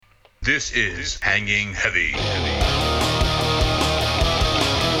This is Hanging Heavy.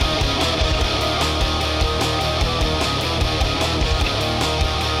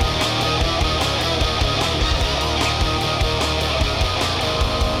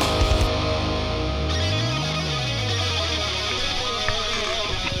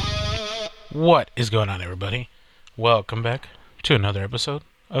 What is going on, everybody? Welcome back to another episode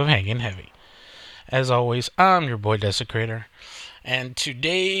of Hanging Heavy. As always, I'm your boy Desecrator, and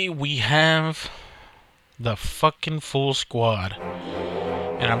today we have the fucking full squad.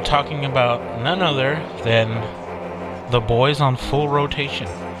 And I'm talking about none other than the boys on full rotation.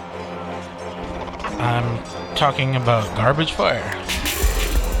 I'm talking about Garbage Fire.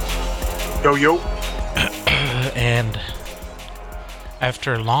 Yo. And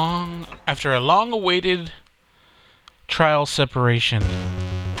after a long-awaited trial separation,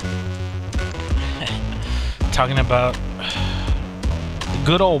 talking about the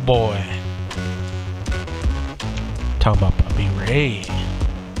good old boy, talking about Bobby Ray.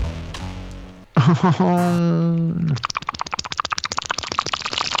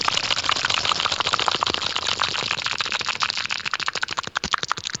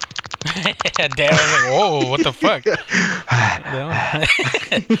 Damn, I was like, whoa, what the fuck?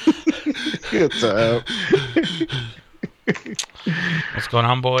 What's up? What's going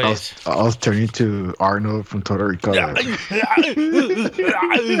on, boys? I was turning to Arnold from Total Recall.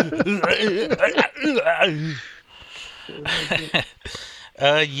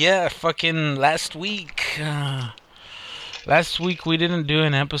 Yeah, fucking last week. Last week we didn't do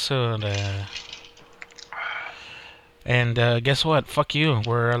an episode. And guess what? Fuck you.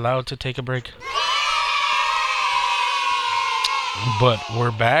 We're allowed to take a break. But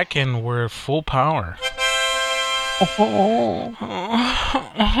we're back and we're full power.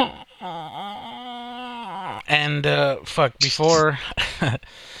 And fuck, before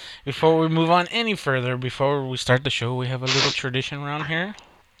we move on any further, before we start the show, we have a little tradition around here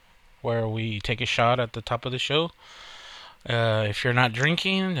where we take a shot at the top of the show. If you're not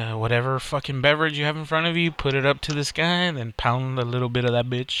drinking, whatever fucking beverage you have in front of you, put it up to the sky and then pound a little bit of that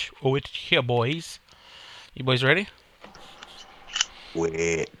bitch. Oh, it's here, boys. You boys ready?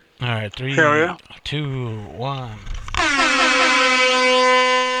 Wait. All right, 3, Hell yeah. 2, 1.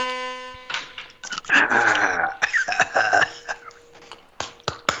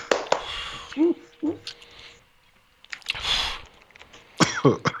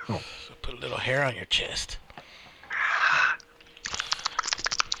 Put a little hair on your chest.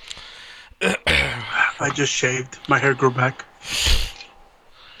 I just shaved. My hair grew back.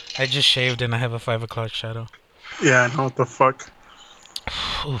 I just shaved and I have a 5 o'clock shadow. Yeah, I know what the fuck.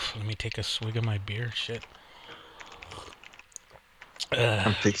 Oof, let me take a swig of my beer. Shit.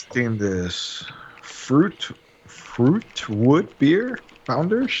 I'm tasting this Fruitwood beer,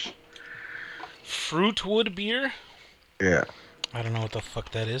 Founders. Fruitwood beer? Yeah, I don't know what the fuck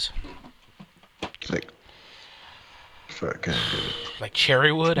that is. it's like fucking good. Like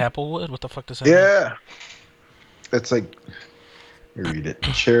cherrywood, applewood? What the fuck does that mean? Yeah, it's like, you read it.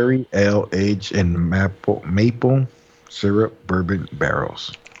 Cherry ale aged in maple syrup bourbon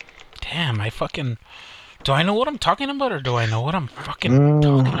barrels. Damn, do I know what I'm talking about, or do I know what I'm fucking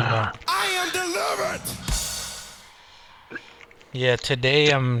talking about? I am delivered! Yeah,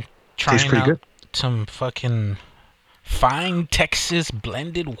 today I'm Tastes trying pretty out good. some fucking fine Texas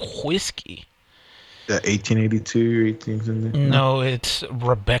blended whiskey. The 1882 or 18 something. No, it's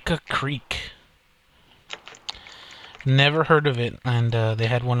Rebecca Creek. Never heard of it, and they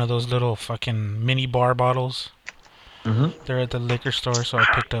had one of those little fucking mini bar bottles. Mhm. They're at the liquor store, so I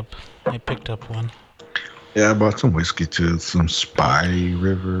picked up one. Yeah, I bought some whiskey too. Some Spy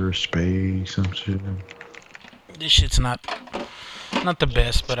River, Space, some shit. This shit's not the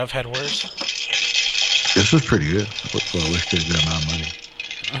best, but I've had worse. This was pretty good. For a whiskey, a good amount of money.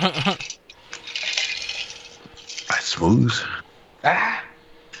 That's smooth.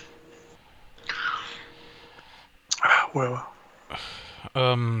 Well,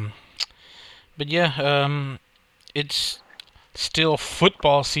 But yeah, it's still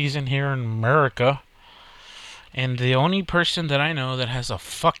football season here in America, and the only person that I know that has a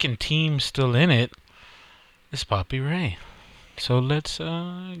fucking team still in it is Bobby Ray. So let's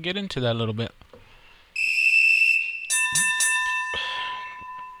get into that a little bit.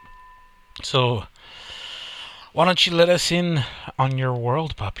 So, why don't you let us in on your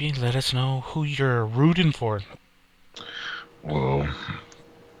world, Poppy? Let us know who you're rooting for. Well,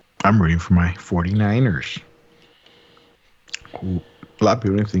 I'm rooting for my 49ers. Who a lot of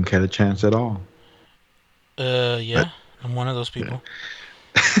people didn't think had a chance at all. Yeah, I'm one of those people.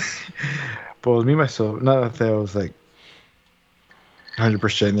 But with me myself, not that I was like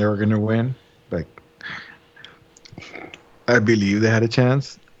 100% they were gonna win. Like, I believe they had a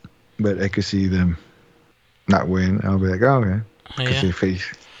chance, but I could see them not win. I'll be like, oh, okay, because Yeah. they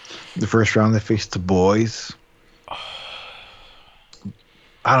faced the first round. They faced the boys.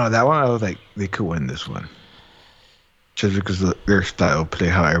 I don't know that one. I was like, they could win this one, just because of their style play.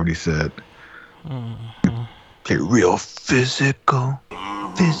 How everybody said, play real physical.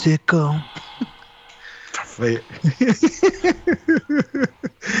 But,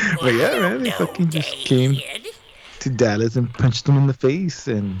 but yeah, man, they fucking just came to Dallas and punched them in the face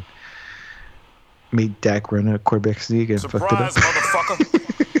and made Dak run a quarterback sneak and fucked it up. Surprise,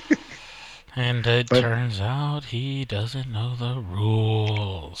 motherfucker. And it But- turns out he doesn't know the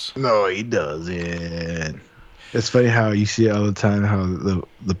rules. No, he doesn't. It's funny how you see it all the time. How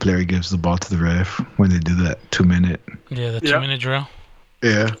the player gives the ball to the ref when they do that 2-minute. Yeah, the Yeah. 2-minute drill.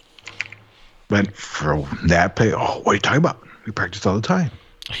 Yeah. But for that play, what are you talking about? We practice all the time.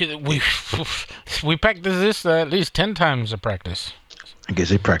 We practiced this at least 10 times a practice. I guess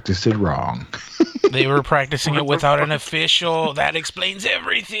they practiced it wrong. They were practicing it without an official. That explains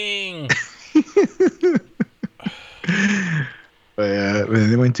everything. But when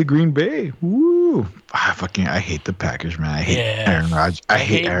they went to Green Bay, woo! I hate the Packers, man. I hate Yeah. Aaron Rodgers. I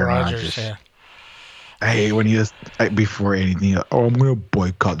hate Aaron Rodgers. Yeah. I hate when he was before anything. I'm gonna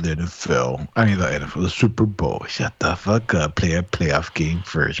boycott the NFL. I mean the NFL, the Super Bowl. Shut the fuck up. Play a playoff game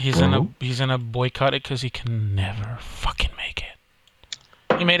first, He's bro. gonna boycott it because he can never fucking make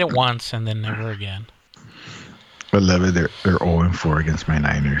it. He made it once and then never again. I love it. They're 0-4 against my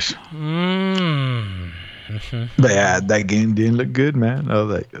Niners. But yeah, that game didn't look good, man. I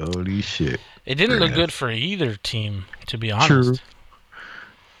was like, holy shit. It didn't look Yeah. good for either team, to be honest. True.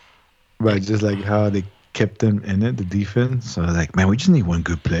 But just like how they kept them in it, the defense. I was like, man, we just need one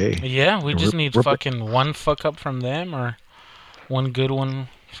good play. Yeah, we just need Rip it. fucking one fuck up from them or one good one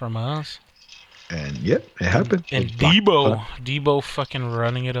from us. And yep, it happened. And They blocked- Debo fucking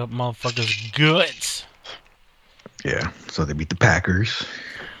running it up motherfuckers' guts. Yeah, so they beat the Packers.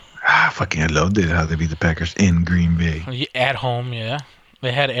 Fucking I loved it how they beat the Packers in Green Bay. At home, yeah.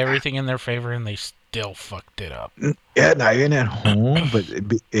 They had everything in their favor and they still fucked it up. Yeah, not even at home, but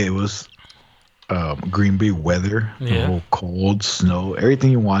it was Green Bay weather, the Yeah. whole cold, snow, everything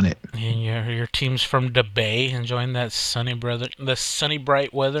you wanted. And your team's from the Bay enjoying that sunny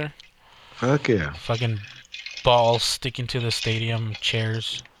bright weather. Fuck yeah. Fucking balls sticking to the stadium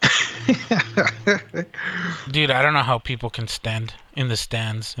chairs. Dude, I don't know how people can stand in the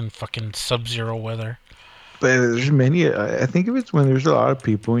stands in fucking sub-zero weather. But there's many. I think if it's when there's a lot of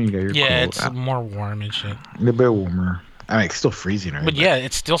people and you got your Yeah, cold, it's more warm and shit. a bit warmer. I mean, it's still freezing, right? But yeah,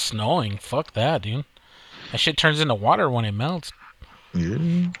 it's still snowing. Fuck that, dude. That shit turns into water when it melts. Yeah.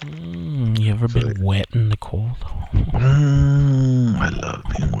 You ever been wet in the cold? I love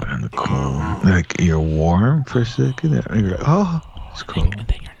being wet in the cold. Like you're warm for a second, and you're like, oh, it's cold. And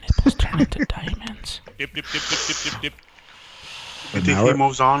then your nipples turn into diamonds. Dip, dip, dip, dip, dip, dip, dip. You And think now he we're-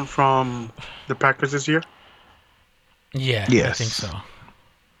 moves on from the Packers this year? Yeah, I Yes. think so.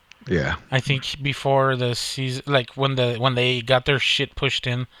 Yeah. I think before the season, like when they got their shit pushed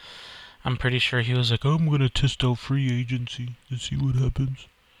in, I'm pretty sure he was like, "I'm gonna test out free agency to see what happens."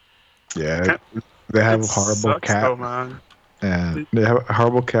 Yeah. They have It a horrible sucks, cap. though, man. And they have a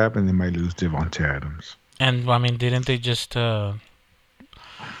horrible cap, and they might lose Devontae Adams. And I mean, didn't they just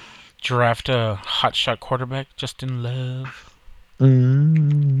draft a hotshot quarterback, Justin Love?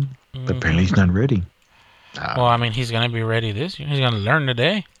 But apparently he's not ready. Well, I mean, he's gonna be ready this year. He's gonna learn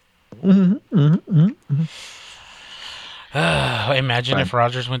today. Imagine if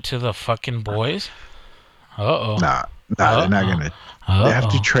Rodgers went to the fucking boys. Uh-oh. Nah, they're not gonna. They have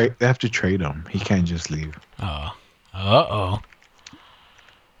to Uh-oh. trade. They have to trade him. He can't just leave. Uh-oh.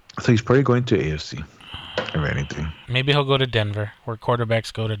 So he's probably going to AFC, or anything. Maybe he'll go to Denver, where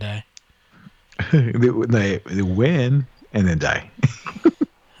quarterbacks go to die. they win and then die.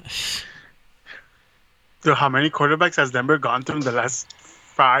 So how many quarterbacks has Denver gone through in the last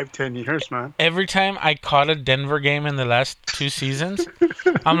 5-10 years, man? Every time I caught a Denver game in the last 2 seasons,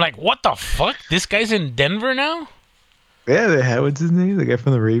 I'm like, what the fuck? This guy's in Denver now? Yeah, they had what's his name? The guy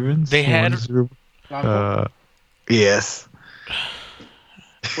from the Ravens. They Who won had- the Super Bowl? Yes.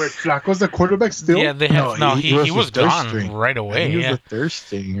 Wait, Flacco's the quarterback still? Yeah, they have. No, he the was third gone string. right I away. think he was Yeah. a third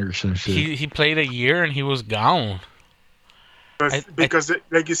string or some shit. He played a year and he was gone. Because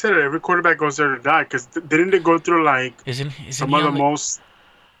like you said, every quarterback goes there to die. Because didn't they go through like Isn't some he of the on the- most,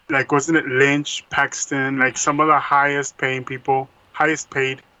 like wasn't it Lynch, Paxton, like some of the highest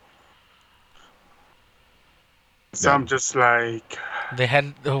paid. So Yeah. I'm just like, They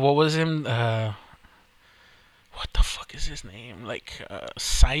had what was him? what the fuck is his name? Like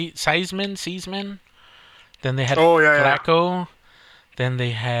Seisman. Then they had Oh, yeah. Flacco. Then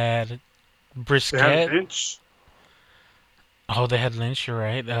they had They Brisket. had Lynch. Oh, they had Lynch. You're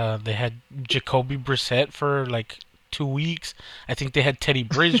right. They had Jacoby Brissett for like 2 weeks. I think they had Teddy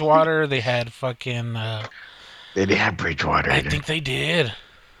Bridgewater. They had fucking. They didn't have Bridgewater. I think they did.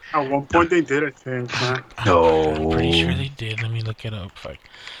 At one point they did, I think, man. I'm pretty sure No. they did. Let me look it up. Fuck.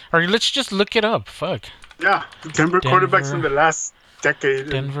 Or let's just look it up. Fuck. Yeah, Denver quarterbacks in the last decade.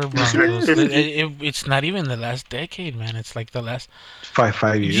 Denver Like Broncos. 50. It's not even the last decade, man. It's like the last.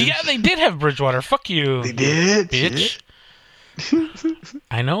 5 years. Yeah, they did have Bridgewater. Fuck you, They did. bitch.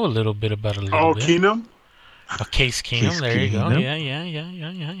 I know a little bit about a little Oh, bit. Keenum? Case Keenum. Case There you go.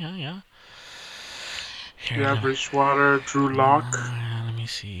 Keenum. Yeah. Here, Yeah, Bridgewater, Drew Lock, let me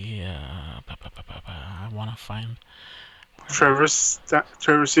see. I want to find. Trevor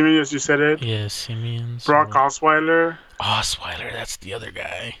Simeon, as you said it. Yeah, Simeons. Brock Osweiler. Osweiler, that's the other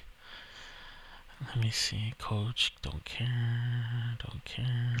guy. Let me see. Coach, don't care.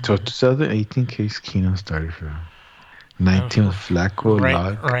 So 2018, Case Keenum started for 19 with Flacco,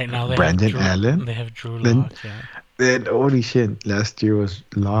 Lock, Right now they Brandon have Drew, Allen. They have Drew Then- Lock. Yeah. Then holy shit, last year was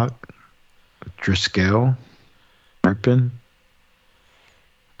Lock, Driscoll, Turpin,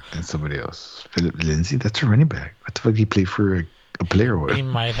 and somebody else. Philip Lindsay. That's a running back. What the fuck? He played for a player or He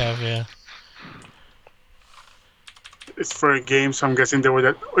what? might have, yeah. It's for a game, so I'm guessing they were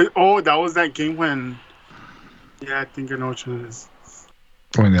that. Oh, that was that game when. Yeah, I think I know which one it is.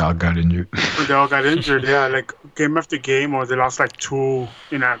 When they all got injured. When they all got injured, yeah, like game after game, or they lost like 2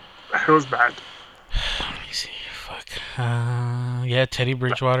 in a. It was bad. Let me see. Fuck. Yeah, Teddy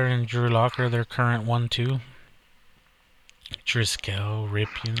Bridgewater and Drew Lock are their current 1-2. Driscoll,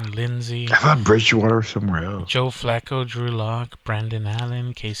 Ripien, Lindsay, I thought Bridgewater somewhere else. Joe Flacco, Drew Lock, Brandon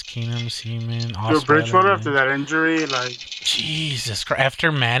Allen, Case Keenum, Seaman, Osweiler. So Bridgewater after Lynch. that injury, like Jesus Christ.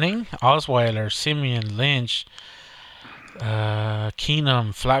 After Manning, Osweiler, Simeon, Lynch,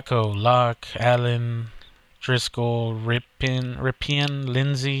 Keenum, Flacco, Lock, Allen, Driscoll, Ripien,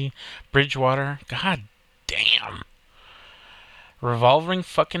 Lindsay, Bridgewater. God damn. Revolving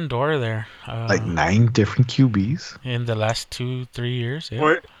fucking door there. Like 9 different QBs. In the last 2-3 years. Yeah.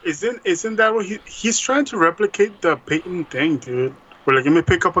 or isn't that what he's trying to replicate the Peyton thing, dude? We're like, let me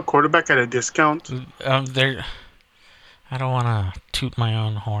pick up a quarterback at a discount. There. I don't want to toot my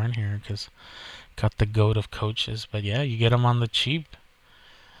own horn here because got the goat of coaches, but yeah, you get them on the cheap.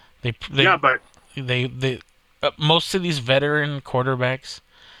 They Yeah, but most of these veteran quarterbacks,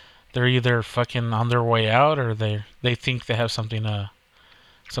 they're either fucking on their way out or they think they have something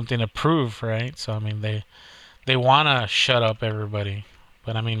to prove, right? So I mean they want to shut up everybody,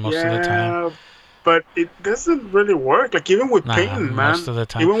 but I mean most of the time. But it doesn't really work. Like even with Nah, Peyton, man. most of the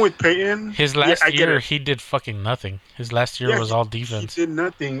time. Even with Peyton, His last I get year, it. he did fucking nothing. His last year Yeah, was all defense. He did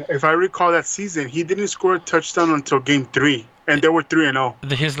nothing. If I recall that season, he didn't score a touchdown until game 3, and they were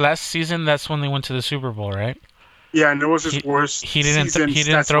 3-0. His last season, that's when they went to the Super Bowl, right? Yeah, and it was his worst. He didn't. season He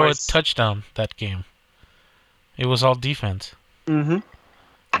didn't throw a stats-wise. touchdown that game. It was all defense. Mhm.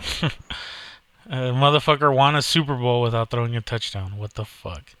 Motherfucker won a Super Bowl without throwing a touchdown. What the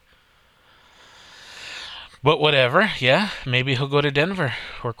fuck? But whatever. Yeah, maybe he'll go to Denver,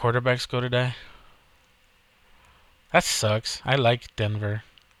 where quarterbacks go to die. That sucks. I like Denver,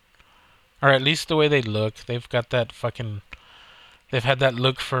 or at least the way they look. They've got that fucking. They've had that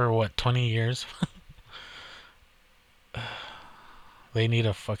look for what, 20 years. They need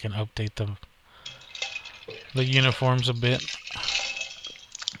to fucking update the uniforms a bit.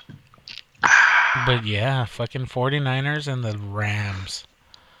 But yeah, fucking 49ers and the Rams.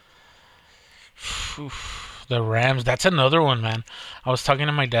 The Rams, that's another one, man. I was talking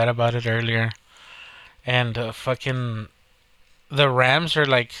to my dad about it earlier. And fucking the Rams are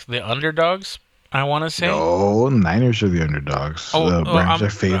like the underdogs, I want to say. No, Niners are the underdogs. Oh, The Rams are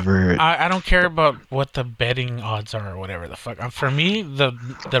favorite. I don't care about what the betting odds are or whatever the fuck. For me,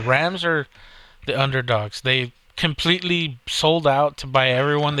 the Rams are the underdogs. They completely sold out to buy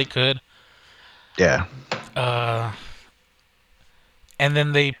everyone they could. Yeah. And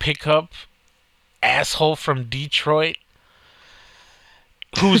then they pick up asshole from Detroit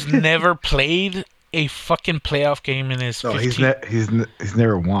who's never played a fucking playoff game in his No, 15... he's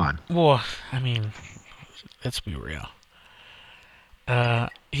never won. Well, I mean, let's be real.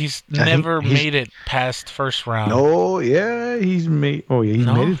 He's I think never he's- made it past first round. No, yeah, he's made. Oh, yeah, he's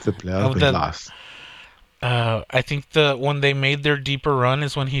No? made it to the playoffs, Oh, but the- he lost. I think when they made their deeper run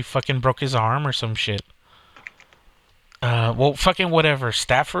is when he fucking broke his arm or some shit. Well, fucking whatever.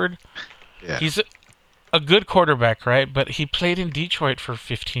 Stafford, Yeah. he's a good quarterback, right? But he played in Detroit for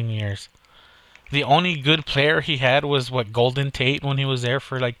 15 years. The only good player he had was what Golden Tate when he was there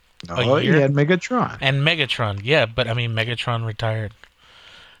for like Oh, he year? had Megatron. and Megatron. Yeah, but I mean Megatron retired.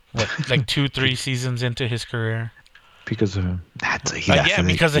 What, like 2-3 seasons into his career? Because of him. Yeah,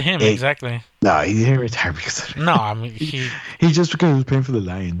 because of him, exactly. No, he didn't retire because of him. No, I mean he. He just because he was playing for the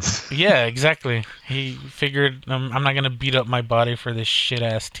Lions. Yeah, exactly. He figured I'm not gonna beat up my body for this shit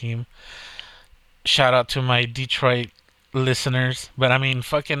ass team. Shout out to my Detroit listeners, but I mean,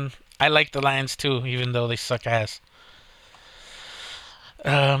 fucking, I like the Lions too, even though they suck ass.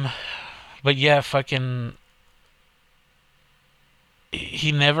 But yeah, fucking,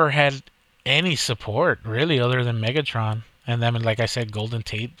 he never had any support really, other than Megatron, and then, like I said, Golden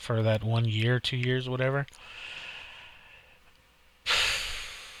Tate for that 1 year, 2 years, whatever.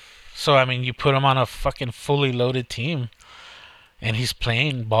 So I mean, you put him on a fucking fully loaded team, and he's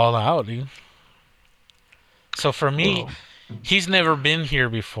playing ball out, dude. So for me, he's never been here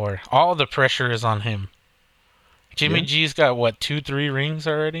before. All the pressure is on him. Jimmy G's got, what, 2-3 rings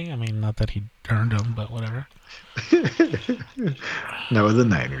already? I mean, not that he earned them, but whatever. No, with the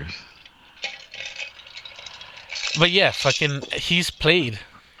Niners. But yeah, fucking, he's played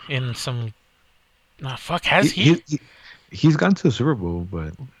in some... Nah, fuck, has he? He's gone to the Super Bowl,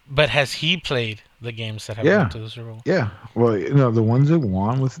 but... But has he played the games that have Yeah. gone to the Super Bowl? Yeah. Well, the ones that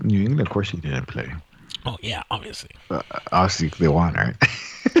won with New England, of course he didn't play. Oh, yeah, obviously. Obviously, they won, right?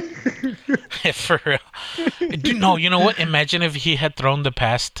 For real. Dude, no, you know what? Imagine if he had thrown the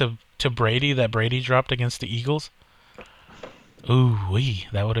pass to Brady that Brady dropped against the Eagles. Ooh, wee.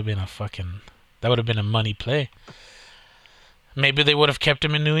 That would have been a money play. Maybe they would have kept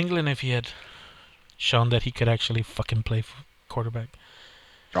him in New England if he had shown that he could actually fucking play quarterback.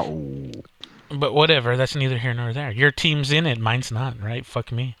 Oh. But whatever, that's neither here nor there. Your team's in it, mine's not, right?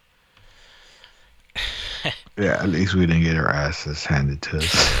 Fuck me. Yeah, at least we didn't get our asses handed to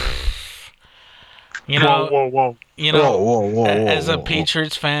us. You know, Whoa. you know, Whoa, as a whoa.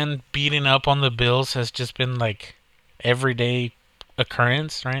 Patriots fan, beating up on the Bills has just been like everyday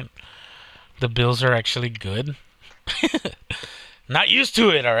occurrence, right? The Bills are actually good. Not used to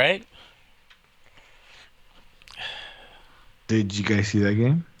it, all right? Did you guys see that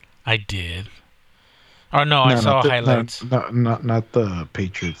game? I did. Oh no, I saw highlights. Not the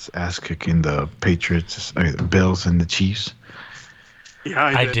Patriots ass kicking the Patriots, the Bills and the Chiefs. Yeah,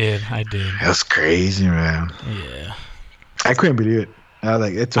 I did. That was crazy, man. Yeah. I couldn't believe it. I was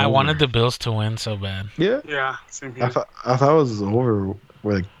like, it's over. I wanted the Bills to win so bad. Yeah. Yeah, same I here. thought it was over with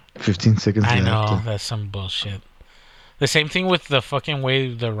like 15 seconds I left. know, that's some bullshit. The same thing with the fucking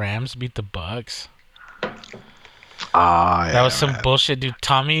way the Rams beat the Bucks. That was some bullshit, dude.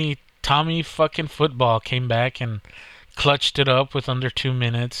 Tommy fucking football came back and clutched it up with under 2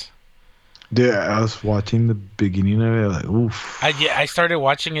 minutes. Dude, I was watching the beginning of it, like, oof. I started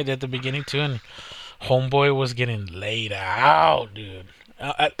watching it at the beginning too, and Homeboy was getting laid out, dude.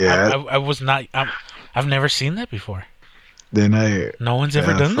 I was not. I've never seen that before. Then No one's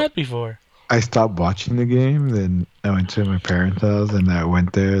ever done that before. I stopped watching the game. Then I went to my parents' house, and I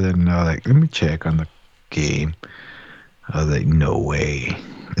went there. Then I was like, let me check on the game. I was like, no way,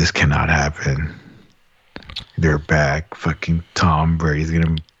 this cannot happen. They're back. Fucking Tom Brady's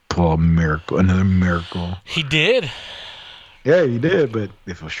gonna pull another miracle. He did. Yeah, he did, but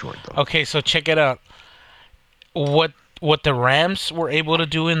it fell short though. Okay, so check it out. What the Rams were able to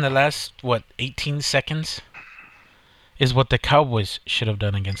do in the last 18 seconds is what the Cowboys should have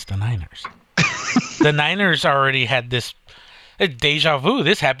done against the Niners. The Niners already had this deja vu.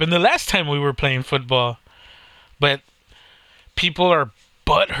 This happened the last time we were playing football. But people are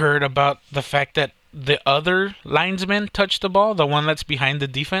butthurt about the fact that the other linesman touched the ball, the one that's behind the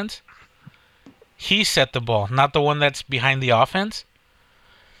defense. He set the ball, not the one that's behind the offense.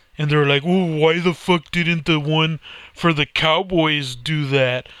 And they're like, "Oh, why the fuck didn't the one for the Cowboys do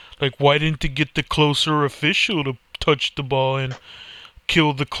that? Like, why didn't they get the closer official to touch the ball and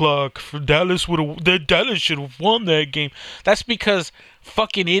kill the clock? For Dallas should have won that game." That's because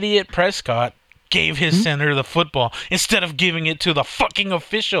fucking idiot Prescott gave his center the football instead of giving it to the fucking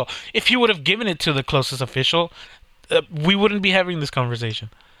official. If he would have given it to the closest official, we wouldn't be having this conversation.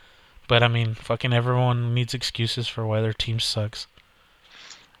 But I mean, fucking everyone needs excuses for why their team sucks.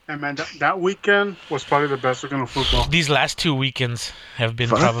 And man, that weekend was probably the best weekend of football. These last 2 weekends have been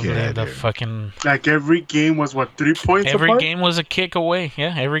Fuck probably yeah, the dude. fucking... Like every game was 3 points Every apart? game was a kick away.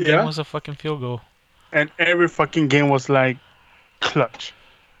 Yeah, every game Yeah. was a fucking field goal. And every fucking game was like clutch.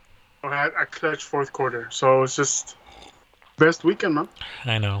 Or had a clutch fourth quarter. So it's just best weekend, man.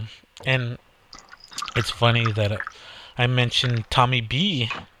 I know. And it's funny that I mentioned Tommy B.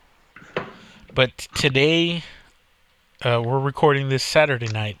 But today, we're recording this Saturday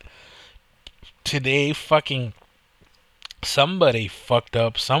night. today fucking somebody fucked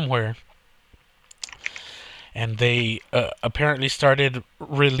up somewhere, and they apparently started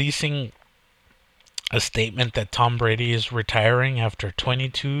releasing a statement that Tom Brady is retiring after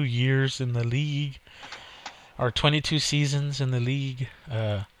 22 years in the league, or 22 seasons in the league,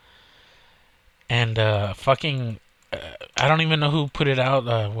 and fucking I don't even know who put it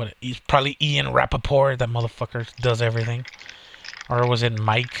out. He's probably Ian Rappaport. That motherfucker does everything. Or was it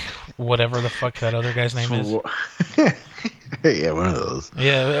Mike, whatever the fuck that other guy's name is? Yeah, one of those.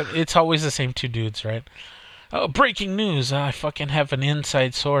 Yeah, it's always the same two dudes, right? Oh, breaking news. I fucking have an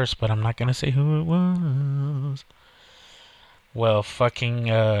inside source, but I'm not going to say who it was. Well, fucking,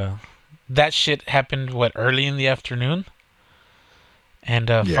 that shit happened, early in the afternoon? And,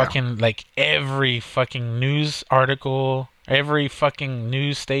 Yeah. fucking, like, every fucking news article, every fucking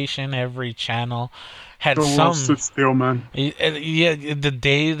news station, every channel had The world some... stood still, man. Yeah, the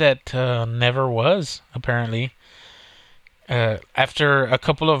day that never was, apparently. After a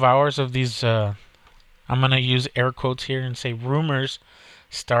couple of hours of these, I'm going to use air quotes here and say rumors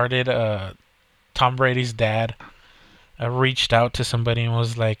started, Tom Brady's dad reached out to somebody and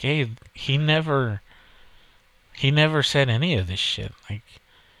was like, hey, he never said any of this shit. Like,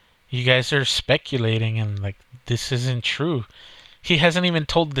 you guys are speculating and, like, this isn't true. He hasn't even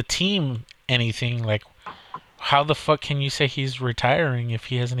told the team anything. Like, how the fuck can you say he's retiring if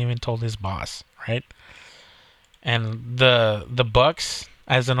he hasn't even told his boss, right? And the Bucks,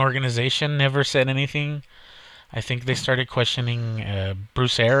 as an organization, never said anything. I think they started questioning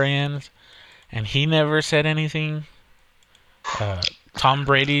Bruce Arians, and he never said anything. Tom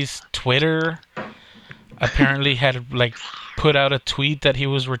Brady's Twitter apparently had, like, put out a tweet that he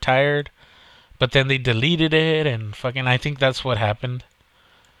was retired, but then they deleted it, and fucking, I think that's what happened.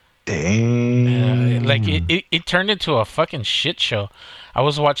 Dang. Like, it turned into a fucking shit show. I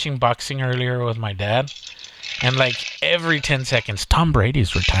was watching boxing earlier with my dad, and, like, every 10 seconds, Tom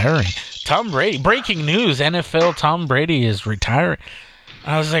Brady's retiring. Tom Brady, breaking news, NFL Tom Brady is retiring.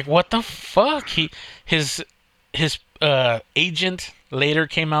 I was like, what the fuck? His agent later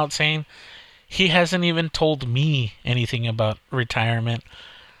came out saying he hasn't even told me anything about retirement.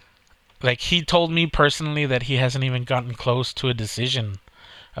 Like, he told me personally that he hasn't even gotten close to a decision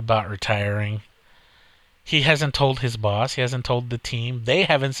about retiring. He hasn't told his boss. He hasn't told the team. They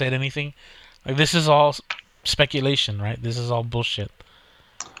haven't said anything. Like, this is all speculation, right? This is all bullshit.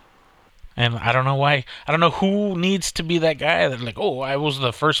 And I don't know why. I don't know who needs to be that guy that, like, oh, I was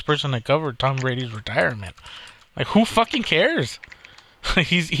the first person that covered Tom Brady's retirement. Like, who fucking cares?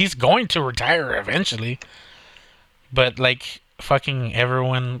 He's going to retire eventually. But, like, fucking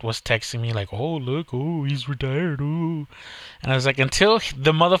everyone was texting me like, oh, look, oh, he's retired, oh. And I was like, until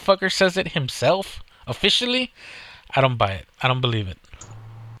the motherfucker says it himself, officially, I don't buy it. I don't believe it.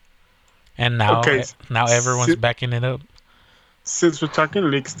 And now, Okay, now everyone's backing it up. Since we're talking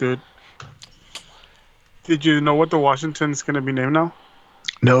leaks, dude, did you know what the Washington's gonna be named now?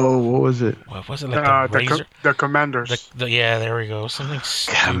 No, what was it? What was it, like the Razor? The Commanders. Yeah, there we go. Something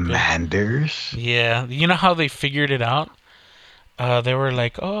stupid. Commanders? Yeah, you know how they figured it out? They were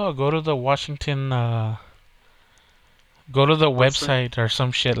like, oh, go to the Washington, go to the website or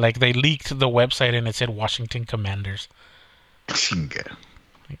some shit. Like, they leaked the website and it said Washington Commanders. Chinga.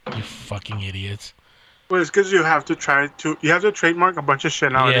 You fucking idiots. Well, it's because you have to trademark a bunch of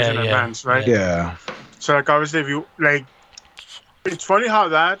shit nowadays in advance, right? Yeah. So, like, obviously, if you, like, it's funny how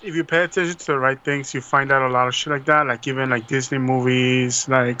that, if you pay attention to the right things, you find out a lot of shit like that. Like, even, like, Disney movies,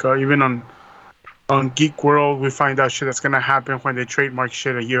 like, even on Geek World, we find out shit that's going to happen when they trademark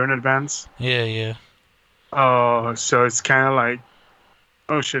shit a year in advance. Yeah, yeah. So it's kind of like,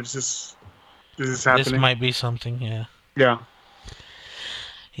 oh, shit, this is happening. This might be something, yeah. Yeah.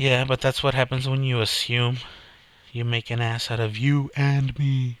 Yeah, but that's what happens when you assume. You make an ass out of you and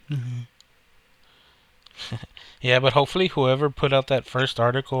me. Yeah, but hopefully whoever put out that first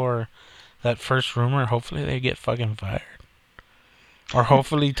article or that first rumor, hopefully they get fucking fired. Or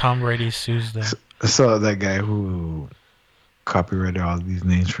hopefully Tom Brady sues them. I saw that guy who copyrighted all these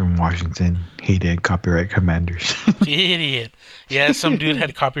names from Washington. He did copyright Commanders. Idiot. Yeah, some dude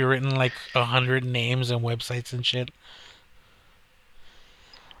had copywritten like 100 names and websites and shit.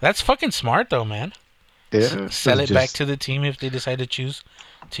 That's fucking smart though, man. Yeah. Sell it back to the team if they decide to choose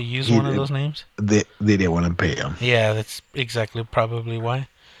to use one of those names. They didn't want to pay him. Yeah, that's exactly probably why.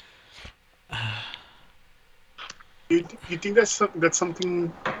 You think that's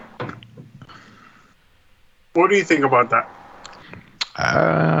something? What do you think about that?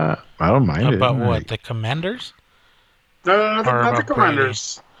 I don't mind it. About what? Like, The Commanders? No, Or not the about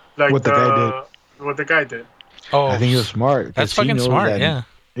Commanders. Like What the guy did. What the guy did. Oh, I think it was smart. 'cause that's he fucking knows smart, that- yeah.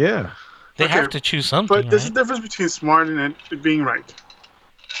 Yeah. They Okay, have to choose something, But there's a right? difference between smart and it being right.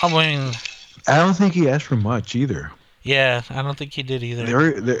 I mean, I don't think he asked for much either. yeah, I don't think he did either.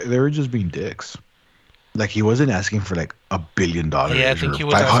 They were just being dicks. Like he wasn't asking for like $1 billion Yeah, I think or he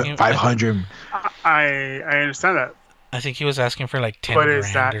was asking. 500. I understand that, I think he was asking for like 10 but is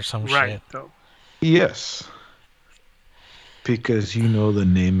grand that or some right shit. though? Yes, because you know the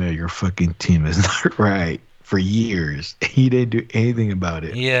name of your fucking team is not right for years. He didn't do anything about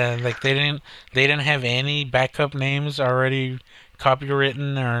it. Yeah, like they didn't have any backup names already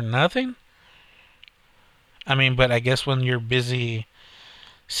copywritten or nothing. I mean, but I guess when you're busy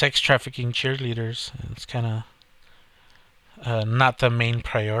sex trafficking cheerleaders, it's kind of not the main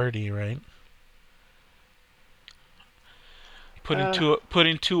priority, right?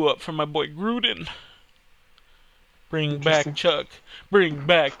 Putting two up for my boy Gruden. Bring back Interesting. Chuck. Bring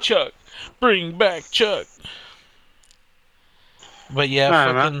back Chuck. Bring back Chuck. But yeah, I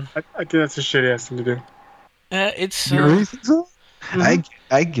don't fucking. know. I think that's a shitty ass thing to do. It's You really think so? Mhm.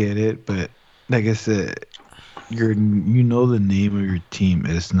 I get it, but like I said, you know the name of your team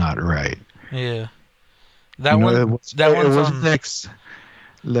is not right. yeah. That You know, one. That it one's wasn't on.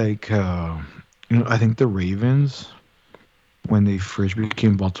 like I think the Ravens when they first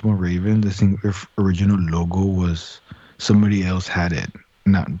became Baltimore Ravens, I think their original logo was somebody else had it,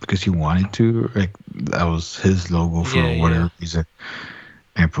 not because he wanted to. Like that was his logo for Yeah, whatever yeah. reason,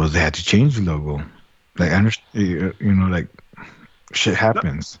 and plus they had to change the logo. Like I understand, like shit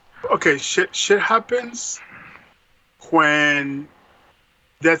happens. Okay, shit happens when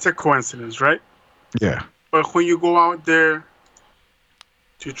that's a coincidence, right? Yeah, But when you go out there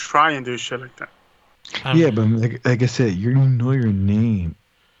to try and do shit like that, yeah, but like I said, you know your name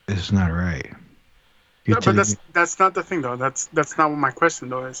is not right. You're but telling me, that's not the thing though. That's not what my question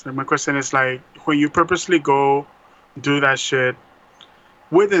though is. My question is like when you purposely go do that shit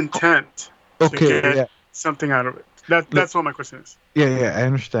with intent to okay, get yeah, something out of it. Look- That's what my question is. yeah, I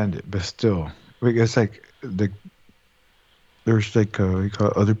understand it, but still, because like there's like you call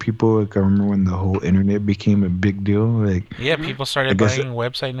it other people. Like I remember when the whole internet became a big deal. Like Yeah, Mhm. people I started guess- buying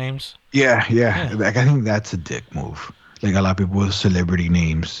website names. yeah, Yeah. like I think that's a dick move. Like a lot of people with celebrity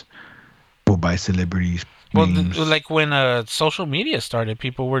names will buy celebrities Well, names. like when social media started,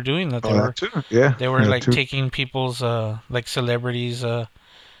 people were doing that. They Oh, were that too. Yeah, they were that like too. taking people's like celebrities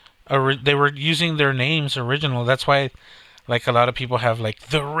they were using their names original. That's why like a lot of people have like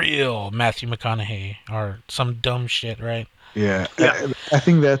the real Matthew McConaughey or some dumb shit, right? Yeah, Yeah. I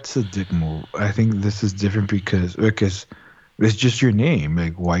think that's a dick move. I think this is different because it's just your name.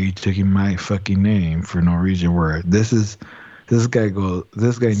 Like, why are you taking my fucking name for no reason? Where this guy knew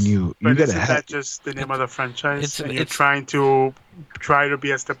you But gotta isn't have. that just the name of the franchise? it's- And you're it's- trying to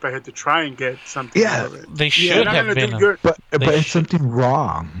be a step ahead to try and get something Yeah. out of it. They You're should not have gonna been. do good. But They it's should- something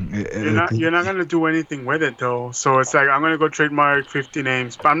wrong. You're not gonna do anything with it though. So it's like I'm gonna go trademark 50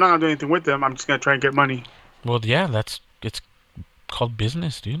 names, but I'm not gonna do anything with them. I'm just gonna try and get money. Well, yeah, it's called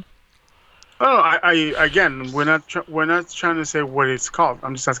business, dude. Oh, I again, we're not trying to say what it's called.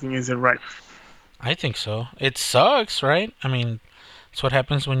 I'm just asking, is it right? I think so. It sucks, right? I mean, it's what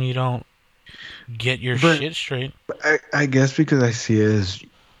happens when you don't get your But- shit straight. I guess because I see it as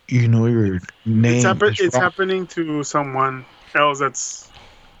your name. It's wrong. happening to someone else that's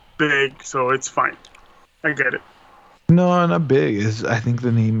big, so it's fine. I get it. No, not big. I think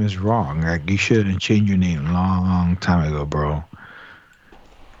the name is wrong. Like you shouldn't change your name a long time ago, bro.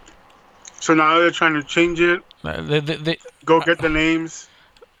 So now they're trying to change it. They, Go get the names,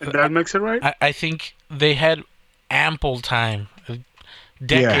 and that makes it right. I think they had ample time,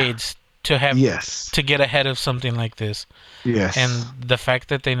 decades to have Yes. to get ahead of something like this, Yes. and the fact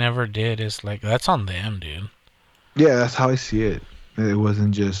that they never did is like that's on them, dude. Yeah, that's how I see it. It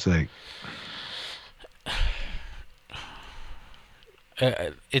wasn't just like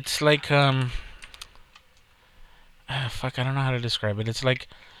It's like fuck, I don't know how to describe it. It's like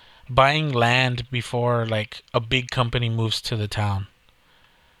buying land before like a big company moves to the town.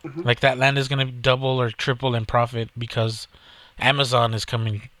 Mhm. Like that land is gonna double or triple in profit because Amazon is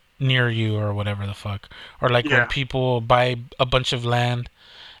coming near you or whatever the fuck. Or like Yeah. when people buy a bunch of land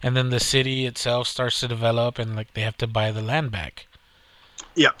and then the city itself starts to develop and like they have to buy the land back.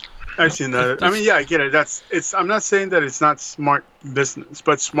 I've seen that. I mean, yeah, I get it. I'm not saying that it's not smart business,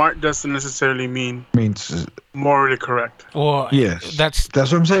 but smart doesn't necessarily mean means morally correct. Well, yes. that's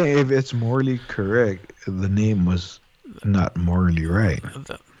That's what I'm saying. If it's morally correct, the name was not morally right.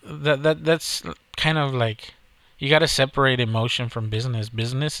 that's kind of like you got to separate emotion from business.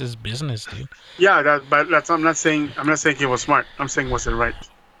 Business is business, dude. Yeah, I'm not saying he was smart. I'm saying was it right?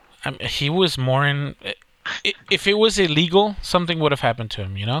 I mean, he was more in. If it was illegal, something would have happened to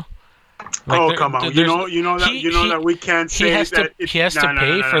him, you know. Like, Oh come on! You know that we can't he say has that. he has to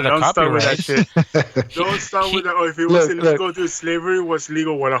pay for the Don't start with that copyright. shit. Don't start with that. Oh, if it Look, was illegal, dude, slavery was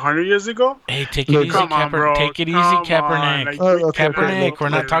legal. What 100 years ago? Hey, take it Look, easy, Come on, bro. Take it easy, Come on, Kaepernick. like, Oh, we okay, cannot Kaepernick, go we're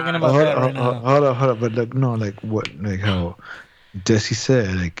not like talking that. about that right now. Hold on, but like no, like what, like how Jesse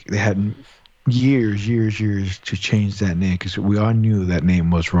said, like they had years to change that name because we all knew that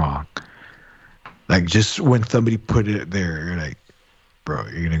name was wrong. Like just when somebody put it there, you're like, bro,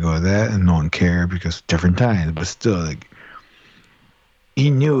 you're gonna go with that, and no one cared because different times, but still, like he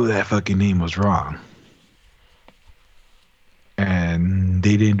knew that fucking name was wrong, and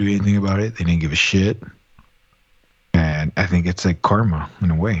they didn't do anything about it. They didn't give a shit, and I think it's like karma in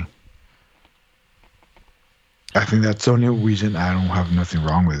a way. I think that's the only reason I don't have nothing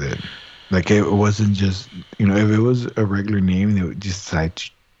wrong with it. Like it wasn't just, if it was a regular name, they would decide to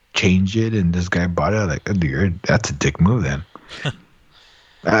change it, and this guy bought it. Like, oh, dude, that's a dick move. Then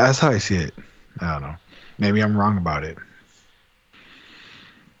that's how I see it. I don't know. Maybe I'm wrong about it.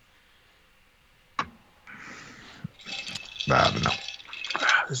 But I don't know.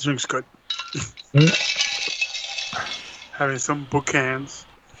 This drink's good. Having some bookends.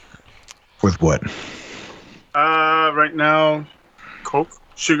 With what? Right now, Coke,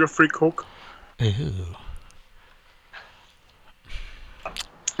 sugar-free Coke. Ew.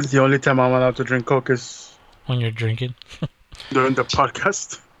 The only time I'm allowed to drink Coke is When you're drinking. during the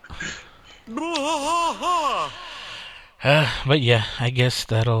podcast. But yeah, I guess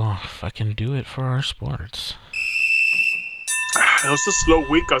that'll fucking do it for our sports. It was a slow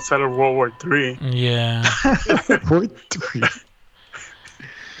week outside of World War III. Yeah. 4-3.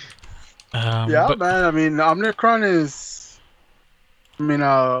 Yeah, but, man. I mean, Omicron is.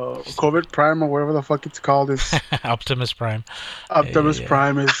 COVID Prime or whatever the fuck it's called is. Optimus Prime. Optimus Yeah.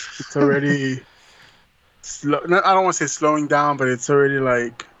 Prime is. It's already. I don't want to say slowing down, but it's already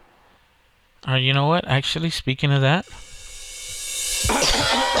like. You know what? Actually, speaking of that,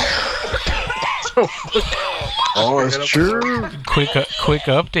 Oh, it's true. quick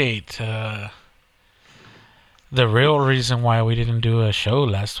update. The real reason why we didn't do a show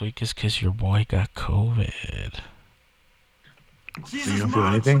last week is because your boy got COVID. You don't feel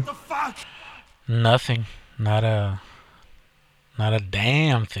anything? Nothing. Not a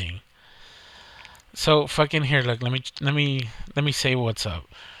damn thing. So fucking here, look, let me say what's up.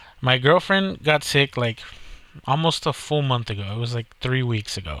 My girlfriend got sick like almost a full month ago. It was like 3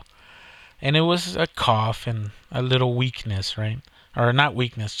 weeks ago. And it was a cough and a little weakness, right? Or not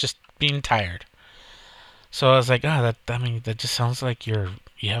weakness, just being tired. So I was like, that just sounds like you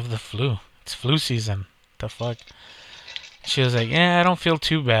have the flu. It's flu season. The fuck? She was like, yeah, I don't feel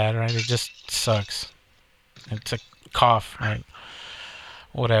too bad, right? It just sucks. It's a cough, right?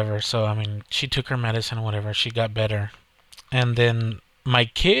 Whatever. So, she took her medicine or whatever. She got better. And then my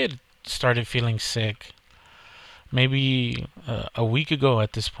kid started feeling sick. Maybe a week ago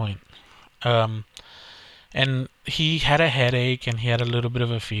at this point. And he had a headache and he had a little bit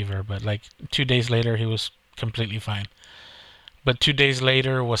of a fever. But like 2 days later, he was completely fine. But 2 days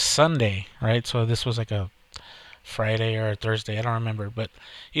later was Sunday, right? So this was like a Friday or a Thursday. I don't remember. But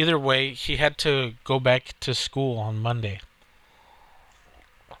either way, he had to go back to school on Monday.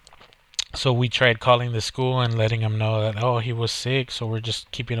 So we tried calling the school and letting him know that, he was sick, so we're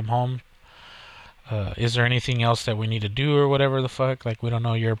just keeping him home. Is there anything else that we need to do or whatever the fuck? Like, we don't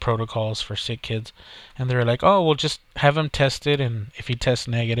know your protocols for sick kids. And they're like, we'll just have him tested, and if he tests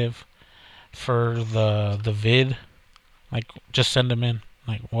negative for the vid, like, just send him in.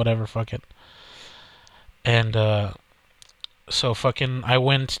 Like, whatever, fuck it. And so fucking I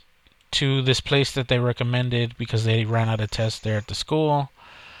went to this place that they recommended because they ran out of tests there at the school.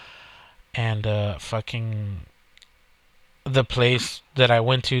 And fucking the place that I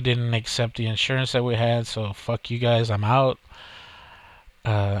went to didn't accept the insurance that we had, so fuck you guys, I'm out.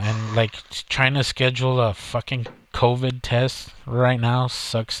 And like trying to schedule a fucking COVID test right now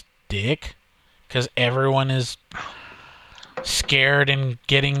sucks dick, because everyone is scared and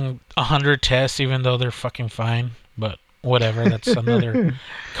getting 100 tests even though they're fucking fine. But whatever, that's another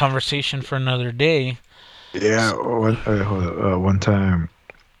conversation for another day. Yeah, one time,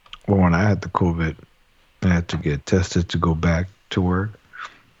 when I had the COVID, I had to get tested to go back to work.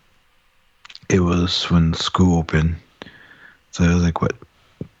 It was when school opened. So it was like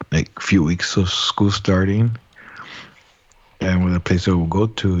a few weeks of school starting. And with the place I would go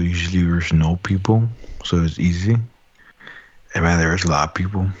to, usually there's no people. So it was easy. And man, there was a lot of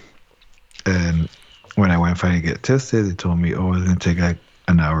people. And when I went finally to get tested, they told me, it's going to take like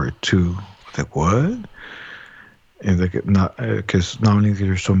an hour or two. I was like, what? And like, because not only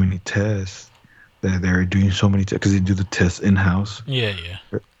there's so many tests, that they're doing so many tests, because they do the tests in-house. Yeah.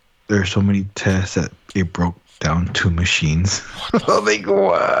 there are so many tests that it broke down 2 machines. I'm like,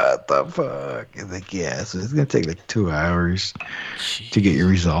 what the fuck? It's like, yeah, so it's gonna take like 2 hours to get your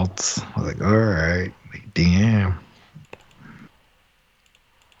results. I was like, all right, like, damn.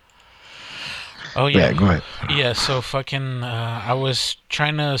 Oh Yeah, yeah. go ahead. Yeah, so fucking, I was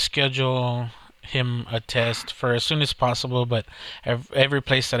trying to schedule him a test for as soon as possible, but every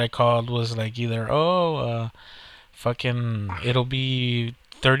place that I called was like either, fucking, it'll be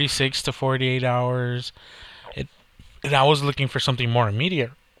 36 to 48 hours. And I was looking for something more immediate,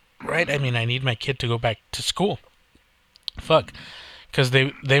 right? I mean, I need my kid to go back to school. Fuck. Because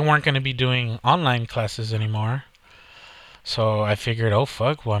they weren't going to be doing online classes anymore. So I figured, oh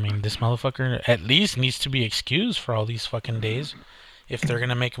fuck, well, I mean, this motherfucker at least needs to be excused for all these fucking days. If they're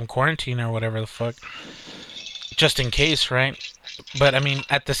gonna make him quarantine or whatever the fuck. Just in case, right? But I mean,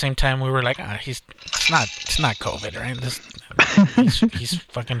 at the same time, we were like, it's not COVID, right? He's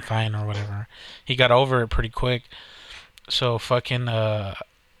fucking fine or whatever. He got over it pretty quick. So fucking,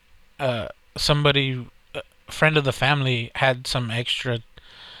 somebody, a friend of the family had some extra,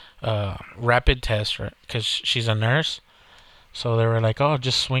 rapid tests, right? Because she's a nurse. So they were like, oh,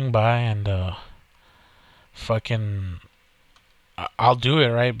 just swing by and fucking, I'll do it,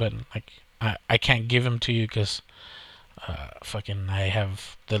 right? But like, I can't give him to you because fucking I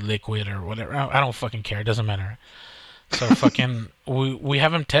have the liquid or whatever. I don't fucking care. It doesn't matter. So fucking, we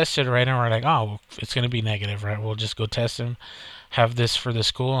have him tested, right? And we're like, oh, well, it's gonna be negative, right? We'll just go test him, have this for the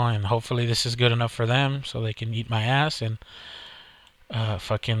school, and hopefully this is good enough for them so they can eat my ass. And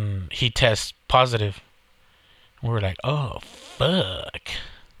fucking, he tests positive. We were like, oh, fuck.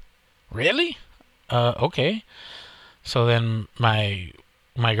 Really? Okay. So then my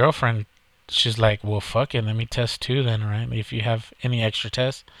girlfriend, she's like, well, fuck it. Let me test too then, right? If you have any extra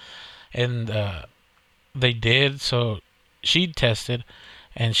tests. And they did. So she tested.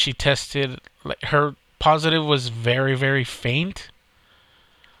 And she tested, like, her positive was very, very faint.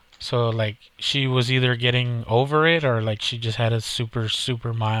 So, like, she was either getting over it or, like, she just had a super,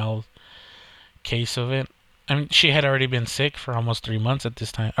 super mild case of it. I mean, she had already been sick for almost 3 months at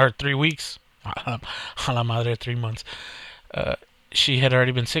this time, or 3 weeks. A la madre, 3 months. She had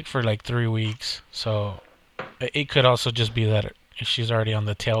already been sick for like 3 weeks, so it could also just be that she's already on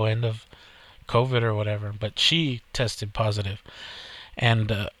the tail end of COVID or whatever. But she tested positive,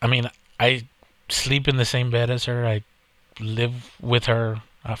 and I mean, I sleep in the same bed as her. I live with her.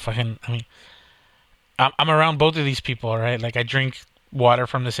 I mean, I'm around both of these people, right? Like, I drink water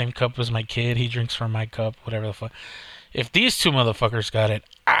from the same cup as my kid. He drinks from my cup, whatever the fuck. If these two motherfuckers got it,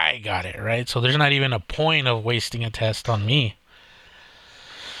 I got it, right? So there's not even a point of wasting a test on me.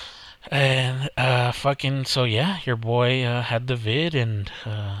 And fucking, so yeah, your boy had the vid, and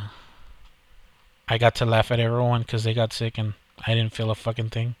I got to laugh at everyone because they got sick, and I didn't feel a fucking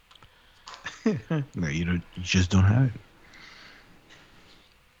thing. No, you just don't have it.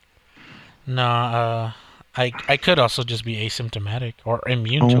 No, I could also just be asymptomatic or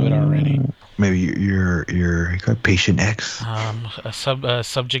immune to it already. Maybe you're you got patient X.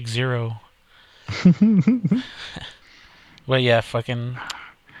 Subject 0. But yeah, fucking.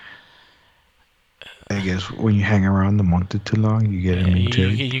 I guess when you hang around the month too long, you get immune to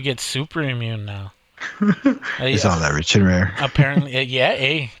it. You get super immune now. It's all that rich and rare. Apparently, yeah.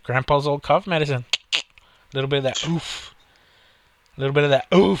 Hey, Grandpa's old cough medicine. A little bit of that oof. A little bit of that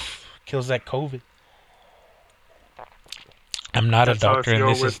oof kills that COVID. I'm not a doctor, and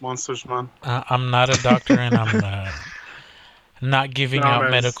this is Monsters, man. I'm not a doctor, and I'm not giving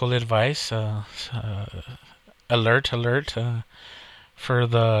out medical advice. Alert! For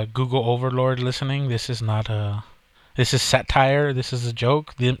the Google overlord listening, this is not a. This is satire. This is a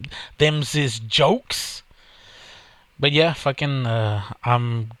joke. Them's is jokes. But yeah, fucking,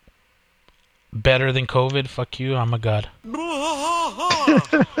 I'm better than COVID. Fuck you. I'm a god.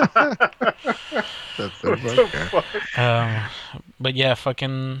 That's so fucking. But yeah,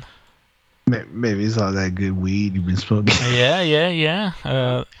 fucking. Maybe it's all that good weed you've been smoking. Yeah.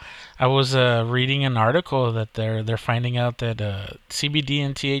 I was reading an article that they're finding out that CBD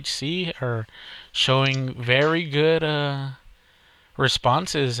and THC are showing very good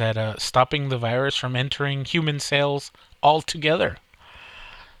responses at stopping the virus from entering human cells altogether.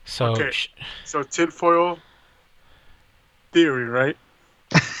 So, okay. So tinfoil theory, right?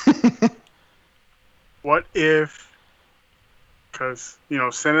 What if, because,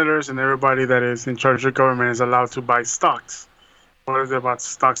 senators and everybody that is in charge of government is allowed to buy stocks. What is it about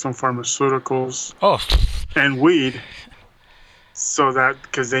stocks on pharmaceuticals and weed? So that,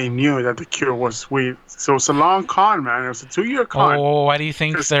 because they knew that the cure was weed. So it's a long con, man. It was a 2-year con. Oh, why do you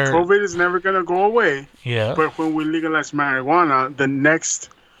think COVID is never going to go away. Yeah. But when we legalize marijuana, the next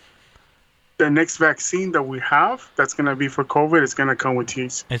the next vaccine that we have that's gonna be for COVID is gonna come with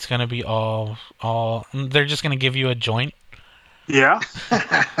teeth. It's gonna be all. They're just gonna give you a joint. Yeah,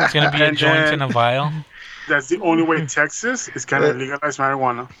 It's gonna be a And joint then- in a vial. that's the only way Texas is gonna legalize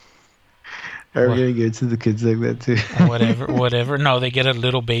marijuana. Are we What? gonna get to the kids like that too? Whatever. No, they get a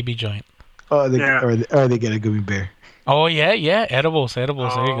little baby joint. Oh, Yeah. or they get a gummy bear. Oh yeah. Edibles. There you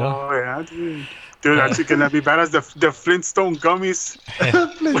go. Oh yeah, dude. Dude, that's gonna be bad as the Flintstone gummies.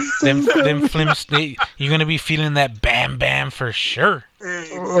 Them flims. You're gonna be feeling that bam bam for sure.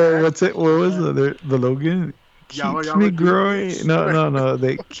 Or what's it? What was the Logan? Yabba Keeps yabba me do. growing. No.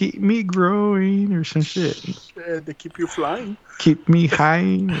 They keep me growing or some shit. They keep you flying. Keep me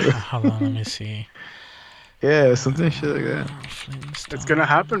high. Hold on, let me see. Yeah, something shit like that. It's gonna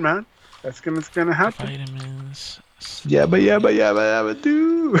happen, man. It's gonna happen. Vitamins. Yabba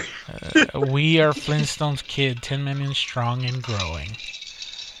do. We are Flintstones kid, 10 million strong and growing.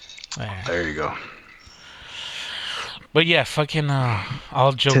 There. There you go. But yeah, fucking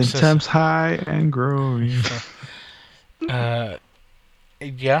all 10 jokes times high and growing.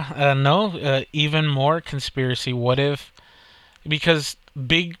 even more conspiracy. What if, because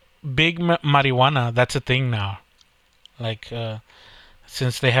big marijuana, that's a thing now. Like,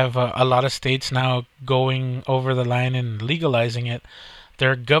 since they have a lot of states now going over the line and legalizing it,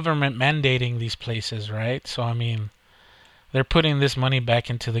 they're government mandating these places, right? So, I mean, they're putting this money back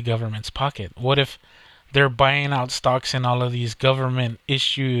into the government's pocket. What if they're buying out stocks in all of these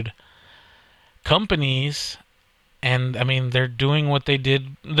government-issued companies, and, I mean, they're doing what they do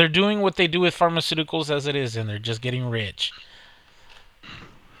with pharmaceuticals as it is, and they're just getting rich.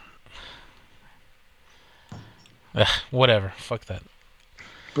 Ugh, whatever. Fuck that.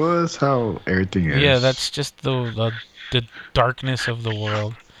 Well, that's how everything is. Yeah, that's just the darkness of the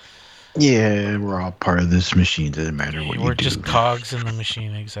world. Yeah, we're all part of this machine. Doesn't matter what We're you do. just cogs in the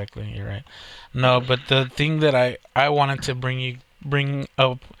machine. Exactly, you're right. No, but the thing that I wanted to bring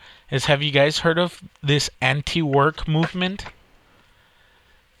up is, have you guys heard of this anti-work movement?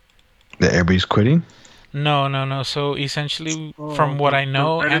 That everybody's quitting. No. So essentially, from what I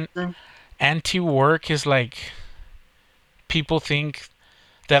know, Anything? anti-work is like, people think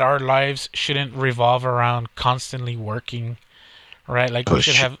that our lives shouldn't revolve around constantly working, right? Like It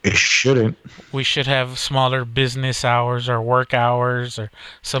shouldn't. we should have smaller business hours or work hours, or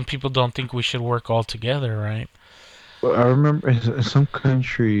some people don't think we should work all together, right? Well, I remember in some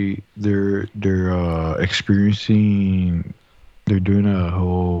country they're experiencing. They're doing a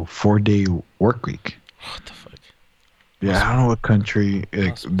whole 4-day work week. What the fuck? Yeah, I don't know what country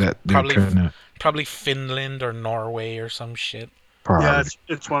that they're Probably- trying to. Probably Finland or Norway or some shit. Probably. Yeah,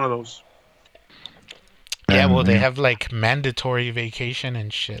 it's one of those. Yeah, well, they yeah. have like mandatory vacation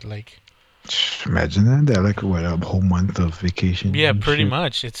and shit. Like, Imagine that. They're like what, a whole month of vacation. yeah, and pretty shit.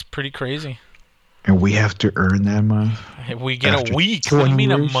 much. It's pretty crazy. And we have to earn that month. We get After a week. What do you mean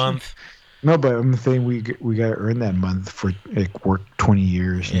a 20 years? month? No, but I'm saying we gotta earn that month for like work 20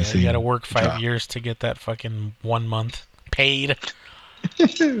 years. Yeah, and you gotta work 5 job. years to get that fucking 1 month paid.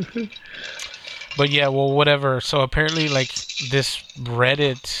 But yeah, well, whatever. So apparently, like, this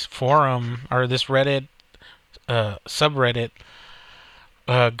Reddit forum or this Reddit subreddit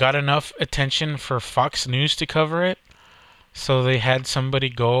got enough attention for Fox News to cover it. So they had somebody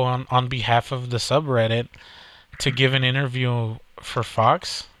go on behalf of the subreddit to give an interview for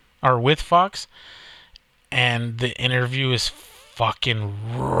Fox, or with Fox. And the interview is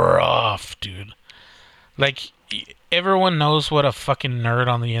fucking rough, dude. Like, everyone knows what a fucking nerd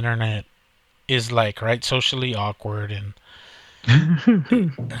on the internet is like, right? Socially awkward, and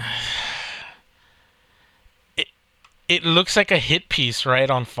it looks like a hit piece, right,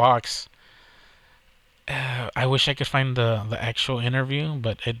 on Fox. I wish I could find the actual interview,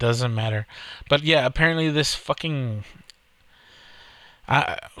 but it doesn't matter. But yeah, apparently this fucking...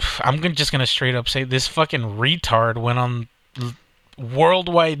 just gonna straight up say this fucking retard went on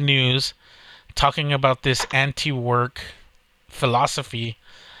worldwide news talking about this anti-work philosophy,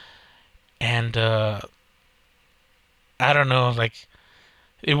 and I don't know, like,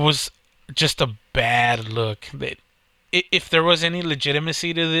 it was just a bad look. If there was any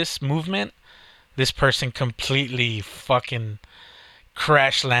legitimacy to this movement, this person completely fucking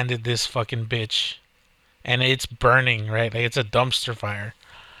crash landed this fucking bitch, and it's burning, right? Like, it's a dumpster fire.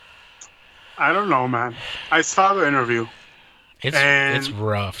 I don't know, man. I saw the interview. It's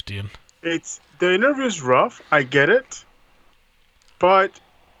rough, dude. The interview is rough. I get it, but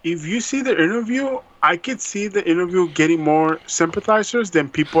if you see the interview, I could see the interview getting more sympathizers than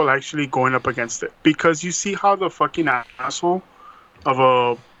people actually going up against it, because you see how the fucking asshole of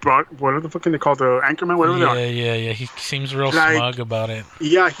a what the fuck can they call the anchorman, whatever they are. Yeah. He seems real Like- smug about it.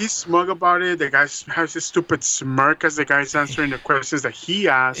 Yeah, he's smug about it. The guy has this stupid smirk as the guy's answering the questions that he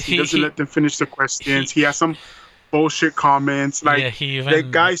asks. He doesn't let them finish the questions. He has some bullshit comments. Like, yeah, he the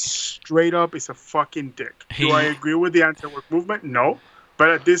even guy straight up is a fucking dick. Do He- I agree with the anti-work movement? No. But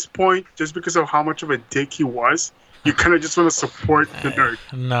at this point, just because of how much of a dick he was, you kind of just want to support the nerd.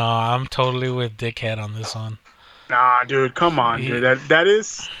 No, I'm totally with Dickhead on this one. Nah, dude, come on, dude.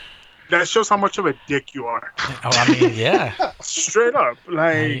 That shows how much of a dick you are. Oh, I mean, yeah. Straight up,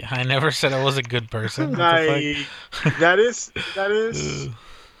 like. I never said I was a good person. What the Like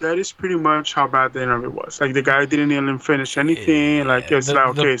that is pretty much how bad the interview was. Like the guy didn't even finish anything. Like it's The- like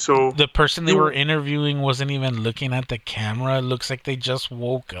okay, so The person they You- were interviewing wasn't even looking at the camera. It looks like they just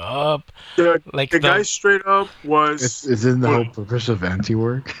woke up. the Like the guy straight up was Isn't the whole purpose of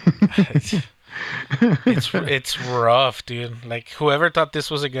anti-work? it's rough, dude. Like whoever thought this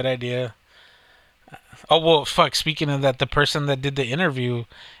was a good idea. Oh well, fuck. Speaking of that, the person that did the interview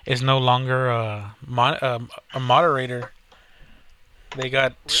is no longer a moderator. They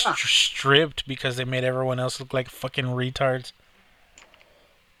got Yeah. stripped because they made everyone else look like fucking retards.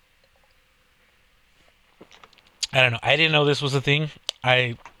 I don't know. I didn't know this was a thing.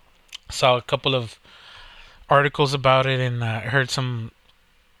 I saw a couple of articles about it and heard some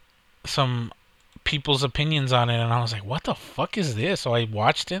people's opinions on it, and I was like, "What the fuck is this?" So I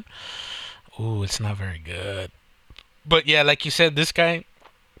watched it. Ooh, it's not very good. But yeah, like you said, this guy,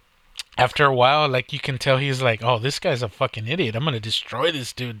 after a while, like you can tell he's like, "Oh, this guy's a fucking idiot. I'm gonna destroy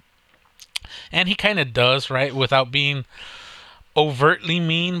this dude." And he kind of does, right, without being overtly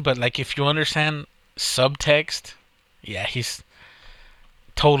mean. But like, if you understand subtext, yeah, he's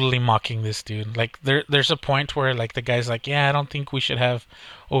totally mocking this dude. Like there's a point where like the guy's like, yeah, I don't think we should have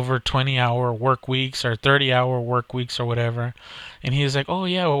over 20-hour work weeks or 30-hour work weeks or whatever. And he's like, oh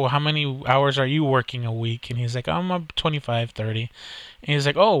yeah, well, how many hours are you working a week? And he's like, I'm a 25, 30. And he's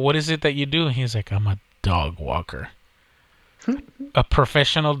like, oh, what is it that you do? And he's like, I'm a dog walker. A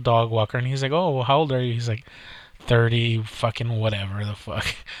professional dog walker. And he's like, oh, well, how old are you? He's like, 30 fucking whatever the fuck.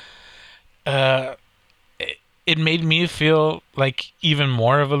 It made me feel like even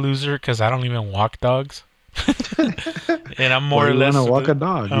more of a loser because I don't even walk dogs. And I'm more Or or you less. want to walk a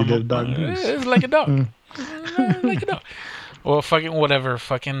dog? You I'm- did dog news. It's like a dog. Like a dog. Well, fucking whatever.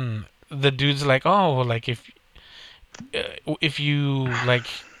 Fucking the dude's like, oh, well, like if you like,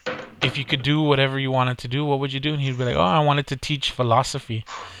 if you could do whatever you wanted to do, what would you do? And he'd be like, oh, I wanted to teach philosophy.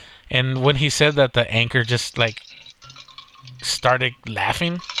 And when he said that, the anchor just like started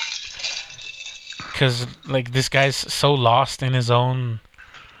laughing. Because like this guy's so lost in his own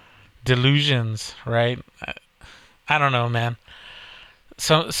delusions, right? I don't know, man.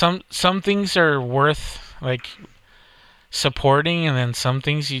 Some things are worth like supporting, and then some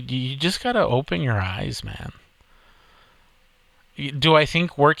things you just gotta open your eyes, man. Do I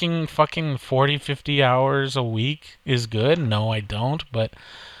think working fucking 40, 50 hours a week is good? No, I don't. But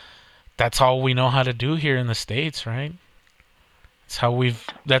that's all we know how to do here in the States, right?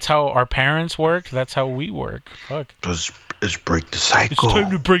 That's how our parents work. That's how we work. Fuck. Let's break the It's cycle.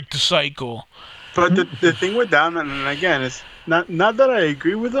 time to break the cycle. But the thing with that, and again, it's not that I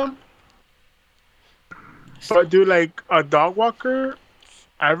agree with them, but dude, like a dog walker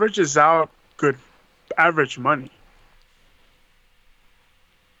averages out good average money.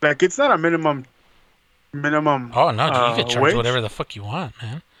 Like it's not a minimum. Oh no, dude, you can charge wage. whatever the fuck you want,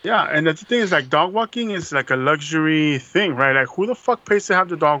 man. Yeah, and the thing is, like dog walking is like a luxury thing, right? Like who the fuck pays to have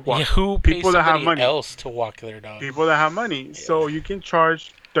the dog walk? Yeah, who pays People that have somebody money. else to walk their dog? People that have money. So you can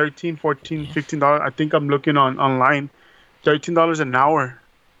charge $13, $14, $15. I think I'm looking online, $13 an hour.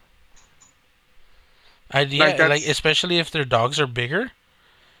 Yeah, like that's- especially if their dogs are bigger,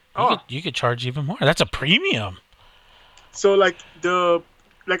 you could charge even more. That's a premium. So like I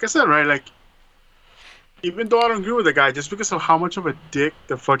said, right? Like even though I don't agree with the guy, just because of how much of a dick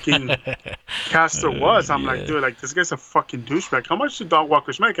the fucking caster was, I'm like, dude, like this guy's a fucking douchebag. How much do dog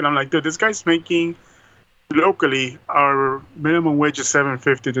walkers make? And I'm like, dude, this guy's making locally our minimum wage is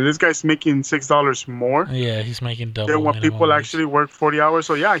 $7.50. Dude, this guy's making $6 more Yeah, he's making double. than what minimum people wage. actually work 40 hours.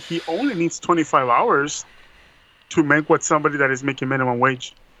 So yeah, he only needs 25 hours to make what somebody that is making minimum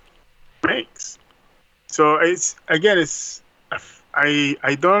wage makes. So I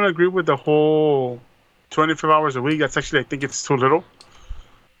don't agree with the whole 25 hours a week. That's actually, I think it's too little.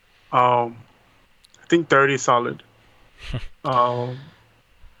 I think 30 is solid.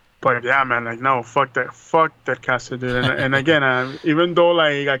 But yeah, man, like no, fuck that caster, dude. And again, even though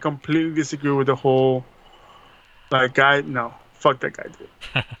like I completely disagree with the whole like guy, no, fuck that guy,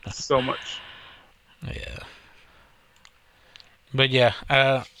 dude. So much. Yeah. But yeah,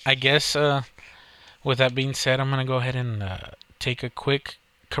 I guess with that being said, I'm gonna go ahead and take a quick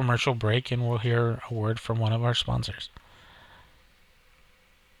commercial break, and we'll hear a word from one of our sponsors.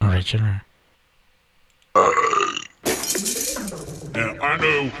 All right, Jenner. Now, I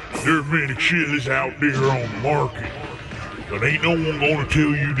know there are many chilies out there on the market, but ain't no one gonna tell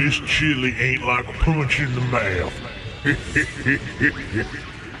you this chili ain't like a punch in the mouth.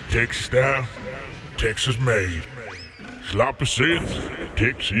 Texas style, Texas made. Sloppy Seth,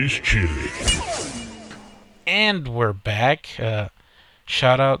 Texas chili. And we're back.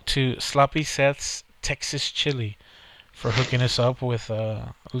 Shout out to Sloppy Seth's Texas Chili for hooking us up with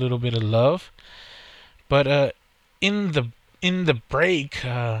a little bit of love. But in the break,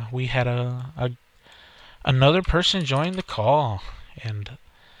 we had another person join the call, and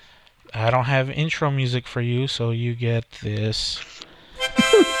I don't have intro music for you, so you get this.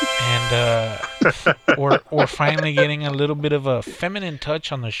 And we're finally getting a little bit of a feminine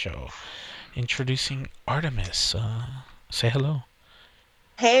touch on the show. Introducing Artemis. Say hello.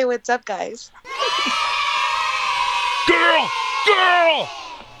 Hey, what's up, guys? Girl!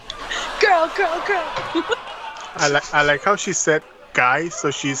 I like how she said guys,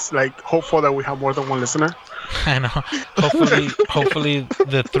 so she's like hopeful that we have more than one listener. I know. Hopefully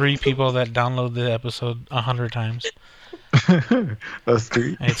the 3 people that download the episode 100 times. Us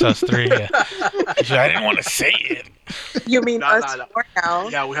three. It's us 3, yeah. I didn't want to say it. You mean No, us no. 4 now?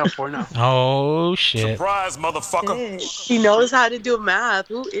 Yeah, we have 4 now. Oh, shit. Surprise, motherfucker. She knows how to do math.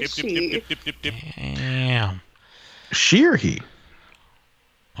 Who Dip, is dip, she? dip, dip, dip, dip. Damn. She or he?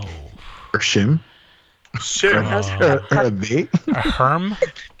 Oh. Or shim? Shit. Or they? A herm?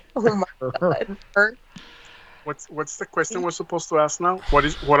 Oh my god. Her? What's the question we're supposed to ask now? What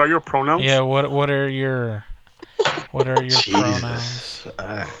are your pronouns? Yeah, what are your pronouns? Jesus.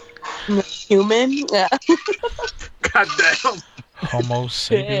 Human? Yeah. God damn. Homo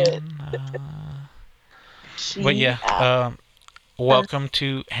sapien? But yeah, welcome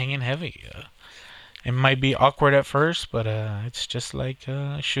to Hanging Heavy. It might be awkward at first, but it's just like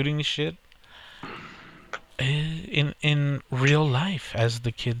shooting the shit in real life, as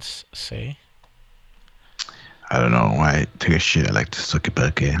the kids say. I don't know why I take a shit. I like to suck it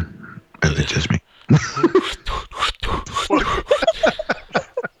back in. But it's just me.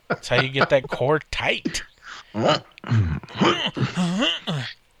 That's how you get that core tight. And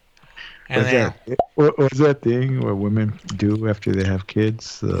then What's that thing where women do after they have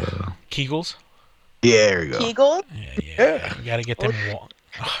kids? Kegels. Yeah, there you go. Kegel? Yeah. You gotta get them.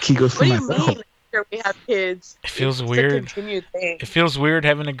 Kegels for What do you myself. mean? After we have kids. It feels It's weird. a continued thing. It feels weird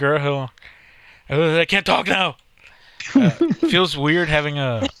having a girl who. I can't talk now. It feels weird having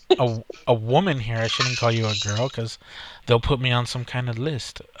a woman here. I shouldn't call you a girl because they'll put me on some kind of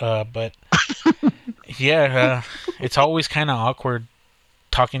list. But yeah, it's always kind of awkward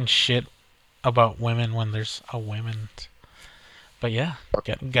talking shit about women when there's a woman. But yeah,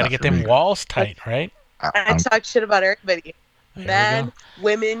 gotta get them walls tight, right? I talk shit about everybody. There we Men, go.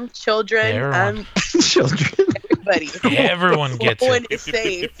 women, children, Everyone. Children. everybody. Everyone gets No one it. is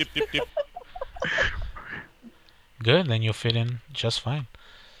safe. Dip, dip, dip. Good, then you'll fit in just fine.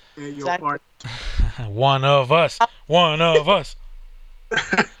 Yeah, you Exactly. are. One of us. One of us.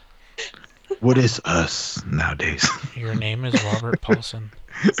 What is us nowadays? Your name is Robert Paulson.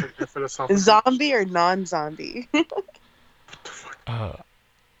 It's like a philosophical. Zombie or non-zombie?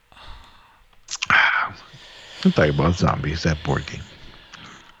 I'm talking about zombies. That board game.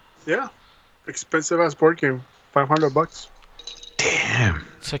 Yeah, expensive ass board game. $500. Damn.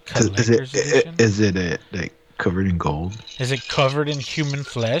 It's a Is collector's edition. is it like covered in gold? Is it covered in human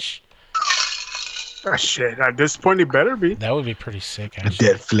flesh? Ah, shit. At this point, it better be. That would be pretty sick, A actually.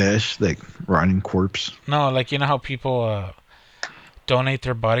 dead flesh, like rotting corpse. No, like, you know how people donate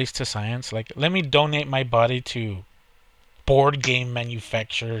their bodies to science? Like, let me donate my body to board game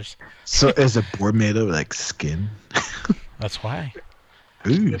manufacturers. So is a board made of like skin? That's why.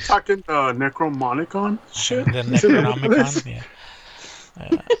 Ooh. You're talking Necromonicon shit? The Necronomicon,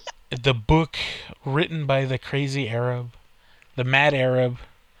 yeah. The book written by the crazy Arab, the mad Arab,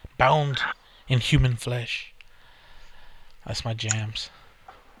 bound in human flesh. That's my jams.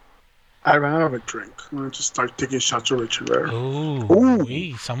 I ran out of a drink. I'm gonna just start taking shots of Richard Rare.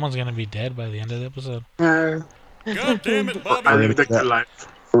 Ooh, someone's gonna be dead by the end of the episode. God damn it, I Bobby. live the good life.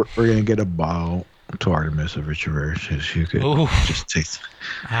 We're gonna get a bottle to Artemis of Richard Rare. So you could Ooh. just taste.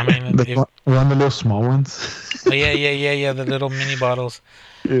 I mean, The one of the little small ones. yeah, the little mini bottles.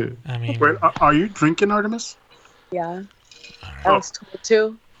 Yeah. I mean, Wait, are you drinking, Artemis? Yeah. I was told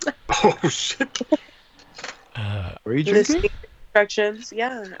to. Oh, shit. Were you The drinking? safety instructions.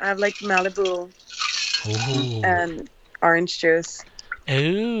 Yeah, I have like Malibu ooh. and orange juice.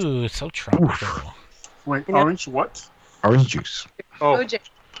 Ooh, it's so tropical. Wait, You know- orange what? Orange juice. Oh, OJ.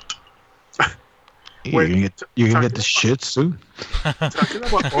 Yeah, Wait, you're gonna get the shits soon. talking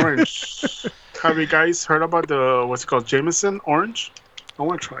about orange. Have you guys heard about the what's it called, Jameson orange? I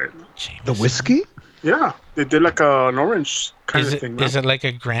want to try it. The whiskey? Yeah, they did like an orange kind Is of it thing. Man. is it like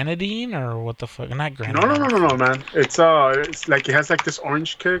a grenadine or what the fuck? Not No, grenadine. no, man. It's like it has like this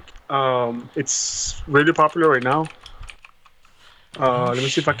orange kick. It's really popular right now. Let me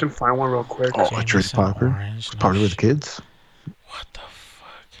see if I can find one real quick. Oh, it's really Jameson popular. orange, It's no popular with shit. kids. What the fuck?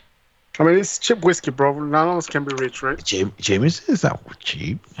 I mean, it's cheap whiskey, bro. None of us can be rich, right? Jameson is not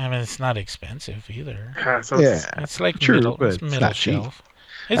cheap. I mean, it's not expensive either. Yeah, so Yeah, It's like true, middle, but it's it's middle not cheap. shelf.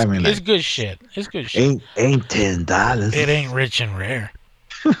 It's, I mean, it's like- good shit. It's good shit. Ain't $10. It ain't rich and rare.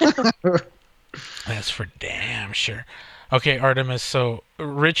 That's for damn sure. Okay, Artemis. So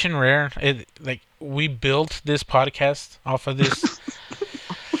rich and rare. It like we built this podcast off of this.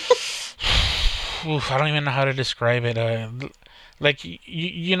 Oof, I don't even know how to describe it. Like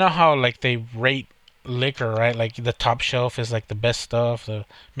you know how like they rate liquor, right? Like the top shelf is like the best stuff. The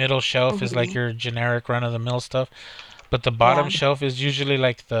middle shelf is like your generic run of the mill stuff. But the bottom Yeah. shelf is usually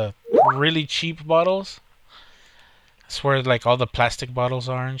like the really cheap bottles. That's where like all the plastic bottles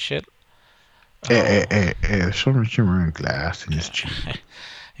are and shit. Hey, there's so much in glass and it's cheap.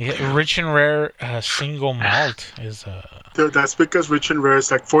 Yeah, rich and rare single malt is dude, that's because Rich and Rare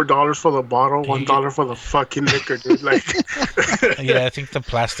is like $4 for the bottle, $1 for the fucking liquor, dude. Like, yeah, I think the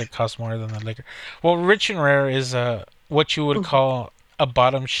plastic costs more than the liquor. Well, rich and rare is what you would call a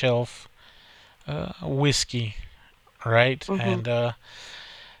bottom shelf whiskey, right? And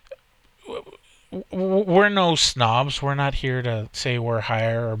we're no snobs. We're not here to say we're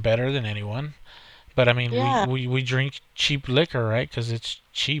higher or better than anyone. But I mean, Yeah. we drink cheap liquor, right? Because it's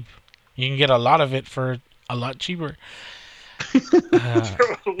cheap. You can get a lot of it for a lot cheaper. And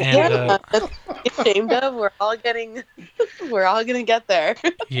Yeah, that's what I'm ashamed of. We're all gonna get there.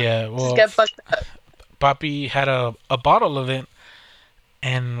 yeah, Just well, get fucked up. Papi had a bottle of it,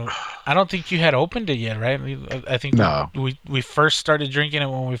 and I don't think you had opened it yet, right? I think No. we first started drinking it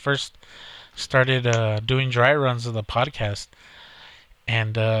when we first started doing dry runs of the podcast,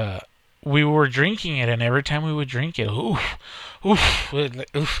 and we were drinking it, and every time we would drink it, oof.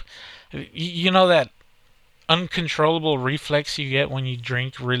 You know that uncontrollable reflex you get when you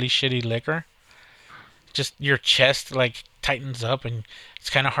drink really shitty liquor? Just your chest like tightens up, and it's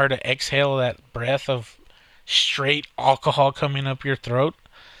kind of hard to exhale that breath of straight alcohol coming up your throat.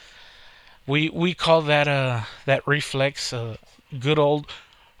 We call that that reflex good old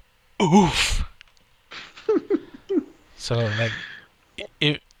oof. So like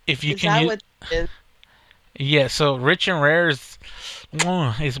if you Is can that use, what it is? yeah, so rich and rare is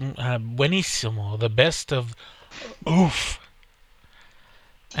buenísimo, the best of oof.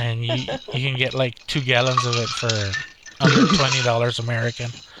 And you can get like 2 gallons of it for under $20 American.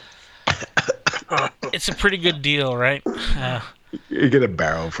 It's a pretty good deal, right? You get a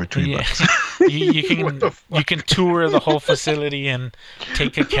barrel for 20 Yeah, bucks. you can tour the whole facility and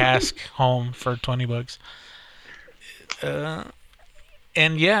take a cask home for $20.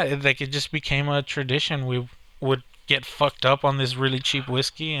 And yeah, it just became a tradition. We would get fucked up on this really cheap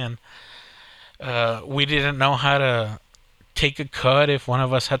whiskey, and we didn't know how to take a cut if one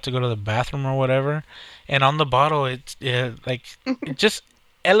of us had to go to the bathroom or whatever. And on the bottle, it just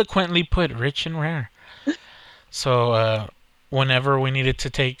eloquently put rich and rare. So whenever we needed to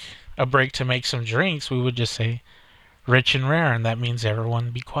take a break to make some drinks, we would just say rich and rare, and that means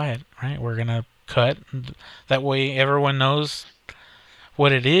everyone be quiet, right? We're gonna cut, and that way everyone knows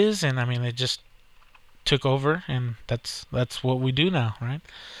what it is. And I mean, it just took over, and that's what we do now, right?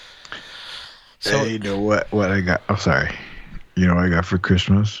 So Hey, you know what I got? I'm sorry. You know what I got for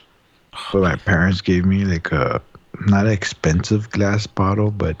Christmas? What my parents gave me, like a not an expensive glass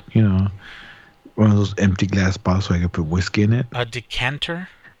bottle, but you know, one of those empty glass bottles so I could put whiskey in it. a decanter.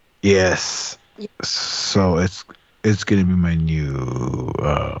 Yes. So it's gonna be my new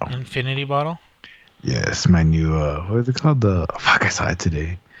Infinity bottle. yes, my new what is it called? I saw it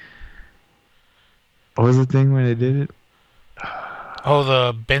today. What was the thing when I did it? Oh,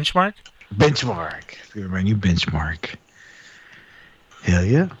 the benchmark. Benchmark. It's gonna be my new benchmark. Hell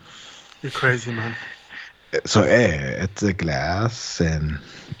yeah. you're crazy, man. So it's a glass, and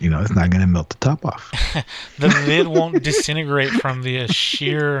you know it's not gonna melt the top off. The lid won't disintegrate from the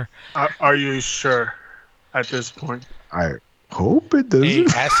sheer Are you sure at this point? I hope it hey,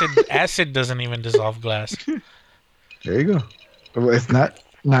 doesn't. acid doesn't even dissolve glass. There you go. Well, it's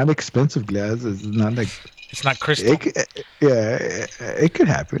not expensive glass. It's not like It's not crystal. It could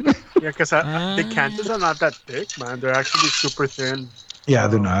happen. Yeah, because the cantons are not that thick, man. They're actually super thin. Yeah,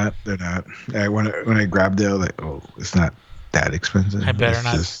 they're not. They're not. When I grabbed it, I was like, oh, it's not that expensive. I better It's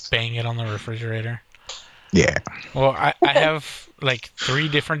not just- bang it on the refrigerator. Yeah. Well, I have like 3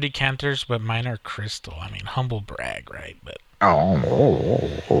 different decanters, but mine are crystal. I mean, humble brag, right? But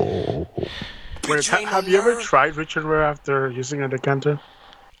Oh. Wait, have you ever tried Richard Rare after using a decanter?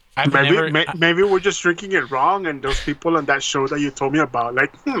 I've Maybe, never. maybe we're just drinking it wrong, and those people on that show that you told me about,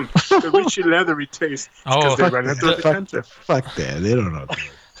 like, the richy leathery taste, because Oh, they ran into a decanter. Fuck that. They don't know.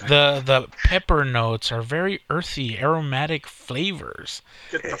 the pepper notes are very earthy, aromatic flavors.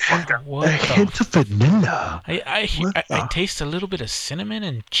 Get the fuck out. What A the? hint of vanilla. I What the- taste a little bit of cinnamon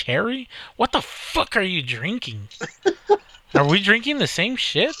and cherry. What the fuck are you drinking? Are we drinking the same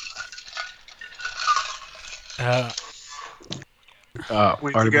shit?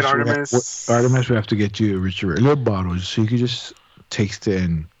 We need to get Artemis, we have to get you a Richard little bottles so you can just taste it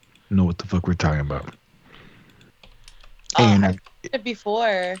and know what the fuck we're talking about. And I've tried it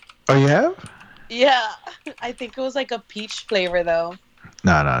before. oh, you have? Yeah, I think it was like a peach flavor though.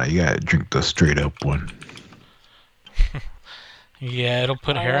 No, you gotta drink the straight up one. Yeah, it'll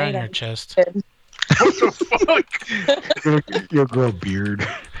put hair on Alright, your I'm chest. good. What the fuck? You'll grow a beard.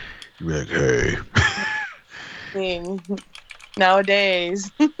 You'll be like, hey, I mean,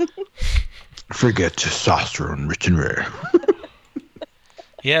 nowadays. forget testosterone, rich and rare.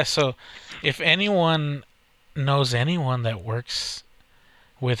 Yeah, so if anyone knows anyone that works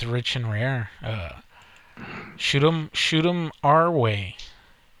with Rich and Rare, shoot them our way.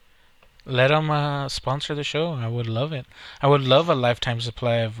 Let them sponsor the show. I would love it. I would love a lifetime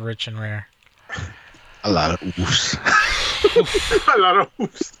supply of Rich and Rare. A lot of oofs. A lot of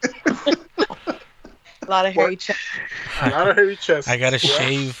hoops. A lot of hairy chest. A lot of heavy chest. I gotta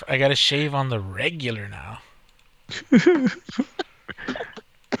shave. I gotta shave on the regular now.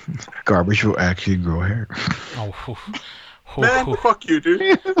 Garbage will actually grow hair. Oh, Man, fuck you,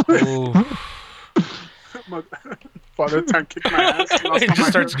 dude. oh. Father time kicked my ass. Lost It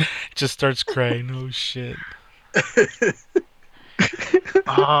all my just starts crying. Oh shit.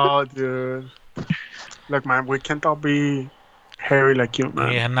 Oh, dude. Look, man, we can't all be hairy like you,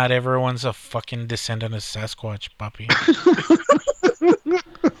 man. Yeah, not everyone's a fucking descendant of Sasquatch, puppy.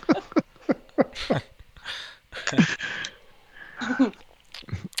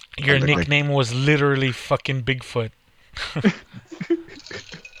 Your I look like- nickname was literally fucking Bigfoot.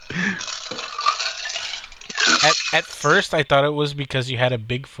 At first, I thought it was because you had a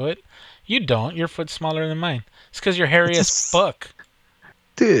big foot. You don't. Your foot's smaller than mine. It's because you're hairy as It's- fuck.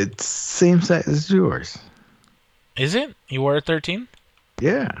 Dude, it's same size as yours. Is it? You were a 13?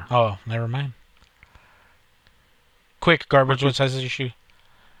 Yeah. Oh, never mind. Quick, garbage. What size is your shoe?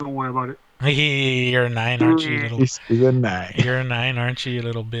 Don't worry about it. You're a 9, aren't you, you little? He's a 9. You're a 9, aren't you, you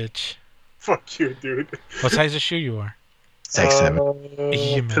little bitch? Fuck you, dude. What size of shoe you are? Size 7.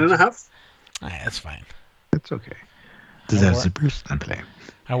 You 10.5? That's fine. It's okay. Does it have Alright. zippers? I'm playing.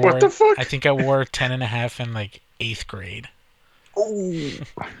 I wore. What the fuck? I think I wore 10.5 in like 8th grade. Oh.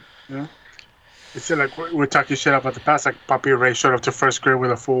 Yeah. It's like we're talking shit about the past. Like Papi Ray showed up to first grade with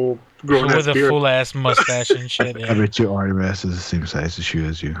a full grown ass With a beard. full ass mustache and shit. I Yeah. bet you Artemis is the same size as shoe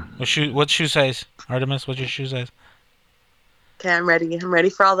as you. What shoe size? Artemis, what's your shoe size? Okay, I'm ready. I'm ready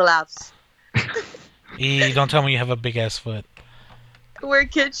for all the laughs. Don't tell me you have a big ass foot. Wear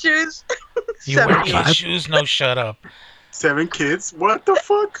kid shoes. You wear 70. kid shoes? No, shut up. 7 kids? What the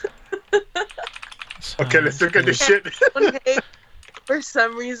fuck? Okay, let's look at this shit. Okay. For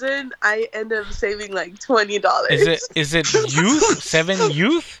some reason, I end up saving like $20. Is it youth? 7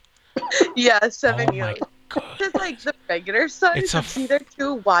 youth? Yeah, 7 Oh my years. god. It's like the regular size. It's It's, a either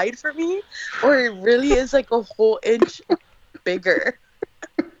too wide for me, or it really is like a whole inch bigger.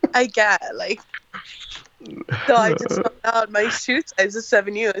 I get like. So I just found out my shoe size is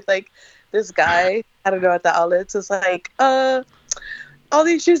 7 youth. Like this guy, I don't know at the outlets was like, all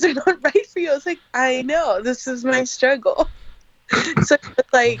these shoes are not right for you. I was like, I know, this is my struggle. So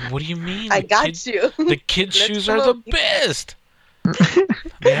it's like, What do you mean? I The got kid- you. The kids' Let's shoes go. are the best.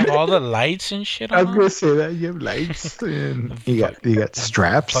 They have all the lights and shit I was on. gonna say that you have lights and you got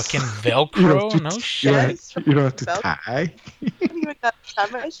straps. Fucking You don't Velcro? have to- No you shit. don't- You don't have to Belt. tie. I don't even got to tie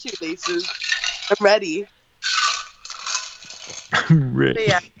my shoelaces. I'm ready. Right. But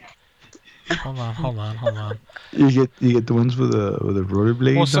yeah, Hold on. You get the ones with the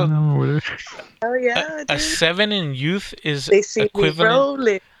rollerblades Well, so- on them or whatever. oh yeah, A dude. 7 in youth is They see me equivalent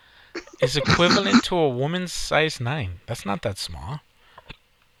rolling. to a woman's size 9. That's not that small.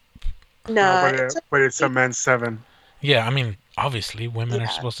 Nah, No, it's but it's a man's 7. Yeah, I mean, obviously women are Yeah.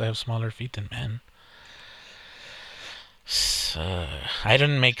 supposed to have smaller feet than men. I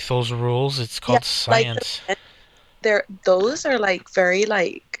didn't make those rules. It's called Like science. those are like very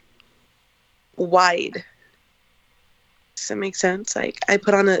like wide. Does that make sense? Like I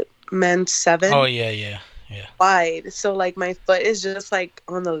put on a men's 7 Oh yeah. wide, so like my foot is just like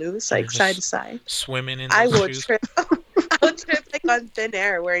on the loose, You're like side to just side. Swimming in I those will shoes. trip. I'll trip like on thin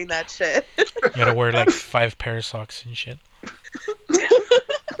air wearing that shit. You gotta wear like 5 pair of socks and shit.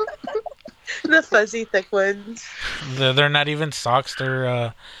 The fuzzy thick ones. They're not even socks.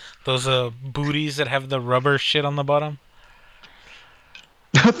 They're those booties that have the rubber shit on the bottom.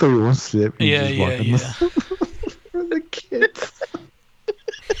 I thought you won't slip. You Yeah, just walk yeah, on yeah. For the kids.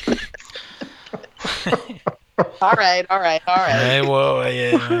 All right. Hey, whoa,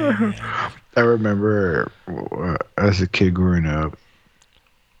 yeah. I remember as a kid growing up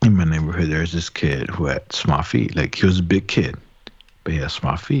in my neighborhood, there was this kid who had small feet. Like, he was a big kid, but he had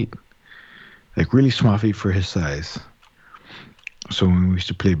small feet. Like, really small feet for his size. So when we used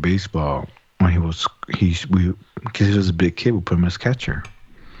to play baseball, when because he was a big kid, we put him as catcher.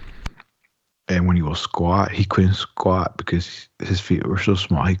 And when he would squat, he couldn't squat because his feet were so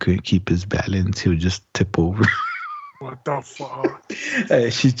small. He couldn't keep his balance. He would just tip over. What the fuck?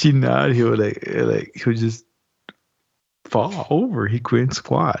 Shit you not, he would just fall over. He couldn't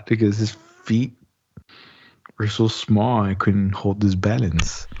squat because his feet were so small. I couldn't hold his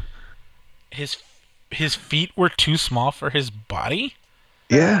balance. His feet were too small for his body?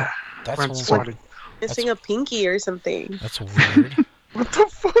 Yeah. That's Went weird. squatting. Missing a pinky or something. That's weird. What the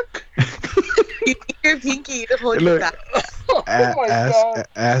fuck? You need your pinky to hold Look, you back.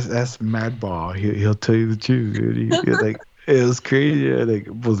 ask Madball. He'll tell you the truth. Dude. He like, it was crazy. Like,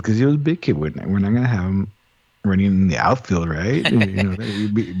 well, because he was a big kid. We're not gonna have him running in the outfield, right? You know,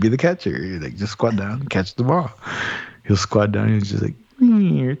 be the catcher. Like, just squat down, catch the ball. He'll squat down and he's just like,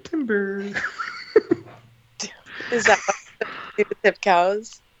 here, timber. Is that why you do tip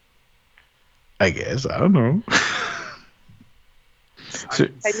cows? I guess, I don't know. So,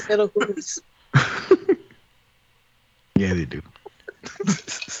 Tiny little hooves. yeah, they do.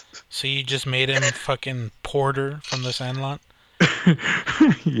 So you just made him fucking Porter from the Sandlot?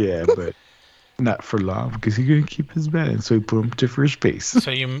 Yeah, but not for long because he couldn't keep his balance, so he put him to first base.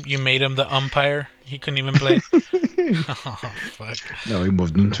 So you made him the umpire? He couldn't even play? Oh, fuck. No, we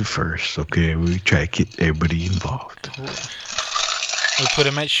moved him to first. Okay, we try to get everybody involved. We put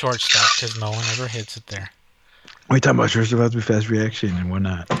him at shortstop because no one ever hits it there. We talking about shortstop has to be fast reaction and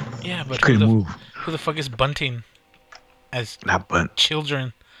whatnot. Yeah, but Couldn't move. who the fuck is bunting as Not bunt,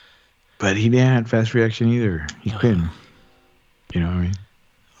 children? but he didn't have fast reaction either. He couldn't. You know what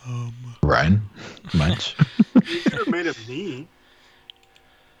I mean? Run much. You could have made him knee.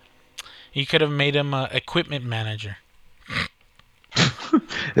 You could have made him equipment manager.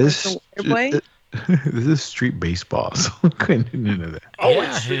 This The water boy? this is street baseball, so I couldn't do none of that. Oh,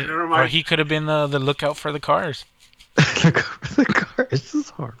 Yeah, it's never or mind. he could have been the lookout for the cars. Look over the car. This is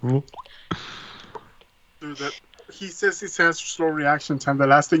horrible. Dude, he says he has slow reaction time. The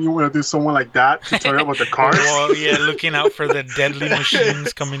last thing you want to do is someone like that to tell you about the cars. Well, yeah, looking out for the deadly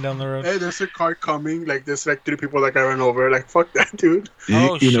machines coming down the road. Hey, there's a car coming. Like, there's like 3 people that got run over. Like, fuck that, dude.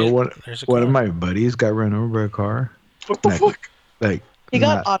 Oh, You know shit. what? There's a One of car. my buddies got run over by a car. What the Like- fuck? Like He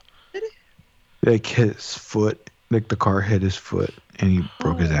got not- like his foot. Like the car hit his foot and he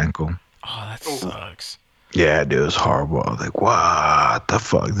broke his ankle. Oh, that sucks. Yeah, dude, it was horrible. I was like, what the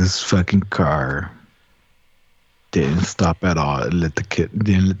fuck? This fucking car didn't stop at all. Didn't let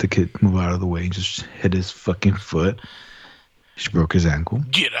the kid move out of the way. Just hit his fucking foot. She broke his ankle.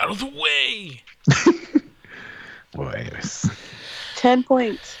 Get out of the way! Well, anyways. 10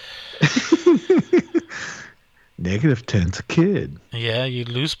 points. Negative 10's a kid. Yeah, you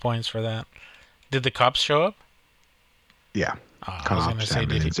lose points for that. Did the cops show up? Yeah. Oh, I was gonna Cops, say,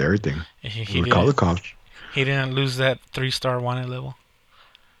 did ambulance, everything. he We call the didn't, cops. he didn't lose that 3-star wanted level?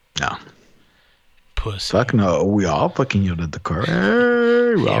 No. Pussy. Fuck no. We all fucking yelled at the car.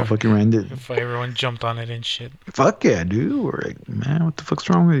 Hey, we Yeah. all fucking ran it. If everyone jumped on it and shit. Fuck yeah, dude. We're like, man, what the fuck's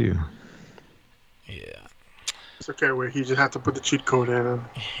wrong with you? Yeah. It's okay. Where he just had to put the cheat code in.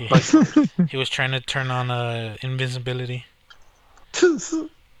 He was trying to turn on invisibility.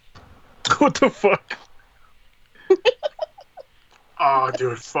 What the fuck? Oh,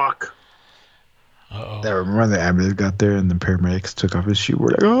 dude, fuck. Uh-oh. I remember the ambulance got there and the paramedics took off his shoe. We're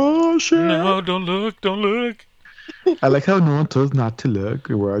like, oh shit. No, don't look, don't look. I like how no one told us not to look.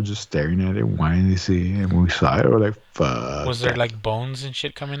 We were all just staring at it, wanting to see. And when we saw it, we were like, fuck. Was there that. like bones and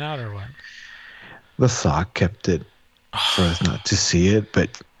shit coming out or what? The sock kept it for us not to see it,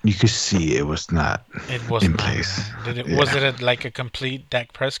 but you could see it was not. It was In not, place. Did it? Yeah. Was it like a complete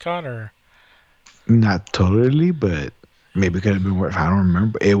Dak Prescott or? Not totally, but Maybe it could have been worse. I don't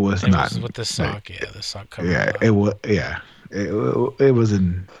remember. It was It not was with the sock. Yeah, the sock covered. Yeah, it up. it was. Yeah, it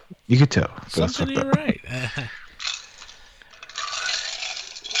wasn't. You could tell. But that's Something fucked ain't up. right.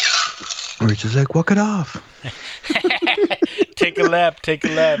 We're just like, walk it off. Take a lap. Take a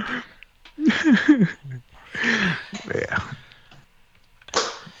lap. Yeah.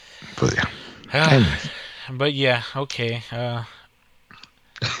 But yeah. Anyways. But yeah, okay. I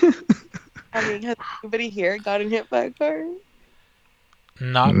mean, has anybody here gotten hit by a car?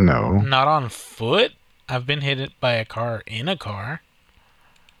 Not No. not on foot. I've been hit by a car in a car.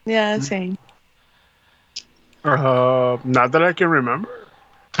 Yeah, same. Not that I can remember.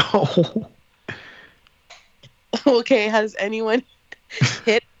 Oh. Okay, has anyone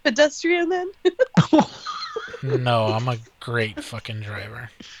hit a pedestrian then? No, I'm a great fucking driver.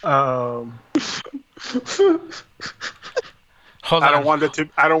 Hold on. I don't want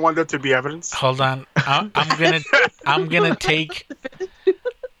that to be evidence. Hold on. I'm gonna take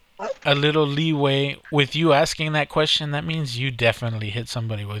a little leeway with you asking that question. That means you definitely hit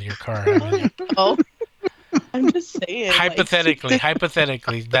somebody with your car. haven't you? Oh, I'm just saying.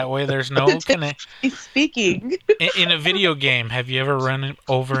 Hypothetically. That way there's no connect. He's speaking. In a video game, have you ever run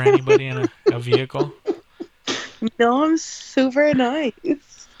over anybody in a vehicle? No, I'm super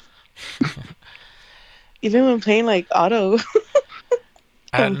nice. Even when playing like auto,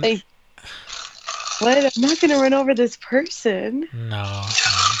 I'm like, what? I'm not gonna run over this person. No.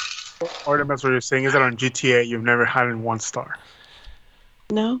 Or that's what you're saying is that on GTA you've never had in 1 star.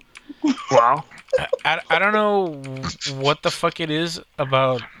 No. Wow. I don't know what the fuck it is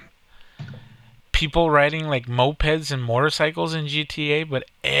about people riding like mopeds and motorcycles in GTA, but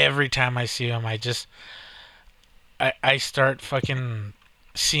every time I see them, I start fucking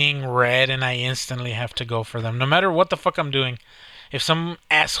seeing red and I instantly have to go for them. No matter what the fuck I'm doing. If some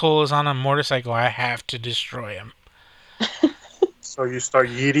asshole is on a motorcycle, I have to destroy him. So you start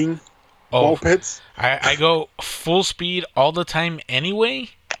yeeting Oh, mopeds? I go full speed all the time anyway,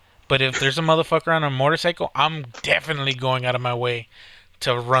 but if there's a motherfucker on a motorcycle, I'm definitely going out of my way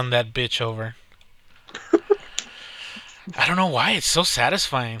to run that bitch over. I don't know why, it's so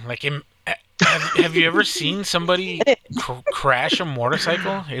satisfying. Like, have you ever seen somebody crash a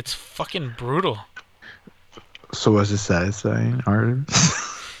motorcycle? It's fucking brutal. So was it satisfying, Arden?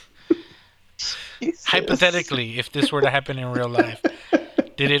 Hypothetically, if this were to happen in real life,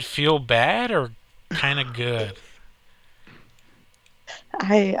 did it feel bad or kind of good?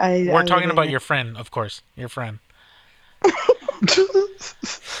 We're talking about your friend, of course. Your friend.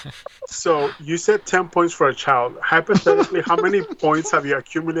 So you said 10 points for a child. Hypothetically, how many points have you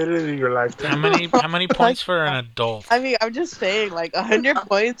accumulated in your lifetime? How many points for an adult? I mean, I'm just saying, like 100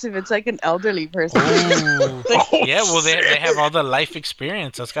 points if it's like an elderly person. Ooh. Yeah, well, they have all the life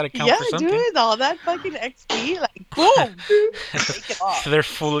experience. That's got to count Yeah, for something. dude, all that fucking XP, like boom, take it off. They're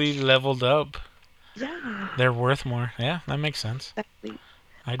fully leveled up. Yeah, They're worth more. Yeah, that makes sense. exactly.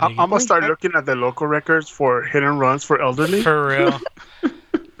 I I'm dig gonna start looking at the local records for hit and runs for it. elderly. For real.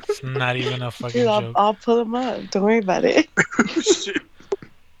 It's not even a fucking Dude, joke. I'll pull them up. Don't worry about it. Shit.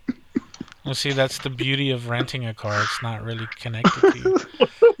 Well, see, that's the beauty of renting a car. It's not really connected to you.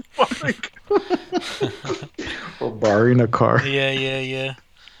 Fuck. Or borrowing a car. Yeah.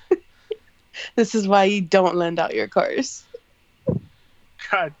 This is why you don't lend out your cars.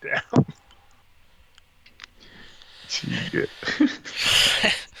 God damn. Shit.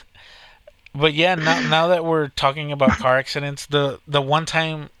 But yeah, now that we're talking about car accidents, the one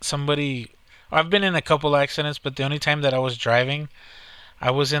time I've been in a couple accidents, but the only time that I was driving,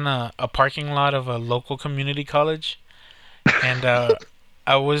 I was in a parking lot of a local community college, and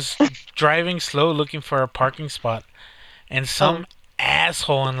I was driving slow looking for a parking spot, and some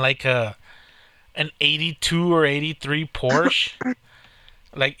asshole in like an 82 or 83 Porsche.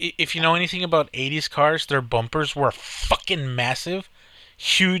 Like, if you know anything about 80s cars, their bumpers were fucking massive.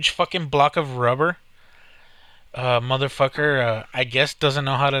 Huge fucking block of rubber. Motherfucker, I guess doesn't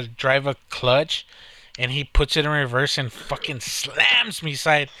know how to drive a clutch. And he puts it in reverse and fucking slams me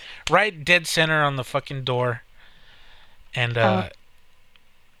right dead center on the fucking door. And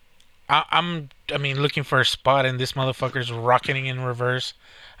I'm looking for a spot, and this motherfucker's rocketing in reverse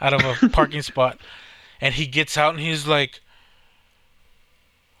out of a parking spot. And he gets out and he's like,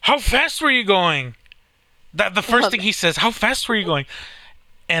 "How fast were you going?" The first thing he says, "How fast were you going?"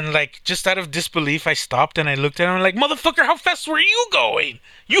 And like, just out of disbelief, I stopped and I looked at him and like, "Motherfucker, how fast were you going?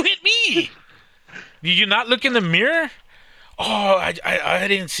 You hit me. Did you not look in the mirror?" "Oh, I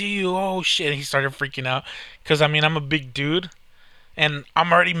didn't see you. Oh shit." And he started freaking out because I'm a big dude. And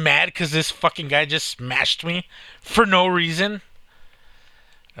I'm already mad because this fucking guy just smashed me for no reason.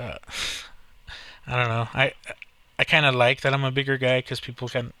 I don't know. I I kind of like that I'm a bigger guy because people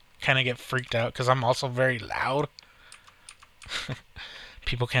can kind of get freaked out because I'm also very loud.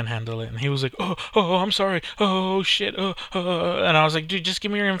 People can't handle it. And he was like, oh, I'm sorry. Oh, shit. And I was like, dude, just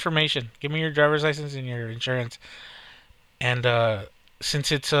give me your information. Give me your driver's license and your insurance. And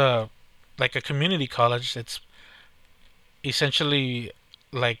since it's like a community college, it's essentially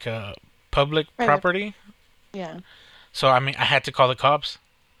like public Private. property. Yeah. So, I mean, I had to call the cops.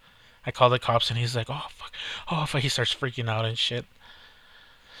 I called the cops and he's like, oh, fuck. Oh, fuck. He starts freaking out and shit.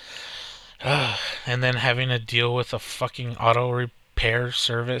 And then having to deal with a fucking auto repair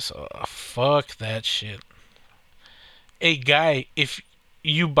service. Fuck that shit. Hey, guy, if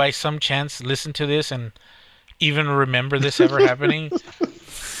you by some chance listen to this and even remember this ever happening,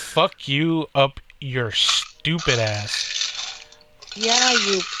 fuck you up your stupid ass. Yeah,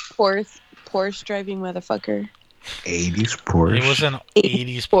 you Porsche driving motherfucker. 80s Porsche. It was an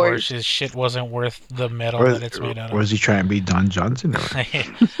 80s Porsche. His shit wasn't worth the metal that it's made out of. Was he trying to be Don Johnson? Or? I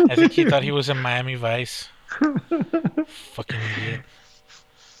think he thought he was in Miami Vice. Fucking idiot.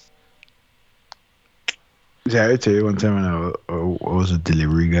 Yeah, I tell you one time when I was a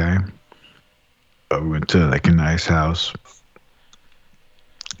delivery guy. We went to like a nice house,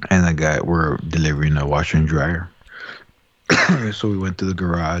 and the guy we're delivering a washer and dryer. So we went to the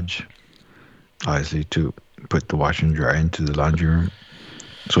garage, obviously to put the washer and dryer into the laundry room.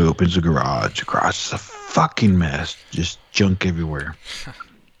 So he opens the garage. The garage is a fucking mess, just junk everywhere.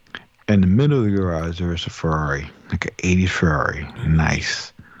 In the middle of the garage, there was a Ferrari, like an 80s Ferrari,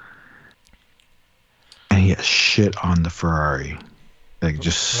 nice. And he had shit on the Ferrari. Like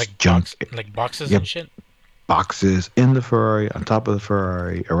just Like junk, like boxes Yep. and shit. boxes in the Ferrari, on top of the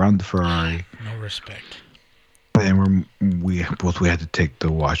Ferrari, around the Ferrari. No respect. And we had to take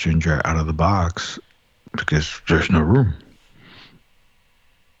the washer and dryer out of the box because there's no room.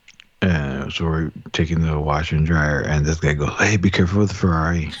 So we're taking the washer and dryer, and this guy goes, "Hey, be careful with the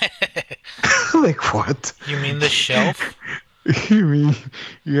Ferrari." Like what? You mean the shelf? You mean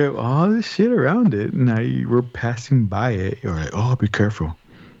you have all this shit around it, and now we're passing by it. You're like, "Oh, be careful!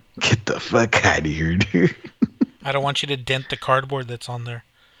 Get the fuck out of here, dude!" I don't want you to dent the cardboard that's on there.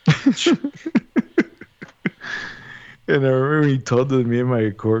 And I remember he told me and my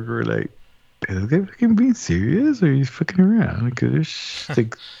coworker were like, "Is this guy fucking being serious, or are you fucking around? Because there's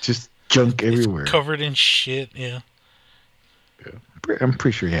like just junk everywhere." Covered in shit, yeah. I'm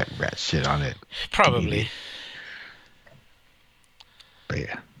pretty sure he had rat shit on it. Probably. But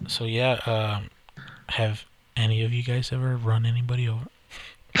yeah, So yeah, have any of you guys ever run anybody over?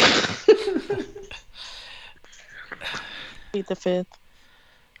 Beat the fifth.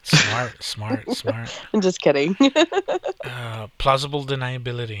 Smart. I'm just kidding. Plausible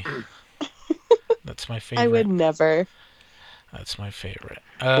deniability. That's my favorite. I would never. That's my favorite.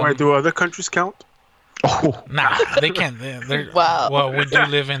 Why do other countries count? oh, Nah, they can't. They're, Wow. Well, we do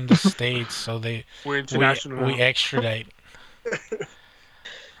live in the States, so We're we international. now. extradite.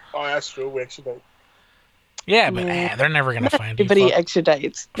 Oh, that's true. We actually don't. Yeah, but Yeah. they're never gonna find you. Everybody Fuck,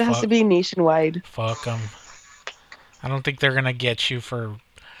 extradites. It has Fuck. to be nationwide. fuck 'em. I don't think they're gonna get you for.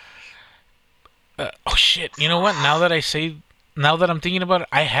 Oh shit! You know what? Now that I'm thinking about it,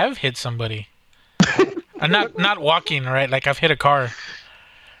 I have hit somebody. I'm not walking, right? Like I've hit a car.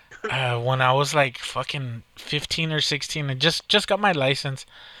 When I was like fucking 15 or 16, I just got my license.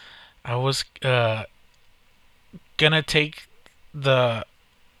 I was gonna take the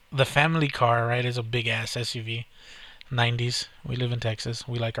family car, right? It's a big ass SUV, 90s. We live in Texas.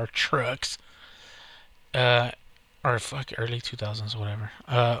 We like our trucks. Or fuck early 2000s, whatever.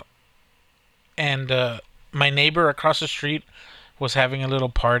 And my neighbor across the street was having a little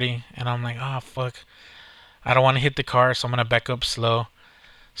party, and I'm like, oh fuck, I don't want to hit the car, so I'm gonna back up slow.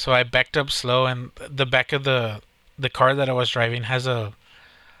 So I backed up slow, and the back of the car that I was driving has an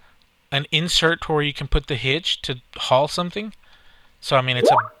insert where you can put the hitch to haul something. So I mean, it's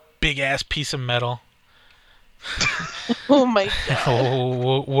a big ass piece of metal. Oh my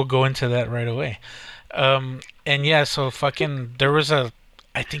god. We'll go into that right away. And yeah, so fucking there was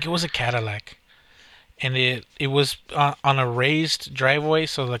I think it was a Cadillac, and it was on a raised driveway,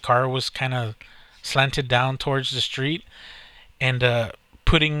 so the car was kind of slanted down towards the street, and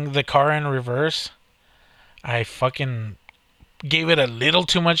putting the car in reverse, I fucking gave it a little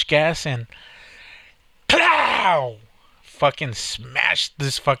too much gas and plow! Fucking smashed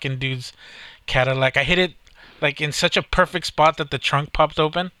this fucking dude's Cadillac. I hit it like in such a perfect spot that the trunk popped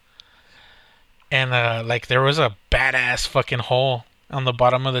open. And like there was a badass fucking hole on the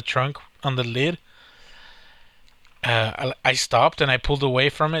bottom of the trunk on the lid. I stopped and I pulled away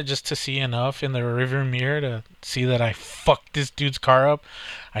from it just to see enough in the rearview mirror to see that I fucked this dude's car up.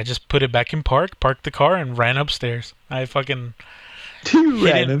 I just put it back in park, parked the car, and ran upstairs. I fucking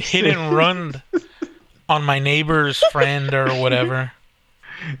hit and run on my neighbor's friend or whatever.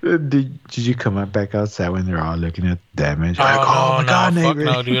 Did you come up back outside when they're all looking at the damage? Oh, Like, no, my God, fuck neighbor.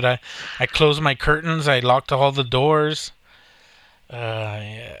 no, dude. I closed my curtains. I locked all the doors.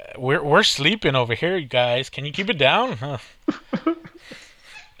 Yeah. We're sleeping over here, you guys. Can you keep it down? Huh.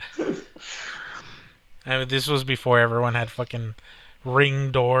 I mean, this was before everyone had fucking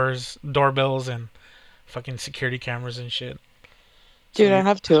Ring doorbells, and fucking security cameras and shit. Dude, I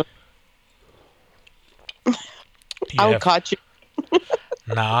have two. You I'll have- catch you.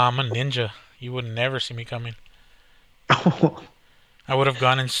 Nah, I'm a ninja. You would never see me coming. I would have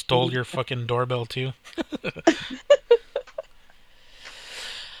gone and stole your fucking doorbell too.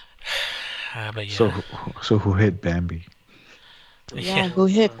 But yeah. So who hit Bambi? Yeah, who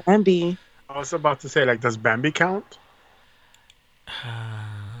hit Bambi? I was about to say, like, does Bambi count?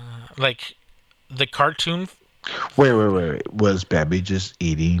 Like the cartoon. Wait. Was Bambi just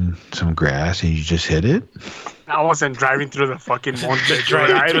eating some grass and you just hit it? I wasn't driving through the fucking Monte. Just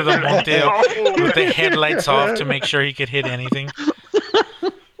driving dude. through the Monte No. with the headlights off to make sure he could hit anything.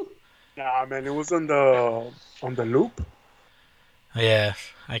 Nah, man, it was on the loop. Yeah,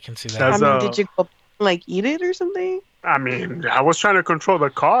 I can see that. That's- I mean, uh, did you go like eat it or something? I mean, I was trying to control the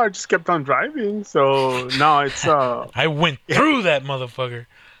car. I just kept on driving. So no, it's I went through that motherfucker.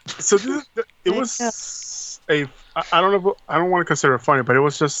 So it was I don't know. I don't want to consider it funny, but it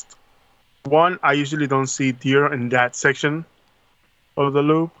was just one. I usually don't see deer in that section of the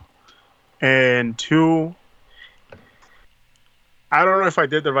loop, and two, I don't know if I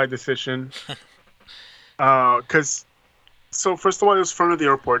did the right decision. Because so first of all, it was in front of the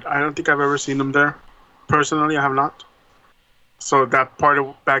airport. I don't think I've ever seen them there. Personally, I have not. So that part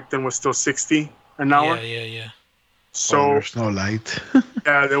of back then was still 60 an hour. Yeah. So there's no light.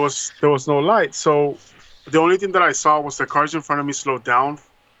 yeah, there was no light. So the only thing that I saw was the cars in front of me slowed down.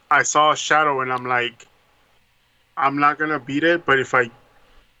 I saw a shadow, and I'm like, I'm not gonna beat it, but if I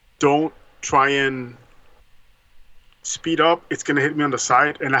don't try and speed up, it's gonna hit me on the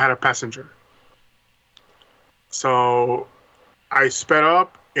side, and I had a passenger. So I sped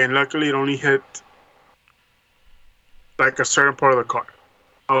up, and luckily it only hit like a certain part of the car.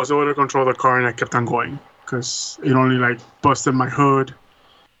 I was able to control the car, and I kept on going because it only like busted my hood,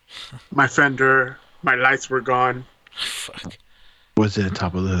 my fender, my lights were gone. Fuck. Was it on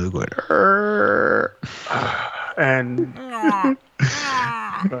top of the hood going? "Arr." And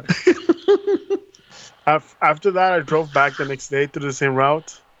after that, I drove back the next day to the same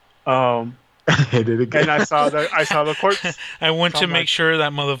route, Hit it again. and I saw the corpse. I went to Come make on. sure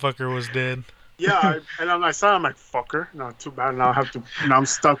that motherfucker was dead. Yeah, and then I saw. I'm like, fucker. Not too bad. Now I'm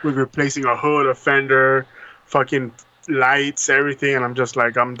stuck with replacing a hood, a fender, fucking lights, everything, and I'm just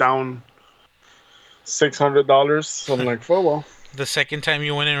like, I'm down $600. So I'm like, oh well, The second time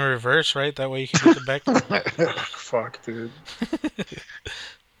you went in reverse, right? That way you can get it back. fuck, dude.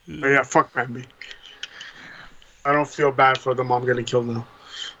 But yeah, fuck Bambi. I don't feel bad for the mom getting killed now.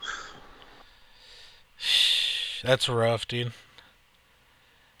 That's rough, dude.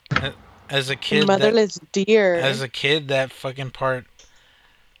 As a kid, Motherless deer. as a kid, that fucking part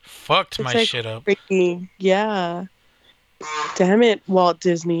fucked It's my like shit up. freaky. Yeah. Damn it, Walt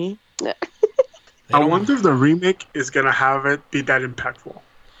Disney. They I don't- wonder if the remake is gonna have it be that impactful.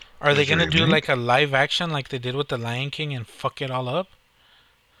 Are they Is there gonna a do remake? like a live action like they did with the Lion King and fuck it all up?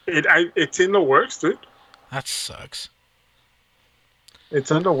 It's in the works, dude. That sucks.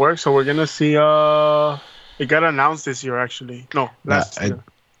 It's in the works, so we're gonna see. It got announced this year, actually. No, last year.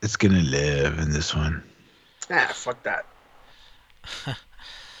 It's gonna live in this one. Fuck that.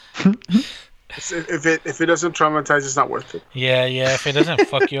 If it doesn't traumatize, it's not worth it. Yeah. If it doesn't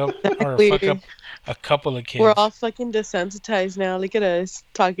fuck you up or fuck up a couple of kids. We're all fucking desensitized now. Look at us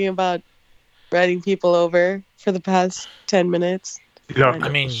talking about running people over for the past 10 minutes. Look, I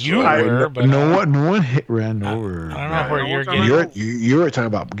mean, you I- were, but no one ran over. I don't know where no you're one's getting. You were talking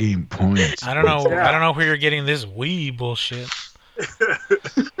about getting points. I don't know. Yeah. I don't know where you're getting this wee bullshit.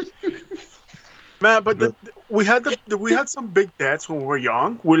 man, but we had some big deaths when we were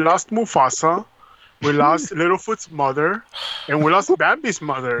young. We lost Mufasa, we lost Littlefoot's mother, and we lost Bambi's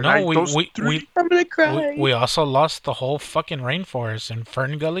mother. No, Like, we- those we- three- I'm gonna cry. We also lost the whole fucking rainforest in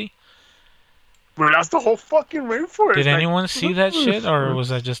Fern Gully. we lost the whole fucking rainforest. Did Like, anyone see that shit, or was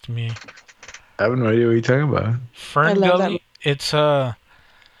that just me? I have no idea what you're talking about. Fern love that Gully. It's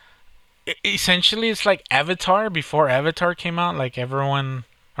essentially it's like Avatar before Avatar came out. Like everyone,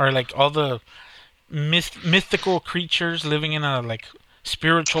 or like all the mythical creatures living in a like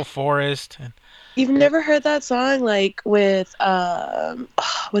spiritual forest. And You've never heard that song, like with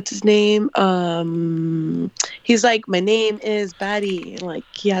what's his name? He's like, my name is Batty. And, like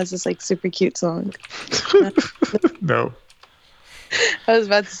he has this like super cute song. No. I was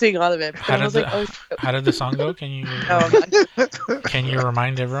about to sing all of it, but How I was did like, the- oh, how did the song go? Can you no. can you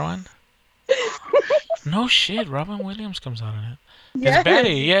remind everyone? No shit, Robin Williams comes out in it. Yes, It's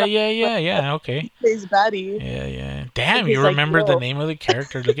Betty. Yeah. Okay. He's Batty. Yeah. Damn, He's you like, remember the "Whoa." name of the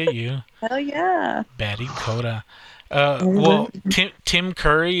character. Look at you. Hell yeah. Batty Coda. Well, Tim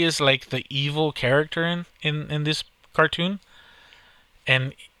Curry is like the evil character in this cartoon,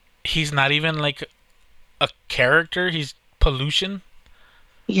 and he's not even like a character. He's pollution.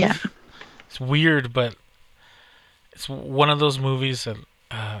 Yeah. It's weird, but it's one of those movies that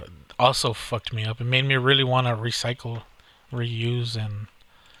also fucked me up. It made me really want to recycle, reuse, and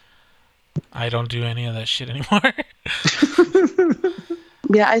I don't do any of that shit anymore.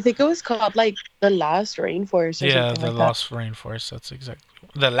 Yeah, I think it was called like The Last Rainforest or Yeah, something the like Lost Rainforest. That's exactly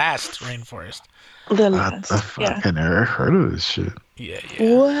the last rainforest. that. The What Last. the fuck? Yeah. I never heard of this shit. Yeah.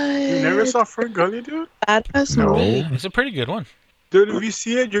 What? You never saw Ferngully, dude? Badass No. movie. It's a pretty good one. Dude, if you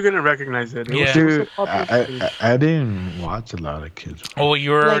see it, you're gonna recognize it. It Yeah. was Dude, so popular. I didn't watch a lot of kids. Oh,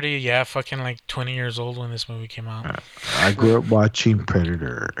 you were Like- already fucking like 20 years old when this movie came out. I grew up watching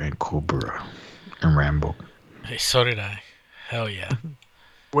Predator and Cobra and Rambo. Hey, so did I. Hell yeah.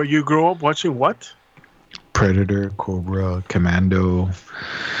 Where you grew up watching what? Predator, Cobra, Commando.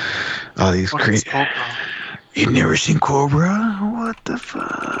 All these What is crazy. Cobra? You never seen Cobra? What the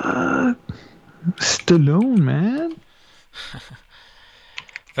fuck? Stallone, man.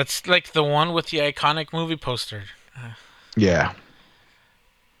 That's like the one with the iconic movie poster. Yeah.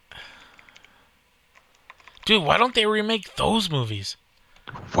 Dude, why don't they remake those movies?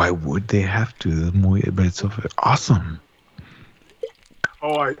 Why would they have to? The movie, but it's so awesome.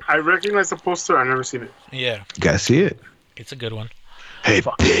 Oh, I recognize the poster. I've never seen it. Yeah, You gotta see it. it's a good one. Hey,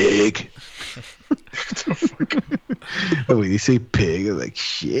 pig. When you say pig, I'm like,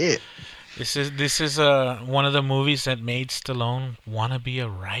 shit. This is one of the movies that made Stallone wanna be a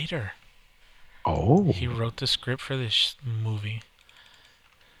writer. Oh, He wrote the script for this movie.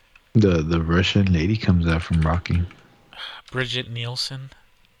 the Russian lady comes out from Rocky. Bridget Nielsen.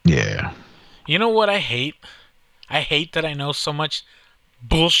 Yeah. You know what I hate? I hate that I know so much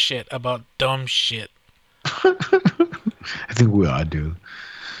bullshit about dumb shit. I think we all do.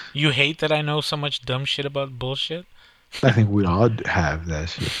 You hate that I know so much dumb shit about bullshit? I think we all have that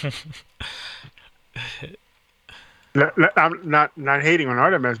shit. I'm not hating on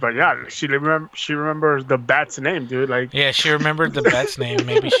Artemis, but yeah, she remembers the bat's name, dude. Like, Yeah, she remembered the bat's name.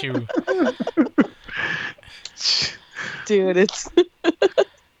 Maybe she... Dude, it's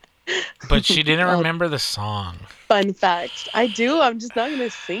But she didn't remember the song. fun fact. I do. I'm just not gonna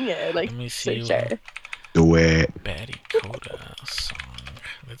sing it. Like, Let me see for sure. what Do it. Batty Coda song.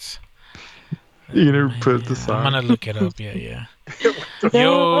 Let's... You never put the I'm song. gonna look it up. Yeah.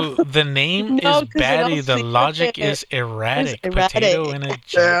 Yo, the name No, is 'cause it Batty. also The logic is is erratic. erratic. Potato in a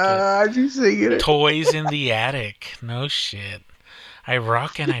jacket. Yeah, you singing it. Toys in the attic. No shit. I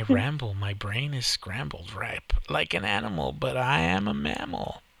rock and I ramble. My brain is scrambled, ripe like an animal, but I am a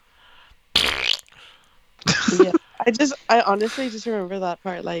mammal. Yeah. I honestly just remember that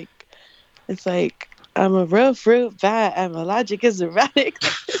part. Like, it's like, I'm a real fruit bat and my logic is erratic.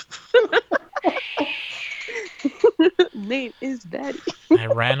 Name is Batty. I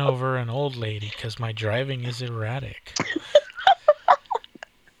ran over an old lady because my driving is erratic.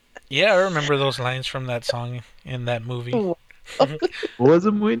 Yeah, I remember those lines from that song in that movie. What was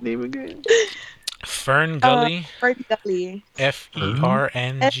the movie name again? Fern Gully. Fern Gully. FERNGULLY.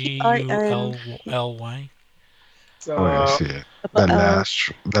 Oh, yeah, shit.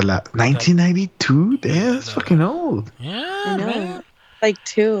 The last 1992? Damn, that's fucking old. Yeah, I know. man. Like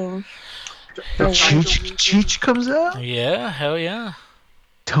 2. the Cheech comes out? Yeah, hell yeah.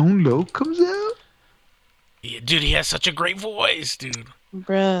 Tone Loc comes out? Yeah. Dude, he has such a great voice, dude.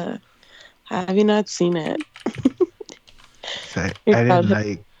 Bruh. Have you not seen it? I Your didn't childhood.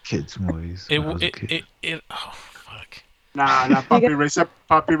 like kids' movies. It, when I was a it, kid. it, oh, fuck. Nah, Poppy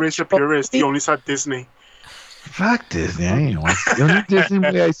Racer Purist. You only saw Disney. Fuck Disney. I ain't watch. The only Disney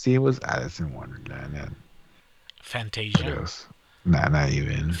movie I seen was Alice in Wonderland. And what Fantasia. else? Nah, not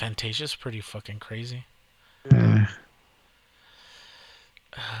even. Fantasia's pretty fucking crazy. Eh.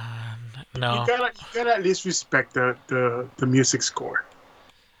 No. You gotta at least respect the music score.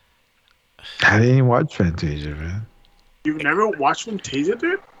 I didn't watch Fantasia, man. You've never watched Fantasia,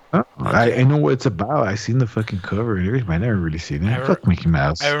 dude? Oh, I know what it's about. I seen the fucking cover and everything. I never really seen it. Fuck Mickey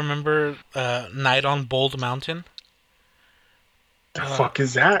Mouse. I remember Night on Bold Mountain. The fuck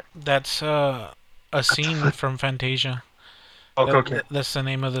is that? That's a scene from Fantasia. Okay. That's the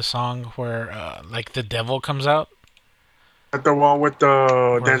name of the song where like the devil comes out. At the one with the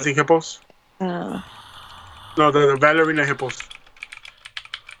Where dancing hippos? Uh, No, the ballerina hippos.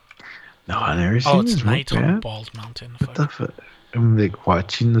 No, I never seen Oh, it's this Night book, on man. Bald Mountain. What the fuck? I'm like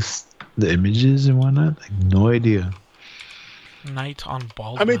watching the images and whatnot. Like no idea. Night on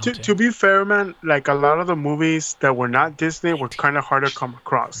Bald I mean, Mountain. to be fair, man, like a lot of the movies that were not Disney were kind of hard to come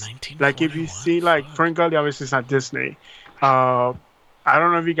across. Like if you 1941, see like fuck. Ferngully, obviously it's not Disney. I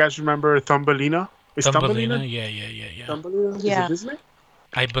don't know if you guys remember Thumbelina. Is Thumbelina? Thumbelina? Yeah. Thumbelina? Is Yeah. it Disney?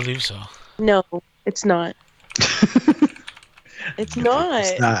 I believe so. no, it's not. It's not.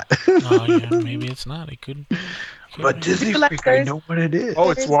 It's not. Oh yeah, maybe it's not. It could. But be. Disney Like, freak, I there's- know what it is. Oh,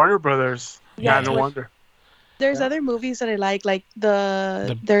 it's There's- Warner Brothers. Yeah, Yeah, no it's wonder. There's other movies that I like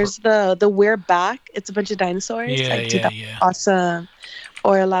The- there's the We're Back. It's a bunch of dinosaurs. Yeah, like, dude, that's yeah. awesome.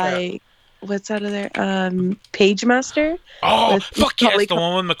 Or like, what's that other? Page Master. Oh, with fuck yes, Macaulay the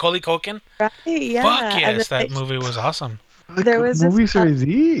one with Macaulay Culkin. Right? Yeah. Fuck and yes, then, that movie was awesome. What there was this- movies are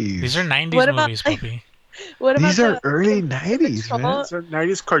these? These are 90s What about, movies, like, puppy. What about These are the- early 90s, man. Troll- It's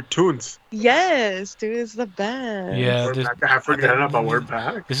 90s cartoons. Yes, dude, it's the best. Yeah, We're this, back. I forgot about We're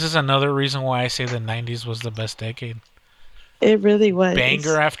Back. this is another reason why I say the 90s was the best decade. It really was.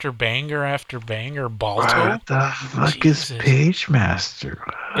 Banger after banger after banger. Balto. What the fuck Jesus. is Page Master?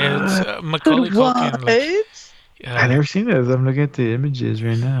 It's Macaulay Culkin. Like, I never seen it. I'm looking at the images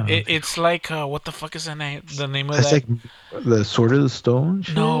right now. it's like what the fuck is the name? The name of That's that? like the Sword of the Stone.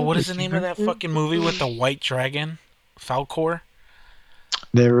 No, shit? what is the Like, name of that fucking movie with the white dragon? Falcor.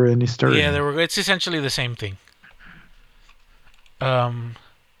 Never any story. Yeah, there were. It's essentially the same thing.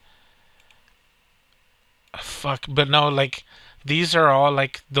 Fuck, but no, like these are all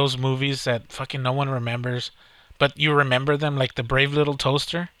like those movies that fucking no one remembers, but you remember them, like the Brave Little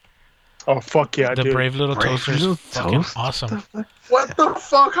Toaster. Oh, fuck yeah, The dude. Brave Little Brave Toaster Little is fucking Toast? awesome. What the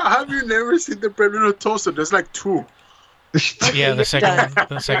fuck? How have you never seen the Brave Little Toaster? There's like two. Yeah, the You're second done. one,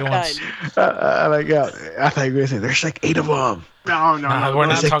 the second You're one's. I thought you were gonna say there's like 8 of them. No, Nah, we're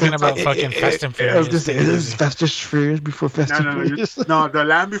not It's like talking the- about fucking Fast and I was Furious. just saying, this is Fast and Furious before Fast No, and no, no. Furious. No, The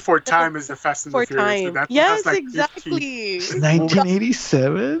Land Before Time is the Fast and the For Furious. time. That's Yes, like 15. exactly.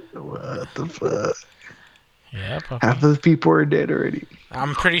 1987. What the fuck? Yeah, puppy. Half of the people are dead already.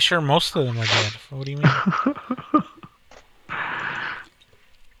 I'm pretty sure most of them are dead. What do you mean?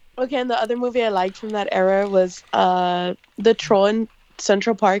 Okay, and the other movie I liked from that era was The Troll in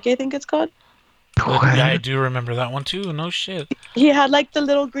Central Park, I think it's called. Yeah, I do remember that one too. No shit. He had like the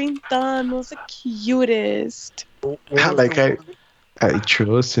little green thumb. It was the cutest. I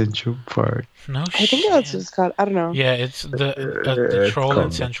chose Central Park. No shit. I think that's what it's called. I don't know. Yeah, it's the It's troll in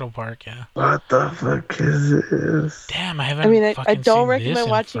called- Central Park. Yeah. What the fuck is this? Damn, I haven't. I mean, I fucking don't seen this recommend in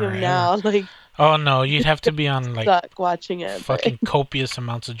watching them forever. now. Like, Oh no, you'd have to be on like stuck watching it. but- fucking copious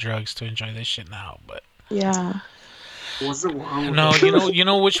amounts of drugs to enjoy this shit now. But yeah. What's the one? with no, the- you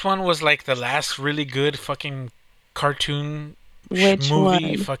know which one was like the last really good fucking cartoon Which movie?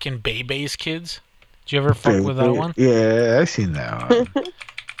 one? Fucking Bebe's Kids. Did you ever fuck with that one? Yeah, I seen that one.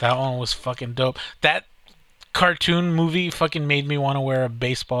 That one was fucking dope. That cartoon movie fucking made me want to wear a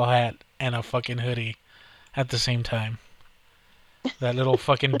baseball hat and a fucking hoodie at the same time. That little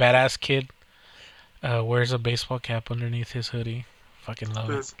fucking badass kid wears a baseball cap underneath his hoodie. Fucking love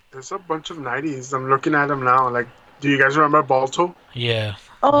it. There's a bunch of 90s. I'm looking at them now. Like, do you guys remember Balto? Yeah.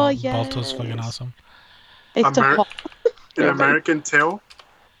 Oh, yeah. yeah. Balto's fucking awesome. It's Amer- a whole- An American Tail?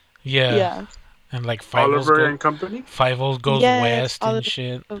 Yeah. yeah. And like Five Oliver and Company? Goes Yes, West and Oliver-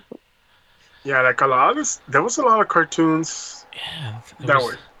 shit. Yeah, like a lot of this. There was a lot of cartoons Yeah. it that was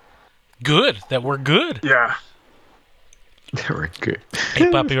were. good. That were good. Yeah. They were good. Hey,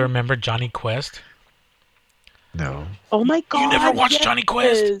 Puppy, remember Johnny Quest? No. Oh my god. never watched Johnny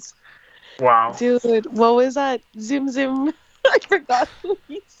Quest? yes. Wow. Dude, what was that? Zoom Zoom. I forgot who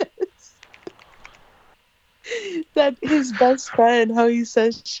he says. That his best friend, how he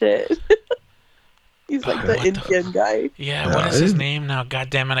says shit. He's like the What the Indian guy. Yeah, No, what I is his didn't- name now? God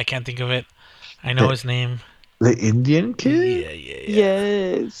damn it, I can't think of it. I know his name. The Indian kid? Yeah.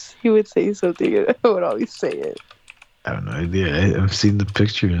 Yes. He would say something and I would always say it. I have no idea. I've seen the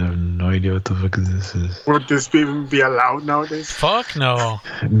picture and I have no idea what the fuck this is. Would this even be allowed nowadays? Fuck no.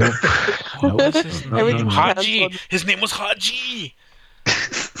 Nope. What was his name? Everything's Haji. canceled. His name was Haji.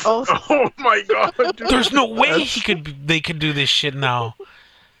 Oh, Oh my god, dude. There's no way they could do this shit now.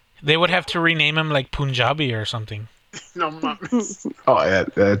 They would have to rename him like Punjabi or something. No mames. Oh, yeah,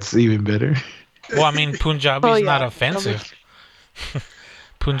 that's even better. Well, I mean, Punjabi is Oh, not yeah. offensive.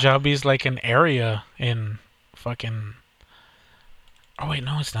 Punjabi is like an area in fucking. Oh wait,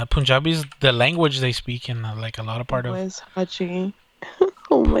 no, it's not. Punjabi is the language they speak in like a lot of part of. Where's Hachi?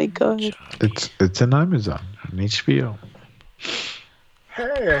 Oh my god. It's an Amazon, an HBO.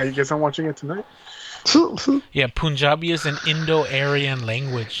 Hey, I guess I'm watching it tonight. Yeah, Punjabi is an Indo-Aryan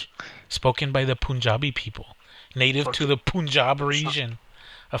language spoken by the Punjabi people, native to the Punjab region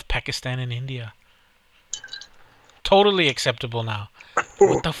of Pakistan and India. Totally acceptable now.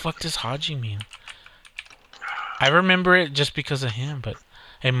 What the fuck does Haji mean? I remember it just because of him, but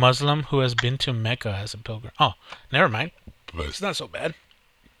a Muslim who has been to Mecca as a pilgrim. Oh, never mind. It's not so bad.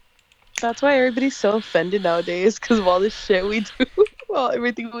 That's why everybody's so offended nowadays because of all the shit we do. Well,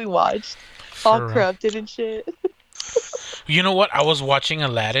 everything we watched. All For real. corrupted and shit. You know what? I was watching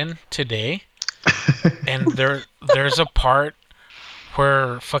Aladdin today, and there's a part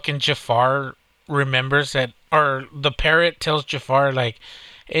where fucking Jafar remembers that, or the parrot tells Jafar like,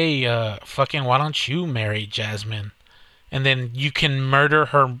 "Hey, fucking, why don't you marry Jasmine, and then you can murder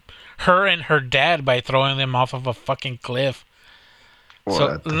her and her dad by throwing them off of a fucking cliff."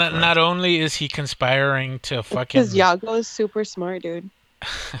 So What the fuck? not only is he conspiring to fucking Because Yago is super smart, dude.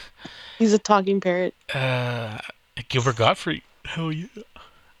 He's a talking parrot. Gilbert Gottfried. Hell yeah.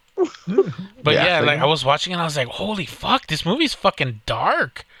 But Yeah, yeah, like- like I was watching and I was like, holy fuck, this movie's fucking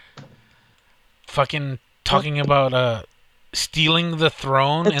dark. Fucking talking about stealing the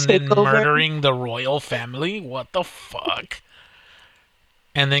throne A and then takeover? murdering the royal family. What the fuck?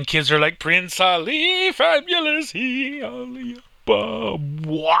 And then kids are like, Prince Ali, fabulous he, Ali,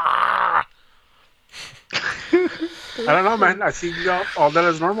 wah. I don't know, man. I see all that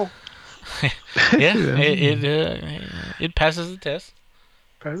as normal. Yeah, it passes the test.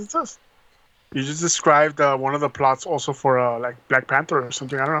 As it does. You just described one of the plots also for like Black Panther or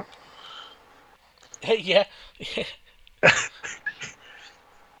something. I don't know. Hey, yeah.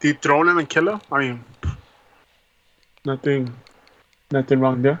 Dethrone him and kill him. I mean, nothing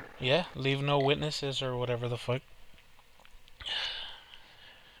wrong there. Yeah, leave no witnesses or whatever the fuck.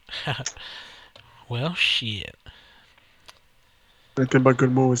 Well, shit. Nothing but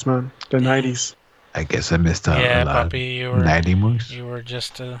good movies, man. The '90s. I guess I missed out Yeah, a lot Poppy, you of were 90 movies. you were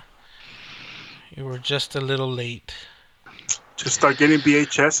just a little late. Just start getting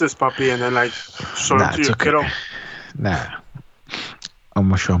VHSs, puppy, and then like show Nah, them to it's your okay. kiddo. Nah. I'm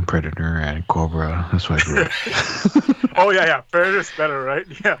gonna show him Predator and Cobra. That's what I grew up. Oh yeah. Predator's better, right?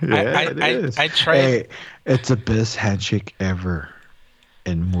 Yeah. I tried. Hey, it's the best handshake ever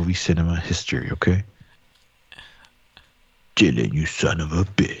in movie cinema history, okay? Dylan, you son of a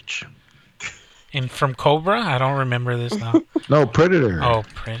bitch. And from Cobra, I don't remember this now. No, Predator. Oh,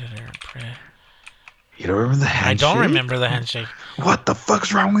 Predator. You don't remember the I handshake? don't remember the handshake. What the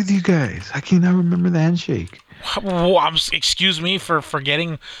fuck's wrong with you guys? How can you not remember the handshake? Well, excuse me for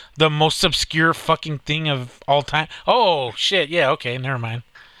forgetting the most obscure fucking thing of all time. Oh shit! Yeah, okay, never mind.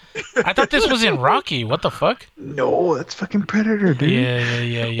 I thought this was in Rocky. What the fuck? No, that's fucking Predator, dude.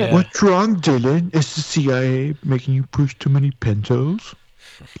 Yeah. What's wrong, Dylan? Is the CIA making you push too many pentos?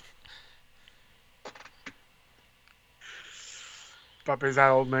 Puppy's that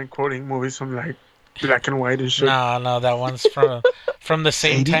old man quoting movies from like black and white and shit. No, that one's from the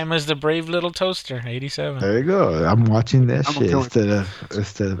same 80? time as the Brave Little Toaster, '87. There you go. I'm watching that I'm shit okay with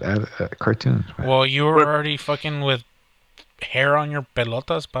instead of cartoons. Man. Well, you were already fucking with hair on your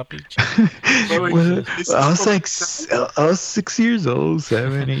pelotas, papi. Wait, this is I was from- like, I was 6 years old,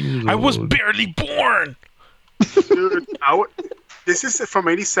 7, 8 years old. I was barely born. Dude, this is from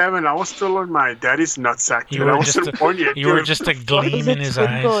 '87. I was still on my daddy's nutsack. You Dude. were I just wasn't born yet. You were dude. just a There's gleam a in his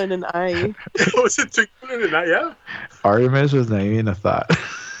twinkle eyes. in an eye. I was a twinkle in the night. Yeah. Artemis was not even a thought.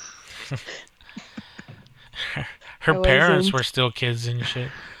 Her I parents wasn't. were still kids and shit.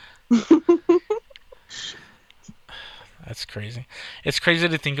 That's crazy. It's crazy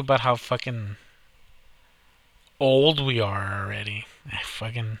to think about how fucking old we are already. I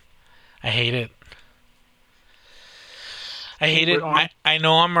hate it. I hate it. I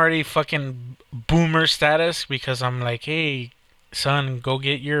know I'm already fucking boomer status because I'm like, hey, son, go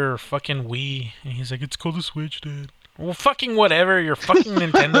get your fucking Wii. And he's like, it's called a Switch, Dad. Well, fucking whatever. Your fucking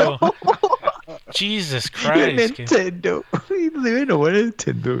Nintendo. Jesus Christ. kid. Nintendo. You don't even know what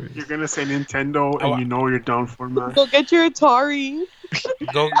Nintendo is. You're gonna say Nintendo, and you know you're down for man. Go get your Atari.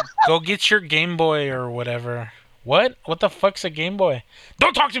 Go get your Game Boy or whatever. What? What the fuck's a Game Boy?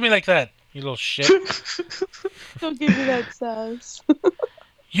 Don't talk to me like that, you little shit. Don't give me that sass.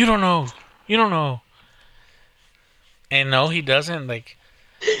 You don't know. And no, he doesn't. Like,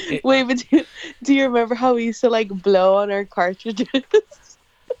 Wait, but do you remember how we used to like blow on our cartridges?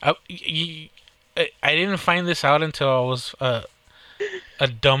 I didn't find this out until I was a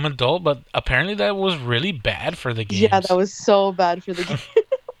dumb adult, but apparently that was really bad for the games. Yeah, that was so bad for the game.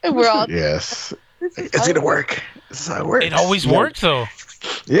 And we're all Yes. this is It's how gonna it work. This is how it works. It always Yeah. worked though.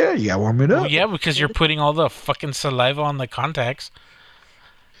 Yeah, you gotta warm it up. Well, yeah, because you're putting all the fucking saliva on the contacts.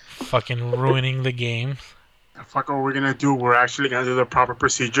 Fucking ruining the game. Fuck, what we're gonna do? We're actually gonna do the proper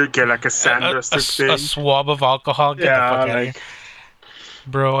procedure. Get like a sand stick thing. A swab of alcohol. Get the Yeah, fuck out of like- here.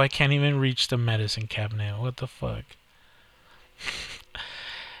 Bro, I can't even reach the medicine cabinet. What the fuck?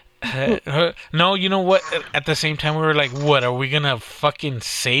 No, you know what? At the same time, we were like, what? Are we gonna fucking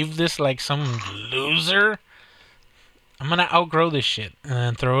save this like some loser? I'm gonna outgrow this shit and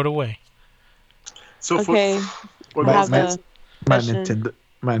then throw it away. So Okay, for I that's have my- a My question.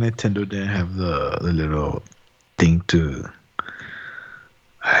 Nintendo didn't have the little thing to.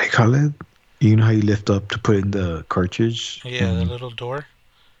 I call it. You know how you lift up to put in the cartridge. Yeah, the little door.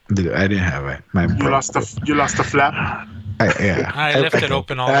 I didn't have it. My you lost the flap. yeah. I left it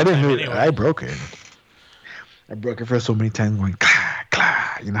open all I the didn't time know- anyway. I broke it. I broke it for so many times, going clah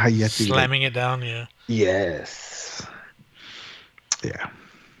clah. You know how you have to like, Slamming it down, yeah. yes. Yeah.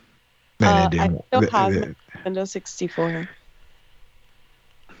 I didn't. still have my Nintendo 64.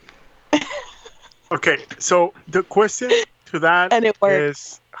 Okay, so the question to that And it worked.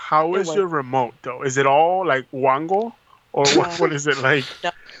 is, how It is your remote though? Is it all like Wango, or what is it like?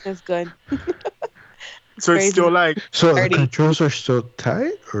 It's good. So it's crazy. still like, So the Dirty. controls are still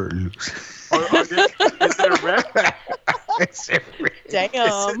tight or loose? is it erect?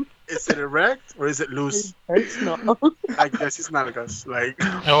 Damn. Is it erect or is it loose? Personal. I guess it's not us. Like,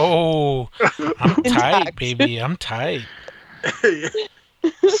 Oh, I'm tight, Intact. baby. I'm tight.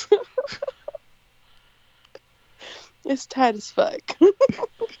 It's tight as fuck.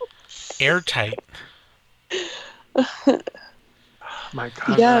 Airtight. my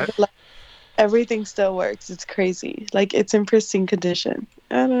God. Yeah, that- but like, everything still works. It's crazy. Like it's in pristine condition.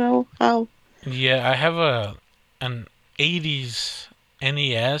 I don't know how. Yeah, I have an 80s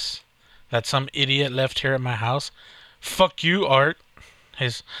NES that some idiot left here at my house. Fuck you, Art.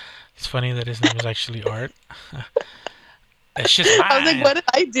 It's funny that his name is actually Art. It's just I was like, mine. what did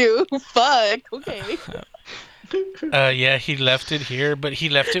I do? Fuck. Okay. Yeah, he left it here, but he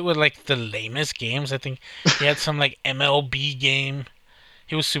left it with like the lamest games. I think he had some like MLB game.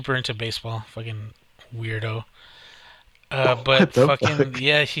 He was super into baseball, fucking weirdo. But What the fucking fuck?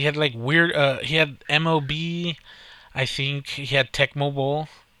 yeah, he had like weird. He had MLB. I think he had Tecmo Bowl,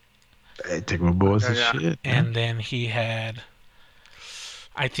 Hey, take my balls and Yeah. shit. and then he had.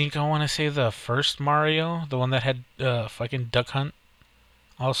 I think I want to say the first Mario, the one that had fucking Duck Hunt,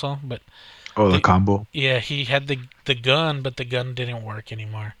 also. But Oh, the the- combo. yeah, he had the gun, but the gun didn't work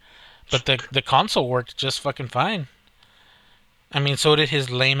anymore. But the console worked just fucking fine. I mean, so did his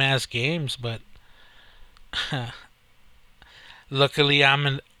lame ass games, but luckily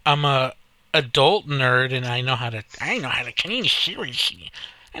I'm a adult nerd and I know how to clean seriously.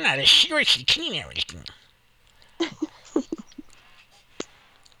 I know how to seriously clean everything.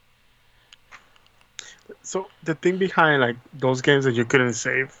 So the thing behind like those games that you couldn't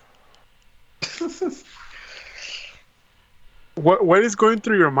save. What is going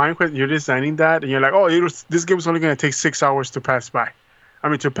through your mind when you're designing that and you're like, oh, this game's only gonna take 6 hours to pass by. I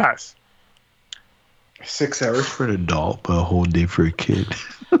mean to pass. 6 hours for an adult, but a whole day for a kid.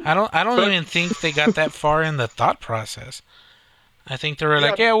 I don't even think they got that far in the thought process. I think they were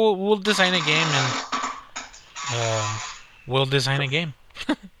like, yeah, we'll design a game and we'll design a game.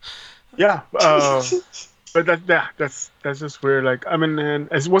 Yeah. But that's just weird. Like, I mean, and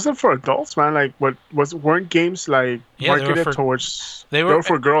it wasn't for adults, man. Like, weren't games like Yeah, they were marketed for- towards? they They were were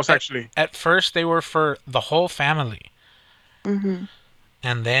for girls, actually. At first, they were for the whole family. Mm-hmm.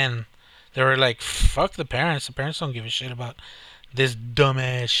 And then they were like, fuck the parents. The parents don't give a shit about this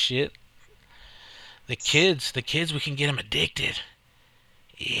dumbass shit. The kids, we can get them addicted.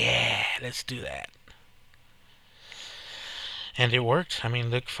 Yeah, let's do that. And it worked. I mean,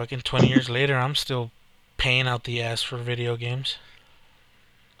 look, fucking 20 years later, I'm still paying out the ass for video games.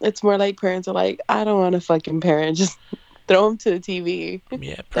 It's more like parents are like, I don't want a fucking parent. Just throw them to the TV.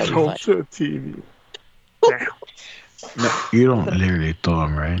 Yeah, pretty That's Go much. to the TV. Damn. No, you don't literally throw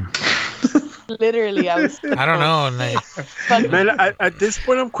them, right? Literally, I was. I don't know. And they, Man, at this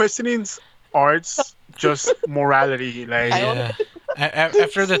point, I'm questioning art's just morality. Like, yeah.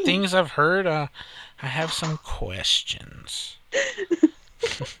 After the things I've heard, I have some questions.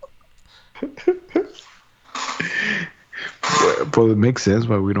 Well, it makes sense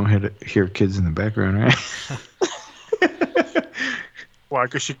why we don't hear kids in the background, right? what? Why?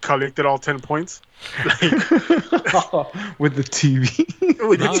 Because she collected all 10 points. Like, With the TV.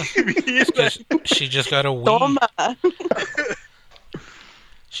 with No, the TV. Because she just got a Wii. Toma.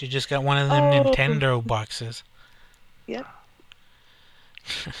 She just got one of them Oh. Nintendo boxes. Yep.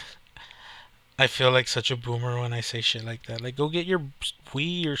 I feel like such a boomer when I say shit like that. Like, go get your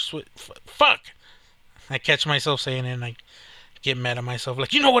Wii or Switch. Fuck! I catch myself saying it and I get mad at myself.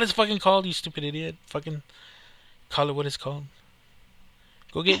 Like, you know what it's fucking called, you stupid idiot. Fucking call it what it's called.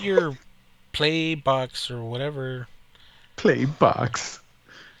 Go get your Play box or whatever. Play box.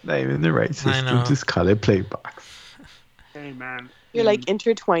 Not even the right I system. know. Just call it play box. Hey, man. You're like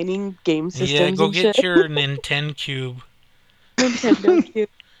intertwining game systems Yeah, go and get shit. your Nintendo Cube. Nintendo Cube.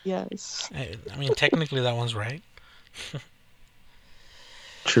 Yes. I mean, technically that one's right.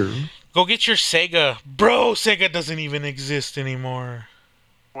 True. Go get your Sega. Bro, Sega doesn't even exist anymore.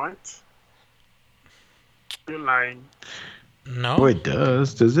 What? You're lying. No? Oh, it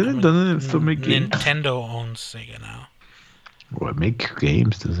does. Doesn't it? Doesn't it still make games? Nintendo owns Sega now. Well, it makes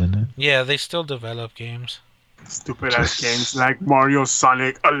games, doesn't it? Yeah, they still develop games. Stupid ass Just- games like Mario,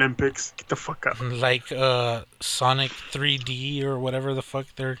 Sonic, Olympics. Get the fuck out. Like Sonic 3D or whatever the fuck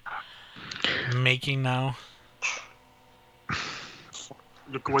they're making now.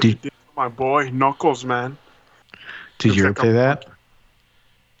 Look what Did- you did to my boy Knuckles, man. Did you ever Looks like play a- that?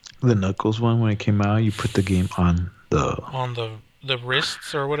 The Knuckles one, when it came out, you put the game on the... On the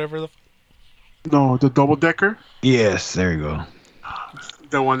wrists or whatever the No, the double decker. Yes, there you go.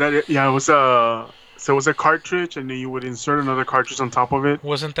 The one that it was so it was a cartridge, and then you would insert another cartridge on top of it.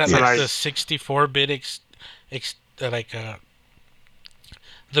 Wasn't that Yeah. like Like- the 64-bit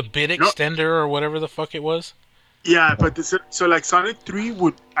the bit No. extender or whatever the fuck it was? Yeah, but so like Sonic 3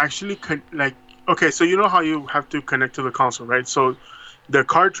 would actually okay, so you know how you have to connect to the console, right? So the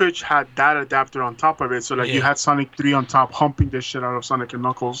cartridge had that adapter on top of it, so like you Yeah. had Sonic 3 on top, humping the shit out of Sonic and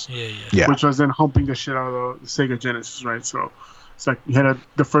Knuckles, Yeah. Yeah. which was then humping the shit out of the Sega Genesis, right? So it's like you had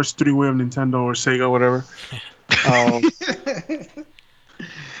the first three-way of Nintendo or Sega, whatever.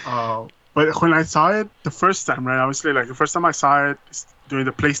 But when I saw it the first time, right? Obviously, like the first time I saw it during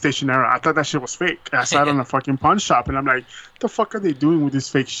the PlayStation era, I thought that shit was fake. I saw it on a fucking pawn shop, and I'm like, the fuck are they doing with this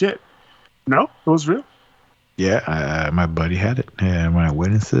fake shit? No, it was real. Yeah, my buddy had it. And when I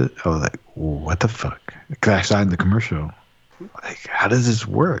witnessed it, I was like, what the fuck? Because I saw it in the commercial. Like, how does this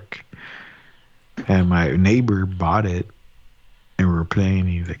work? And my neighbor bought it, and we were playing.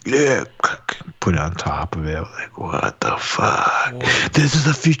 He was like, yeah, put it on top of it. I was like, what the fuck? What? This is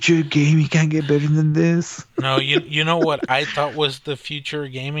a future game. You can't get better than this. No, you know what I thought was the future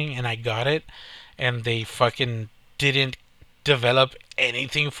of gaming, and I got it, and they fucking didn't develop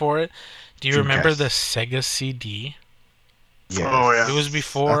anything for it. Do you remember Dreamcast. the Sega CD? Yes. Oh, yeah. It was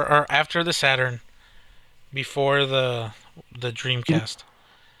before or after the Saturn, before the Dreamcast.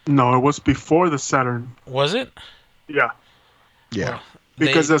 No, it was before the Saturn. Was it? Yeah, Yeah.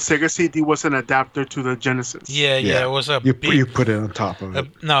 because They- the Sega CD was an adapter to the Genesis. yeah, Yeah. it was a You, big. you put it on top of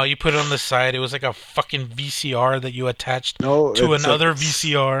it. No, you put it on the side. It was like a fucking VCR that you attached No, to it's another like-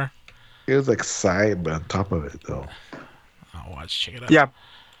 VCR. It was like side, but on top of it, though. Oh, watch, check it out.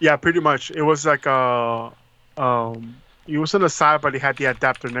 Yeah, pretty much. It was like it was on the side, but it had the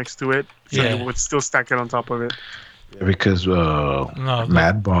adapter next to it, so Yeah. you would still stack it on top of it. Yeah, because No,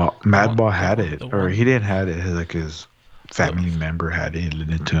 Madball had it, the or one- he didn't have it. His family member had it.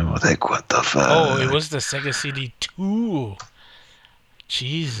 Lent it to him. I was like, what the fuck? Oh, it was the Sega CD 2.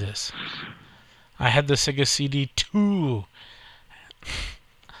 Jesus. I had the Sega CD 2.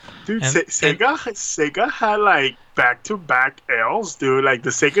 Dude, And- Sega had like back-to-back L's, dude. Like the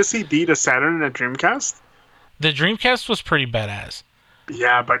Sega CD, the Saturn, and the Dreamcast. The Dreamcast was pretty badass.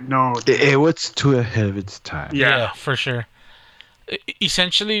 Yeah, but no. It was too ahead of its time. Yeah. For sure.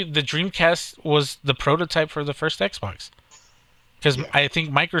 Essentially, the Dreamcast was the prototype for the first Xbox. Because I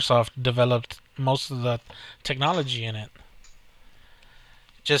think Microsoft developed most of the technology in it.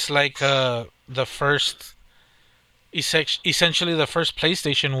 Just like the first... Essentially, the first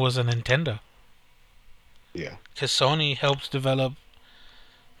PlayStation was a Nintendo. Yeah. Because Sony helped develop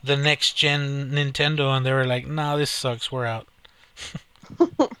the next gen Nintendo, and they were like, "Nah, this sucks. We're out."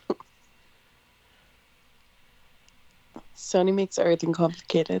 Sony makes everything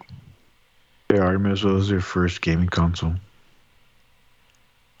complicated. They are as well as their first gaming console.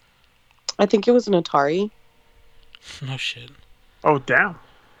 I think it was an Atari. No shit. Oh, damn.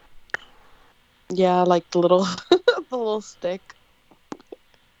 Yeah, like the little the little stick.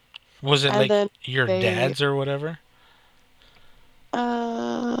 Was it And like then your they- dad's or whatever?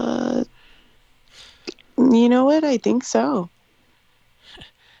 You know what? I think so.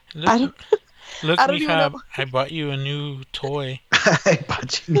 Look, I don't- look, I don't even mija, know. I bought you a new toy.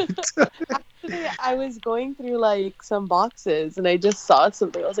 Pachinita. Actually, I was going through like some boxes and I just saw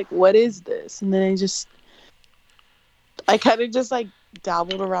something. I was like, "What is this?" And then I kind of just like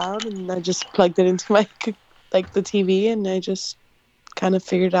dabbled around and I just plugged it into my like the TV and I just kind of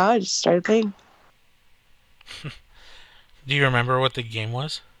figured it out. I just started playing. Do you remember what the game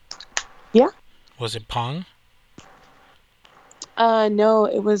was? Yeah. Was it Pong? No,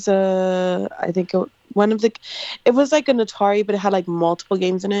 it was I think it was like an Atari, but it had like multiple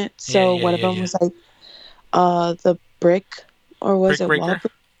games in it. So one of them was like the brick, or was Brick it Breaker? Wall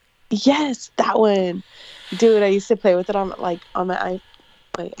Brick? Yes, that one, dude. I used to play with it on my on my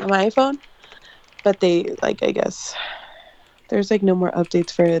iPhone, but they like I guess there's like no more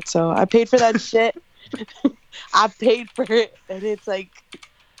updates for it. So I paid for that shit. I paid for it, and it's like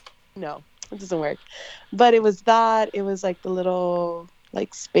no, it doesn't work. But it was that. It was like the little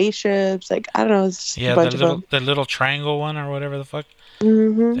like spaceships. Like I don't know. It's just a Yeah, bunch of them. the little triangle one or whatever the fuck.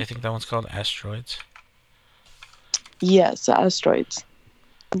 Hmm. I think that one's called Asteroids. Yes, asteroids.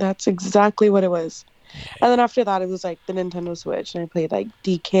 That's exactly what it was. And then after that, it was like the Nintendo Switch, and I played like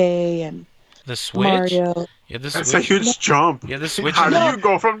DK and The Switch. Mario. Yeah, the That's Switch. a huge jump. Yeah, the Switch. How is- do you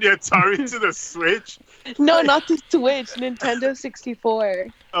go from the Atari to the Switch? No, not the Switch. Nintendo 64.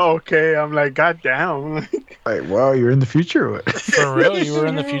 Oh, okay, I'm like, goddamn. Like, wow, you're in the future. Or what? For real, you were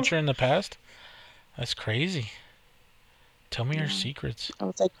in the future and the past. That's crazy. Tell me your secrets. I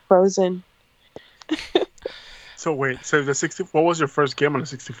was like frozen. So wait, so the 60. What was your first game on the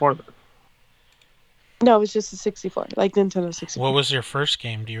 64? Then? No, it was just a 64, like Nintendo 64. What was your first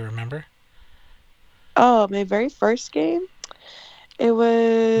game? Do you remember? Oh, my very first game? It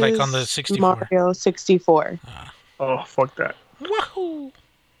was Like on the 64. Mario 64. Oh, fuck that. Wahoo!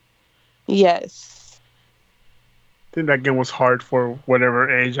 Yes. I think that game was hard for whatever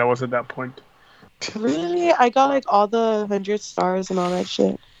age I was at that point. Really? I got like all the 100 stars and all that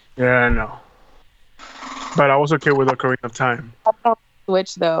shit. Yeah, I know. But I was okay with Ocarina of Time.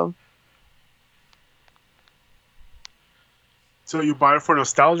 Switch though. So you buy it for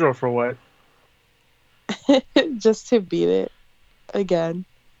nostalgia or for what? Just to beat it again.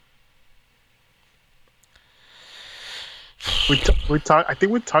 We talked. I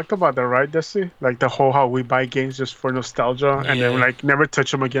think we talked about that, right, Desi? Like the whole how we buy games just for nostalgia and then Yeah. like never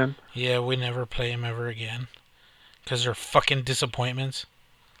touch them again. Yeah, we never play them ever again. Because they're fucking disappointments.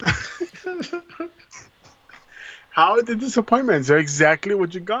 How are the disappointments? They're exactly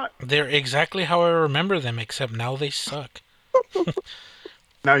what you got. They're exactly how I remember them, except now they suck.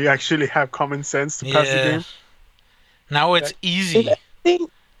 Now you actually have common sense to pass the Yeah. game. Now it's easy.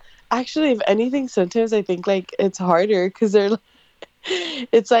 Actually, if anything, sometimes I think like it's harder because they're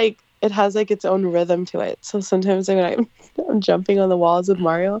it's like it has like its own rhythm to it. So sometimes when I'm jumping on the walls with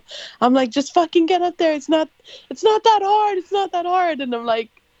Mario, I'm like, just fucking get up there. It's not that hard. It's not that hard. And I'm like,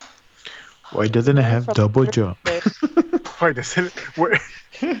 Why doesn't it have From- double jump? Wait,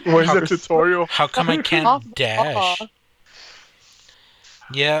 where's the tutorial? How come I Off can't the dash? wall.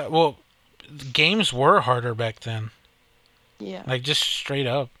 Yeah, well, games were harder back then. Yeah. Like, just straight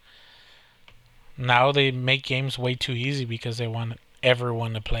up. Now they make games way too easy because they want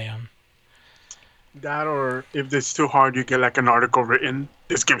everyone to play them. That or if it's too hard, you get like an article written.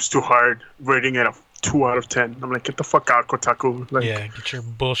 This game's too hard. Rating it a 2 out of 10. I'm like, get the fuck out, Kotaku. Like, Yeah, get your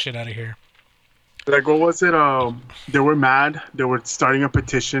bullshit out of here. Like what was it? They were mad. They were starting a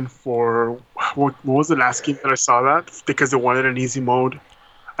petition for what was the last game that I saw that because they wanted an easy mode.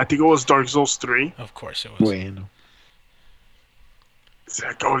 I think it was Dark Souls 3. Of course it was. Bueno. It's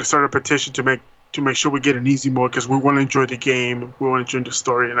like, oh, let's start a petition to make sure we get an easy mode because we want to enjoy the game. We want to enjoy the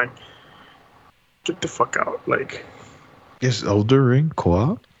story. And like, get the fuck out. Like, Is Elder Ring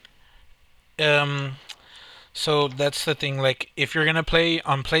co-op? So that's the thing. Like, if you're gonna play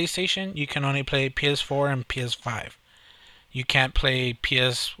on PlayStation, you can only play PS4 and PS5. You can't play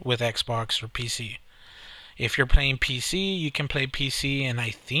PS with Xbox or PC. If you're playing PC, you can play PC and I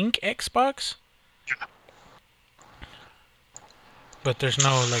think Xbox. But there's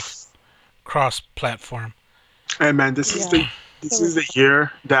no like cross-platform. and man, this Yeah. is the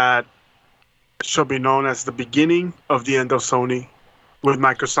year that shall be known as the beginning of the end of Sony, with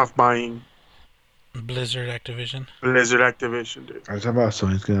Microsoft buying Blizzard, Activision. Blizzard Activision, dude. I was talking about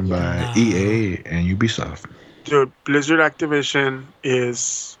Sony's gonna buy Nah. EA and Ubisoft. Dude, Blizzard Activision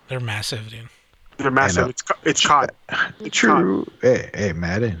is They're massive, dude. they're massive. know. It's COD. True. Hey,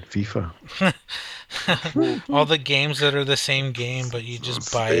 Madden, FIFA. All the games that are the same game, but you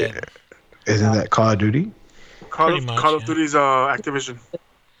just buy it. Isn't that Call of Duty? Call Pretty of, much, Call of yeah. Duty's Activision.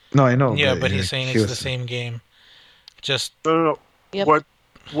 No, I know. Yeah, but he's like, saying he it's the was- same game. Just No. Yep.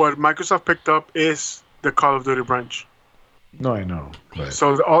 What Microsoft picked up is the Call of Duty branch. No, I know, but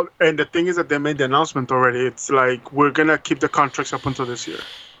So and the thing is that they made the announcement already. It's like we're gonna keep the contracts up until this year.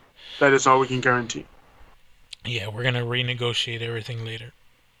 That is all we can guarantee. Yeah, we're gonna renegotiate everything later.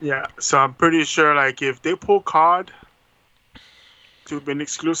 Yeah. So I'm pretty sure like if they pull COD to be an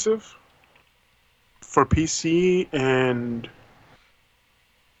exclusive for PC and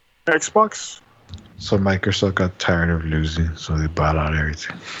Xbox, so Microsoft got tired of losing, so they bought out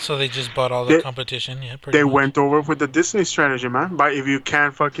everything. So they just bought all the They- competition. Yeah, pretty they much. went over with the Disney strategy, man. But if you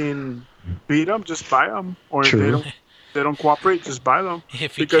can't fucking beat them, just buy them. Or if True. they don't cooperate, just buy them.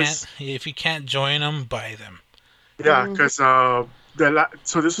 If you because- can't join them, buy them. Yeah, because so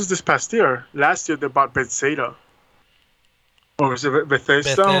this was this past year. Last year they bought Bethesda. Or is it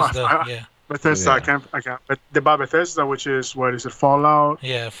Bethesda? Bethesda, yeah, Bethesda. Yeah. I can't. But they bought Bethesda, which is what is it? Fallout,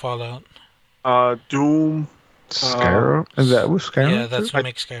 yeah, Fallout. Doom. Skyrim? Is that what Skyrim? Yeah, that's I- what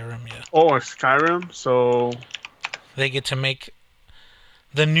makes Skyrim. Yeah, Oh, Skyrim. So they get to make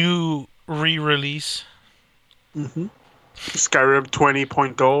the new re-release. Skyrim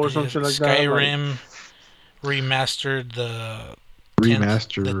 20.0 or something like that. Like, Skyrim remastered the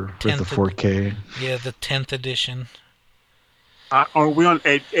Remaster the with the 10th 4K. yeah the 10th edition. are we on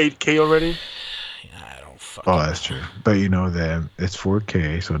 8K already? I don't fucking. Oh, that's true. But you know that it's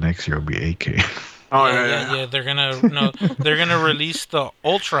 4K, so next year will be 8K. Oh Yeah. They're gonna release the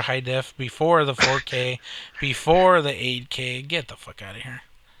ultra high def before the 4K, before the 8K. Get the fuck out of here.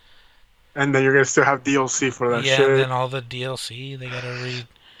 And then you're gonna still have DLC for that Yeah, shit. and then all the DLC they gotta read.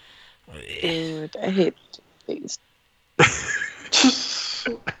 Dude, I hate these.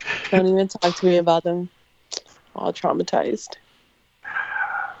 Don't even talk to me about them. All traumatized.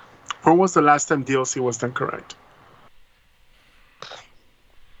 When was the last time DLC was done correct?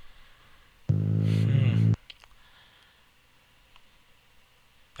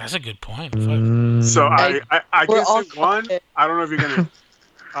 That's a good point. Fuck. So I We're guess all it one. fucked. I don't know if you're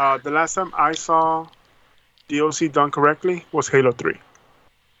gonna. The last time I saw DLC done correctly was Halo 3.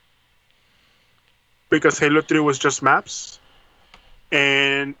 Because Halo 3 was just maps,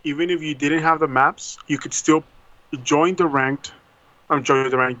 and even if you didn't have the maps, you could still join the ranked.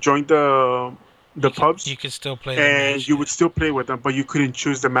 Join the pubs, You could still play the and match, you yeah. would still play with them, but you couldn't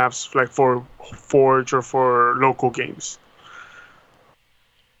choose the maps like for Forge or for local games.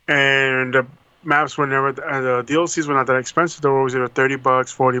 And the maps were never the DLCs were not that expensive. They were always either $30,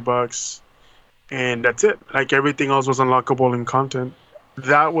 $40, and that's it. Like everything else was unlockable in content.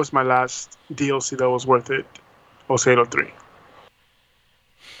 That was my last DLC that was worth it. Was Halo 3.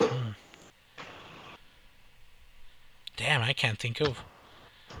 Damn, I can't think of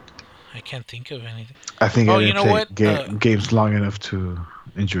anything. I think Oh, I you didn't know play what? games long enough to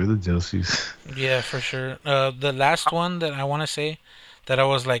enjoy the DLCs. Yeah, for sure. The last one that I want to say that I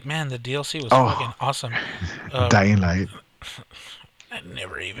was like, man, the DLC was Oh. fucking awesome. Dying Light. I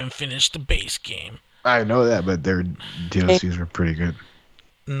never even finished the base game. I know that, but their DLCs were pretty good.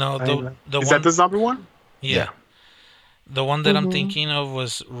 No, the Is one. that the zombie one? Yeah. The one that I'm thinking of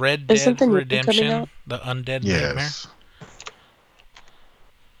was Red Is Dead something new coming Redemption, out? the Undead Nightmare. Yes.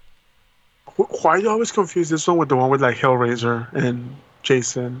 Why do you always confuse this one with the one with like Hellraiser and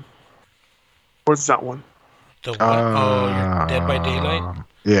Jason? What's that one? The what? Oh, you're Dead by Daylight?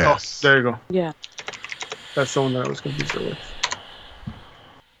 Yes. Oh, there you go. Yeah. That's the one that I was confused with.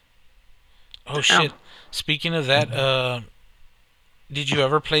 Oh shit. Speaking of that, did you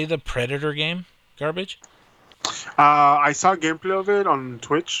ever play the Predator game, Garbage? I saw gameplay of it on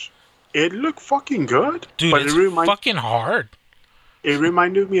Twitch. It looked fucking good. Dude, but it's it fucking hard.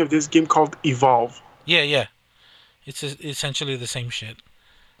 reminded me of this game called Evolve. Yeah. It's essentially the same shit.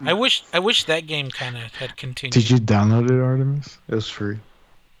 I wish that game kind of had continued. Did you download it, Artemis? It was free.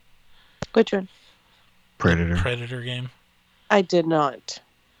 Which one? Predator. Predator game? I did not.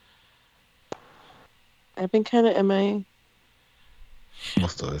 I've been kind of MIA.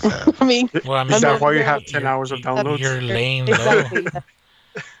 Most of us have. I mean, Well, I mean, Is that I'm why you over have here. 10 hours of downloads? You're laying low. exactly.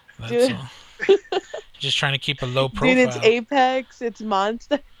 That's Dude. all. Just trying to keep a low profile. Dude, it's Apex, it's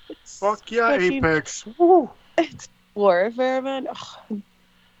Monster. It's Fuck yeah, fucking- Apex. Woo. It's Warfare, man. Oh,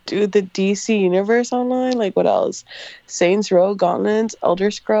 dude, the DC Universe Online. Like, what else? Saints Row, Gauntlets,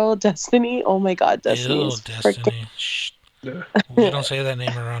 Elder Scroll, Destiny. Oh my god, Destiny Ew, is freaking Destiny. Shh. Yeah. We don't say that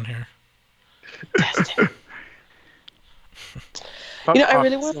name around here. Destiny. Fuck You know, I off.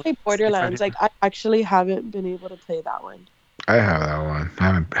 really want to play Borderlands. Like, I actually haven't been able to play that one. I have that one. I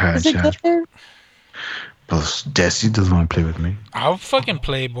haven't had a Is it good chance. there? But Desi doesn't want to play with me. I'll fucking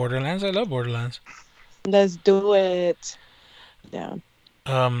play Borderlands. I love Borderlands. Let's do it. Yeah.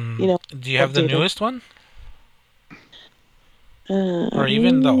 You know, do you have the updated. newest one? Or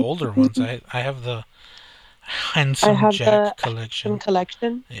even the older ones? I have the Handsome have Jack the collection.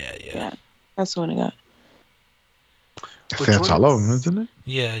 collection. Yeah. Yeah, that's the one I got. I Which think that's all of ones? them, isn't it?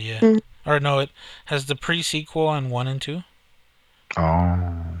 Yeah. Mhm. Or no, it has the pre-sequel on 1 and 2. Oh.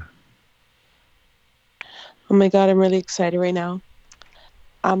 Oh my god, I'm really excited right now.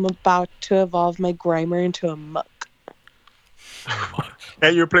 I'm about to evolve my Grimer into a muck. Muck.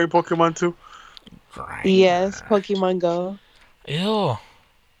 And you're playing Pokemon too? Yes, Pokemon Go. Ew.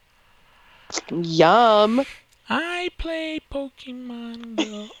 Yum. I play Pokemon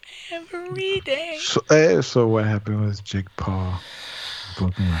Go every day. So what happened with Jake Paul?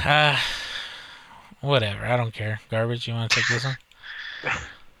 Pokemon. Whatever. I don't care. Garbage. You want to take this one?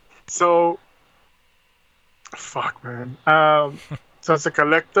 So, fuck, man. So as a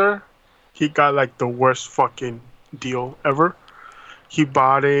collector, he got like the worst fucking deal ever. He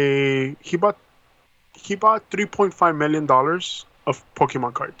bought $3.5 million of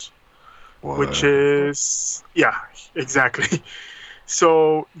Pokemon cards, which is exactly.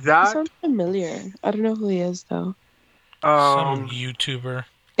 So He that sounds familiar. I don't know who he is though. Some YouTuber.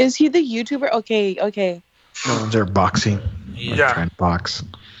 Is he the YouTuber? Okay. No, they're boxing. Yeah. Trying to box.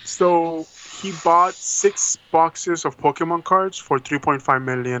 So he bought 6 boxes of Pokemon cards for $3.5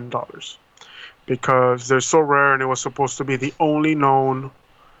 million because they're so rare and it was supposed to be the only known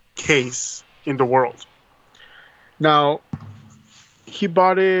case in the world. Now, he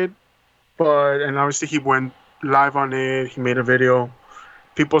bought it, and obviously he went live on it. He made a video.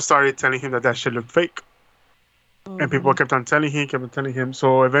 People started telling him that shit looked fake. And people kept on telling him.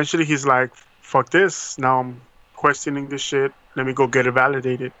 So eventually he's like, fuck this. Now I'm questioning this shit. Let me go get it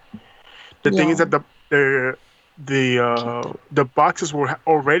validated. The thing is that the boxes were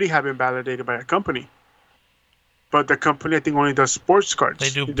already have been validated by a company. But the company, I think, only does sports cards.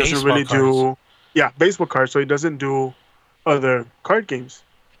 They do It doesn't baseball really cards. baseball cards. So it doesn't do other card games.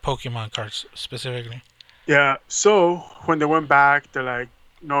 Pokemon cards, specifically. Yeah. So when they went back, they're like,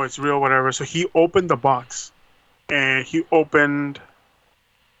 no, it's real, whatever. So he opened the box. And he opened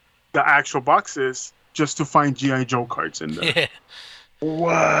the actual boxes just to find G.I. Joe cards in there. Yeah.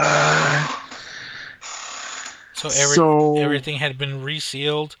 What? So everything had been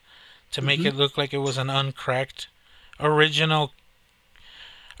resealed to make it look like it was an uncracked original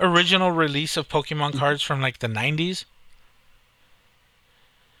release of Pokemon cards from like the 90s.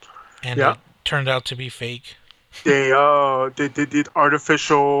 And it turned out to be fake. They did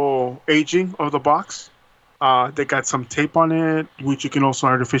artificial aging of the box. They got some tape on it, which you can also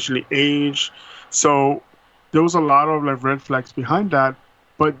artificially age. So there was a lot of like red flags behind that.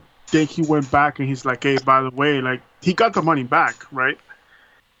 But then he went back and he's like, hey, by the way, like he got the money back, right?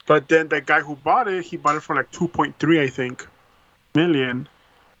 But then the guy who bought it, he bought it for like 2.3, I think, million.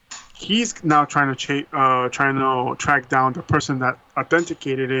 He's now trying to track down the person that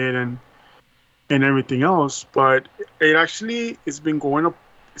authenticated it and everything else. But it actually has been going up.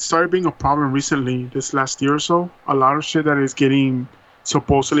 It started being a problem recently, this last year or so. A lot of shit that is getting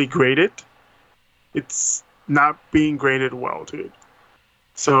supposedly graded, it's not being graded well, dude.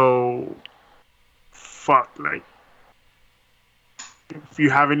 So, fuck, like, if you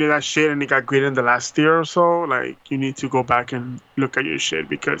have any of that shit and it got graded in the last year or so, like, you need to go back and look at your shit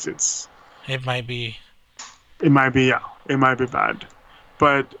because it might be bad.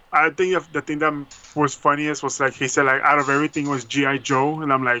 But I think the thing that was funniest was like he said like out of everything was G.I. Joe,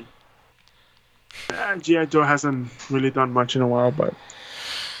 and I'm like, G.I. Joe hasn't really done much in a while, but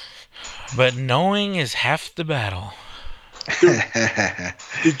knowing is half the battle.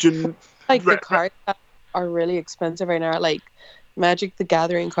 Did you like the cards that are really expensive right now, like Magic the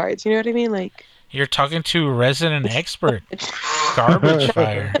Gathering cards? You know what I mean? Like you're talking to a resident expert. Garbage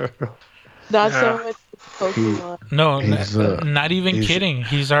fire. Not so much Pokemon. No, not even kidding.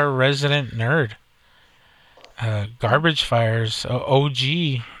 He's our resident nerd. Garbage Fire's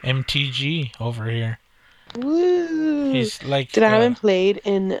OG MTG over here. Woo! He's like. I haven't played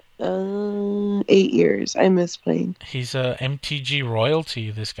in 8 years. I miss playing. He's a MTG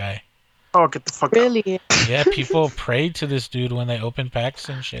royalty. This guy. Oh, get the fuck really? out. Yeah, people pray to this dude when they open packs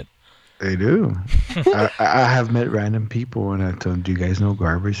and shit. They do. I have met random people and I tell them, do you guys know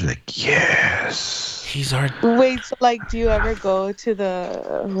Garbage? They're like, yes. He's our... Wait, so like, do you ever go to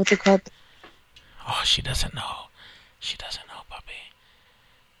the... What's it called? Oh, she doesn't know. She doesn't know, puppy.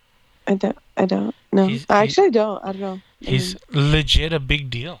 I don't know. I actually don't. I don't know. He's legit a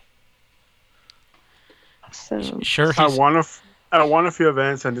big deal. So... Sure, I won a few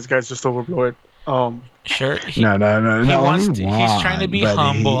events and this guy's just overblow it. Sure. No. He Not wants only to, he's trying to one, be but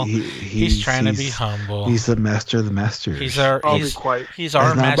humble. He's trying to be humble. He's the master of the masters. He's our I'll be quiet. he's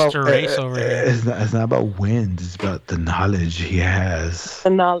our master race over here. It's not about wins. It's about the knowledge he has. The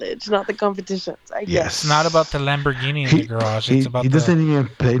knowledge, not the competitions. I guess. It's not about the Lamborghini in the garage. It's about he doesn't even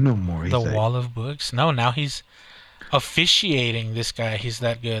play no more. the He's like, wall of books. No, now he's officiating this guy. He's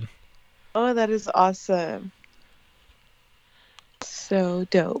that good. Oh, that is awesome. So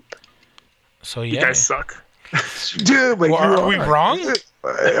dope. So You yeah. guys suck. dude, but Well, you are we wrong?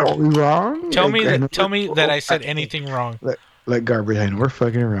 Are we wrong? Tell me I know- that I said anything wrong. Like garbage. I know we're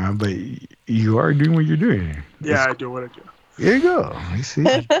fucking around, but you are doing what you're doing. Yeah, I do what I do. There you go. You see?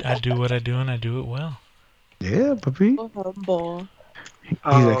 I do what I do and I do it well. Yeah, puppy. So humble. He's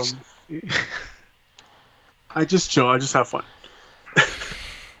Um, actually- I just chill. I just have fun.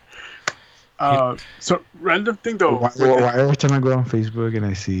 So random thing though. why every time I go on Facebook and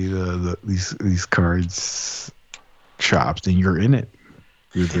I see these cards shops, and you're in it.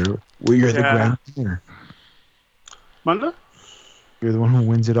 You're there. Well, you're the Yeah. grand winner. Manda? You're the one who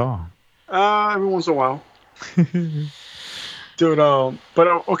wins it all. Every once in a while. Dude,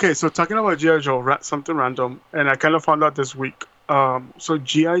 okay, so talking about G.I. Joe, something random, and I kind of found out this week. So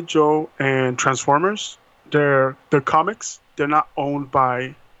G.I. Joe and Transformers, they're comics. They're not owned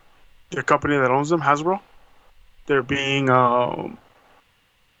by the company that owns them, Hasbro. They're being, they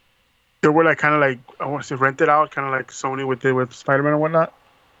were like kind of like, I want to say rented out, kind of like Sony did with Spider-Man and whatnot.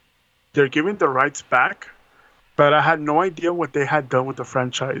 They're giving the rights back, but I had no idea what they had done with the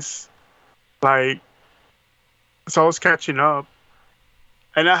franchise. Like, so I was catching up,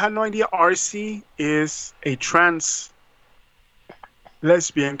 and I had no idea RC is a trans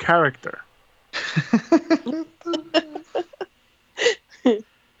lesbian character.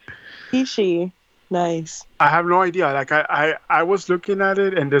 Ishi. Nice. I have no idea. Like I was looking at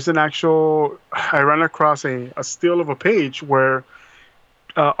it, and there's an actual. I ran across a still of a page where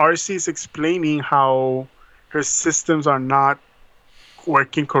RC is explaining how her systems are not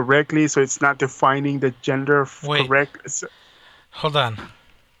working correctly, so it's not defining the gender Wait. correct. Hold on.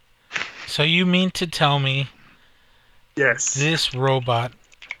 So you mean to tell me Yes. this robot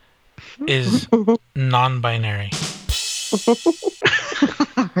is non-binary?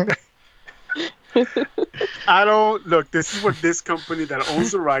 I don't look. This is what this company that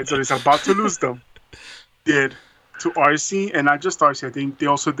owns the rights or is about to lose them did to RC, and not just RC. I think they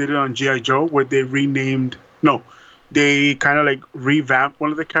also did it on GI Joe, where they renamed. No, they kind of like revamped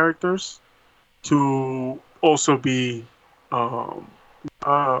one of the characters to also be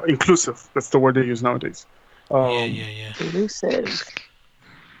inclusive. That's the word they use nowadays. Yeah. Elusive.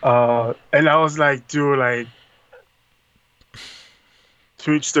 And I was like, dude, like,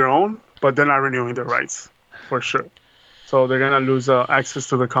 to each their own, but they're not renewing their rights for sure. So they're gonna lose access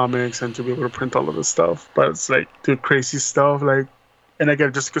to the comics and to be able to print all of this stuff. But it's like, dude, crazy stuff. Like, and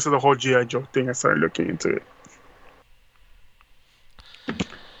again, just because of the whole GI Joe thing, I started looking into it.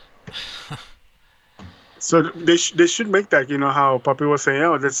 So they should make that. You know how Papi was saying,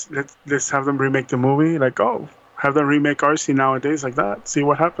 oh, let's have them remake the movie. Like, oh, have them remake RC nowadays like that. See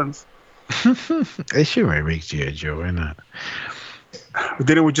what happens. They should remake G.I. Joe. Why not?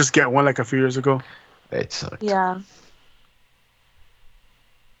 Didn't we just get one like a few years ago? It sucked. Yeah.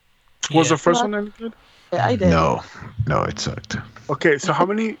 Was Yeah. the first one any good? I did. No, it sucked. Okay, so how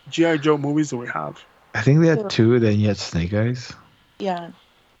many G.I. Joe movies do we have? I think they had two. Then you had Snake Eyes. Yeah.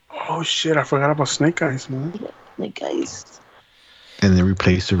 Oh shit, I forgot about Snake Eyes, man. Like, guys. And they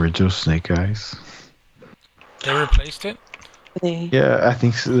replaced the original Snake Eyes. They replaced it? They, Yeah, I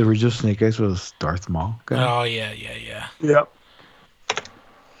think the original Snake Eyes was Darth Maul. Guy. Oh, yeah. Yep.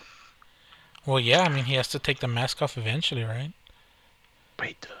 Well, yeah, I mean, he has to take the mask off eventually, right?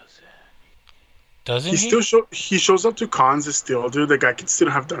 Wait, Doesn't He he? still he shows up to cons still, dude. The guy could still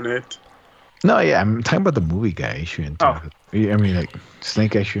have done it. No, yeah, I'm talking about the movie guy. He shouldn't. Oh. I mean, like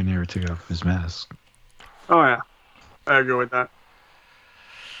Snake Eyes should never take off his mask. Oh yeah, I agree with that.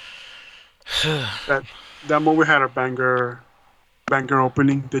 That movie had a banger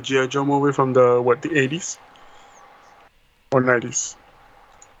opening. The G.I. Joe movie from the 80s or 90s.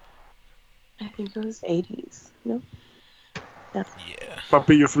 I think it was 80s. No? Yeah.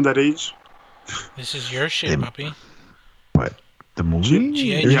 Papi, you're from that age. This is your shit, Them- puppy. What? The movie?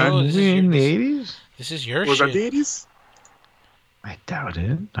 G.I. There's a Joe, this is movie your- in the this- 80s? This is your Was that shit. the 80s? I doubt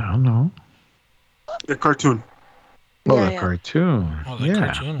it. I don't know. The cartoon. Oh, Yeah, the yeah. cartoon. Oh, the yeah,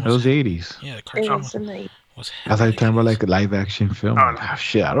 cartoon it was- was 80s. Yeah, the It cartoon was in the was I thought you were talking about heavily like a live action film. Oh, no. Oh,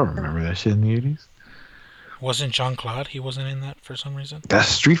 shit, I don't remember that shit in the 80s. Wasn't Jean-Claude? He wasn't in that for some reason. That's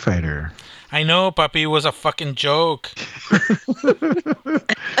Street Fighter. I know, puppy. It was a fucking joke.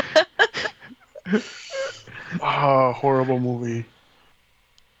 horrible movie.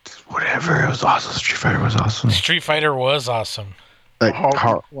 Whatever. It was awesome. Street Fighter was awesome. Street Fighter was awesome. Like Oh,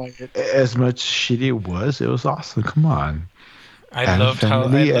 how quiet. as much shitty it was awesome. Come on. I Adam loved how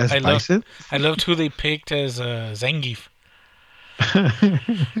Family as I loved Bison. I loved who they picked as Zangief.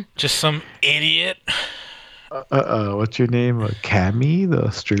 Just some idiot. What's your name? Cammy, the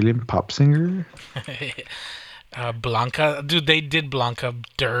Australian pop singer. Blanca, dude, they did Blanca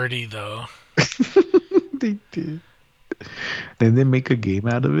dirty though. They did. Then they make a game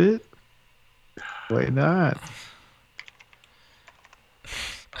out of it. Why not?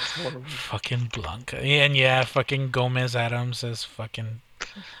 Fucking Blanca, and yeah, fucking Gomez Adams as fucking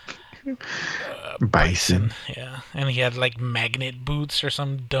Bison. yeah, and he had like magnet boots or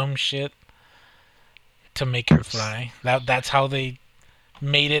some dumb shit to make him fly. That's how they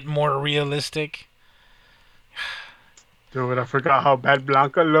made it more realistic. Dude, I forgot how bad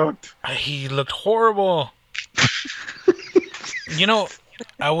Blanca looked. He looked horrible. You know,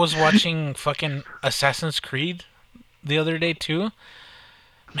 I was watching fucking Assassin's Creed the other day too.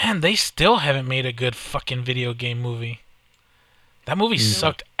 Man, they still haven't made a good fucking video game movie. That movie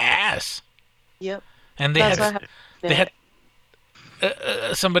sucked ass. Yep. And they That's had what they had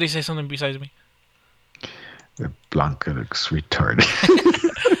somebody say something besides me. Blanca looks retarded.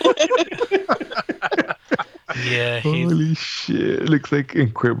 Yeah, Holy shit! Looks like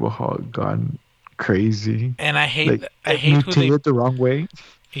Incredible Hulk gone crazy. and I hate Like I hate who they mutated the wrong way.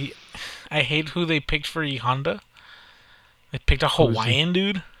 I hate who they picked for E Honda. They picked a Who is he? Hawaiian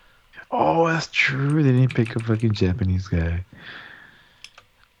dude. Oh, that's true. They didn't pick a fucking Japanese guy.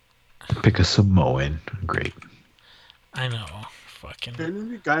 Pick a Samoan. Great. I know, fucking. Any of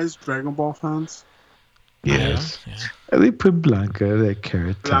you guys Dragon Ball fans? Yes. Yeah. And they put Blanca, that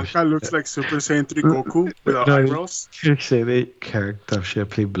carrot. Blanca looks like Super Saiyan 3 Goku without No, eyebrows. They say they character should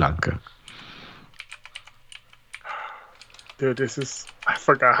play Blanca. Dude, I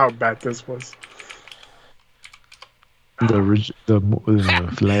forgot how bad this was. The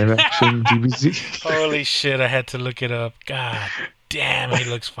live action DBZ. Holy shit! I had to look it up. God damn, he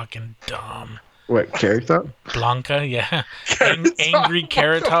looks fucking dumb. What character? Blanca, yeah. Angry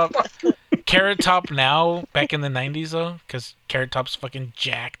Carrot Top. Carrot Top now, back in the 90s though, because Carrot Top's fucking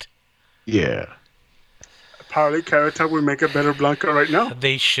jacked. Yeah. Probably Carrot Top would make a better Blanca right now.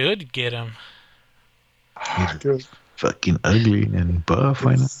 They should get him. Dude, Fucking ugly and buff.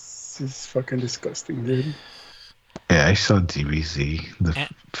 Why not? this is fucking disgusting, dude. Yeah, I saw DBZ, the Eh.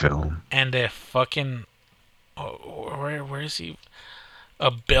 film. And a fucking... Oh, where is he?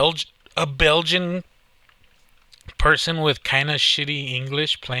 A Belgian person with kind of shitty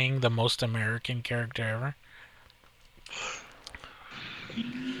English playing the most American character ever.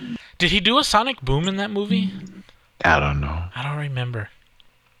 Did he do a Sonic Boom in that movie? I don't know. I don't remember.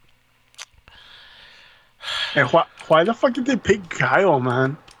 And why the fuck did they pick Guile,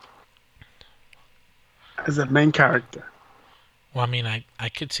 man? As a main character. Well, I mean, I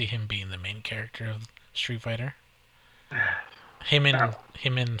could see him being the main character of Street Fighter. Him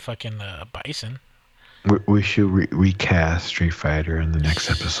and fucking Bison. We should recast Street Fighter in the next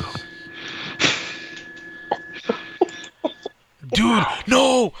episode. Dude,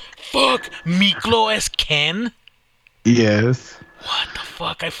 no! Fuck! Miklo as Ken? Yes. What the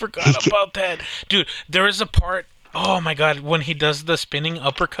fuck? I forgot about that. Dude, there is a part, oh my god, when he does the spinning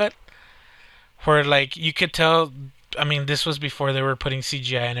uppercut, where, like, you could tell, I mean, this was before they were putting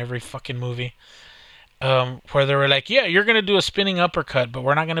CGI in every fucking movie, where they were like, yeah, you're gonna do a spinning uppercut, but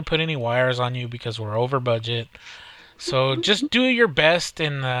we're not gonna put any wires on you because we're over budget. So just do your best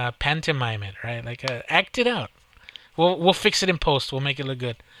and pantomime it, right? Like, act it out. We'll fix it in post. We'll make it look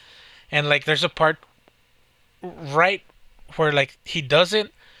good. And, like, there's a part right where, like, he does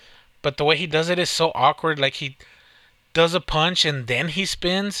it, but the way he does it is so awkward. Like, he does a punch and then he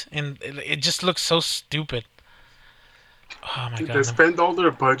spins, and it just looks so stupid. Oh my Did god! they spend all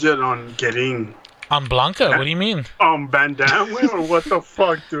their budget on getting On Blanca, what do you mean? Van Damme or what the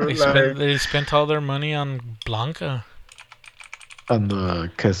fuck, dude? They spent all their money on Blanca. On the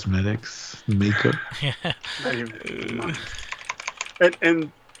cosmetics, makeup. Yeah. Not even-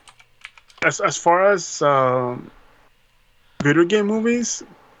 and as far as video game movies,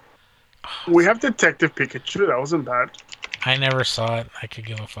 we have Detective Pikachu. That wasn't bad. I never saw it. I could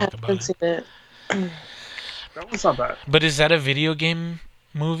give a I fuck about haven't it. seen it. That was not bad. But is that a video game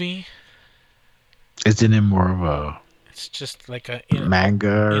movie? Isn't it more of a It's just like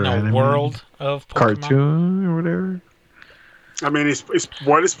manga in or a anime? world of Pokemon. Cartoon or whatever? I mean,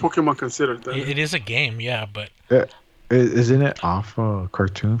 what is Pokemon considered then? It is a game, yeah, but Isn't it off a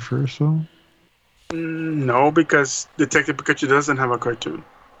cartoon first though? No, because Detective Pikachu doesn't have a cartoon.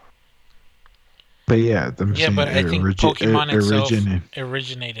 But yeah, I'm Yeah, saying but I think Pokemon itself originated.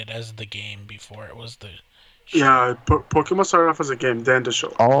 originated as the game before it was the show. Yeah, Pokemon started off as a game, then the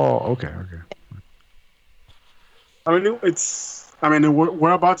show. Oh, okay. I mean,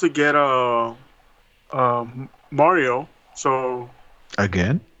 we're about to get Mario, so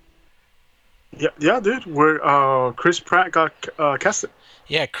Again? yeah, dude. We're Chris Pratt got casted.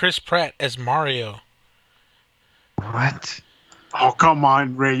 Yeah, Chris Pratt as Mario. What? Oh come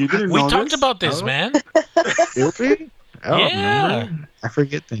on, Ray, you didn't We know talked this? about this, Oh. man. Really? Oh, Yeah. remember? I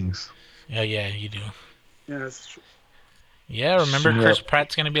forget things. Yeah, you do. Yeah, that's true. Yeah, remember Shut Chris up.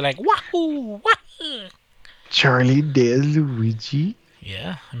 Pratt's gonna be like, wahoo, wahoo. Charlie Day Luigi?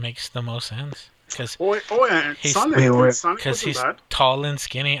 Yeah, it makes the most sense. Because And He's- Sonic. Wait, dude, wait. Sonic wasn't he's bad. tall and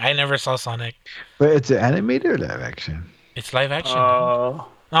skinny. I never saw Sonic. But it's an animated or live action? It's live action. dude. No,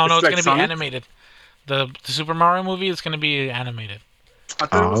 No, it's like gonna Sonic? be animated. The Super Mario movie is gonna be animated. I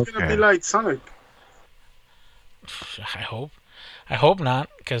thought it was okay. gonna be like Sonic. I hope not,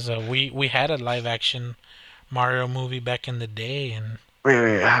 because we had a live action Mario movie back in the day, and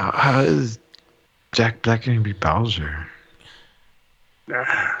Wait. How is Jack Black going to be Bowser?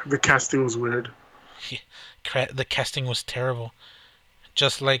 The casting was weird. the casting was terrible,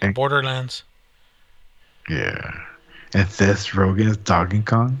 just like And- Borderlands. Yeah. And Seth Rogen is Donkey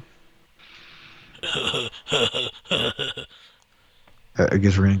Kong? I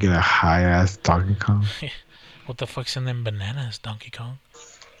guess we're going to get a high-ass Donkey Kong. What the fuck's in them bananas, Donkey Kong?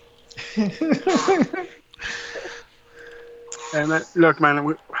 And look,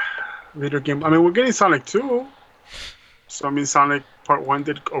 man, video game. I mean, we're getting Sonic 2. So I mean, Sonic Part 1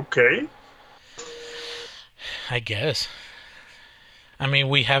 did okay. I guess. I mean,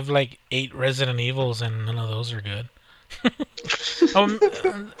 we have like 8 Resident Evils, and none of those are good. Fuck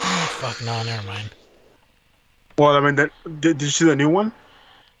no, never mind. Well, I mean, did you see the new one?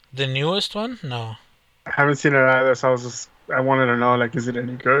 The newest one? No. I haven't seen it either, so I wanted to know, like, is it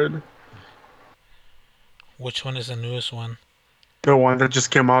any good? Which one is the newest one? The one that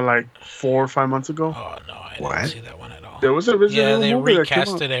just came out like 4 or 5 months ago. Oh no, I What? didn't see that one at all. There was a Resident Yeah, Evil they movie that came out.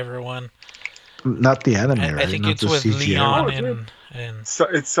 recasted everyone. Not the anime, I right? think Not it's the with CGI. Leon Oh, dude. and So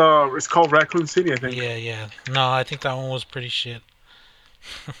it's called Raccoon City, I think. yeah. No, I think that one was pretty shit.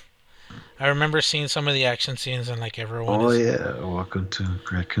 I remember seeing some of the action scenes and like everyone Oh, is yeah. Welcome to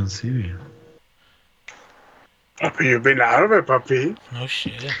Raccoon City. Puppy, you've been out of it, puppy. no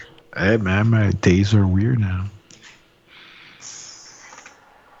shit. Hey, man, my days are weird now.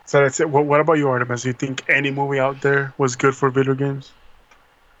 So that's it. What about you, Artemis? Do you think any movie out there was good for video games?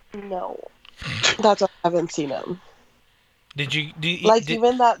 No. That's why I haven't seen them. Did you Like, did,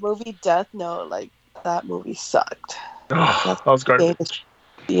 even that movie Death Note, like, that movie sucked. That was garbage.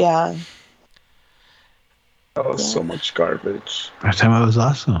 Yeah. That was so much garbage. That time it was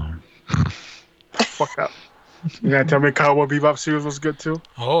awesome. Fuck up. You gonna tell me Cowboy Bebop series was good too?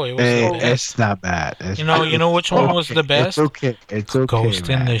 Oh, it was Hey, the best. it's not bad. It's You know which one was the best? It's okay. It's okay. Ghost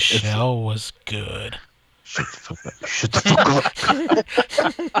in man. the It's- Shell was good. Shut the fuck up. Shut the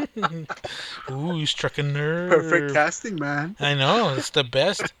fuck up. Ooh, you struck a nerve. Perfect casting, man. I know, it's the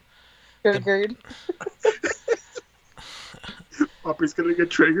best. Triggered. Puppy's gonna get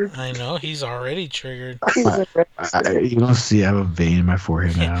triggered. I know, he's already triggered. You don't see I have a vein in my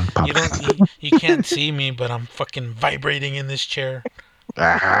forehead now. Pop. You can't see me, but I'm fucking vibrating in this chair.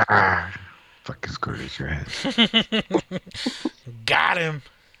 Ah, fucking squirt your head. Got him.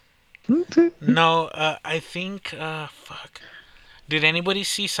 No, I think fuck. Did anybody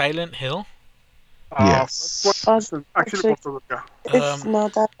see Silent Hill? Yes. Actually, both of them, yeah. It's Um,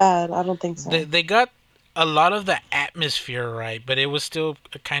 not that bad. I don't think so. They got a lot of the atmosphere right, but it was still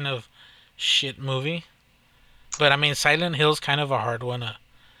a kind of shit movie. But I mean, Silent Hill's kind of a hard one.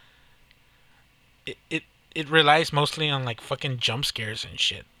 It relies mostly on like fucking jump scares and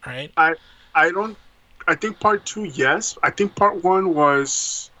shit, right? I think part 2, yes. I think part 1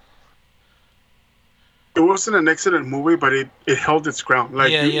 was. It wasn't an excellent movie, but it held its ground.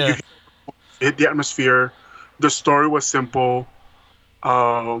 Like you hit the atmosphere. The story was simple.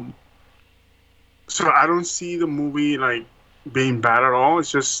 So I don't see the movie like being bad at all.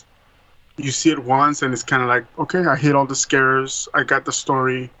 It's just you see it once and it's kind of like, okay, I hit all the scares. I got the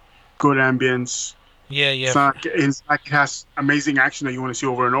story, good ambience. Yeah. It's like it has amazing action that you want to see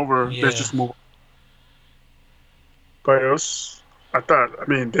over and over. Yeah. Let's just move on. But it was, I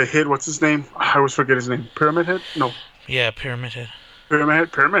mean, they hit, what's his name? I always forget his name. Pyramid Head? No. Yeah, Pyramid Head.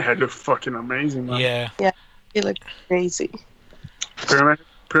 Pyramid Head looked fucking amazing, man. Yeah. It looked crazy.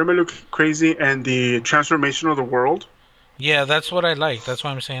 Pyramid looked crazy, and the transformation of the world. Yeah, that's what I like. That's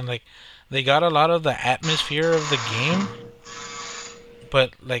why I'm saying like they got a lot of the atmosphere of the game,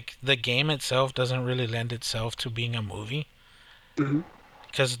 but like the game itself doesn't really lend itself to being a movie. Mhm.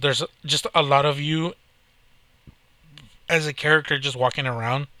 Because there's just a lot of you as a character just walking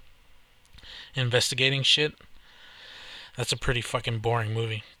around investigating shit. That's a pretty fucking boring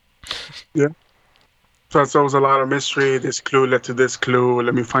movie. So it's always a lot of mystery. This clue led to this clue.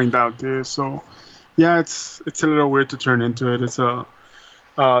 Let me find out this. So, yeah, it's a little weird to turn into it. It's a.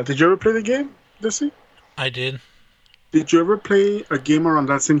 Did you ever play the game, Dissy? I did. Did you ever play a game around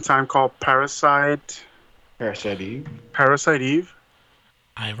that same time called Parasite? Parasite Eve. Parasite Eve.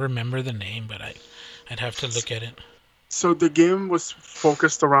 I remember the name, but I'd have to look at it. So the game was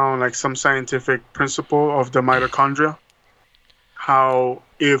focused around like some scientific principle of the mitochondria. How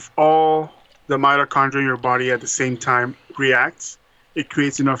if all the mitochondria in your body at the same time reacts, it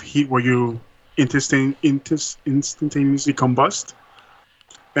creates enough heat where you instantaneously combust.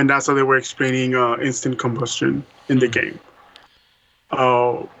 And that's how they were explaining instant combustion in the game.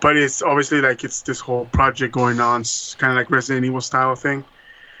 But it's obviously like it's this whole project going on, kind of like Resident Evil style thing.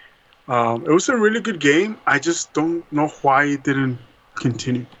 It was a really good game. I just don't know why it didn't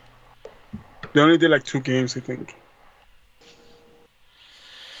continue. They only did like 2 games, I think.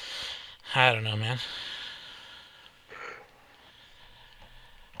 I don't know, man.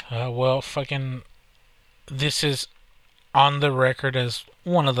 Well, fucking... This is on the record as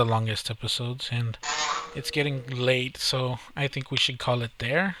one of the longest episodes, and it's getting late, so I think we should call it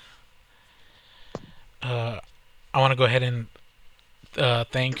there. I want to go ahead and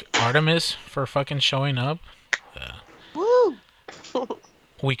thank Artemis for fucking showing up. Woo!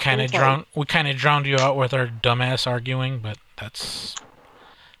 We kind of drowned you out with our dumbass arguing, but that's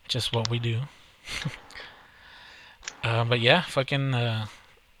just what we do. But yeah, fucking.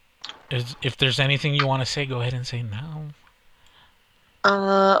 If there's anything you want to say, go ahead and say now.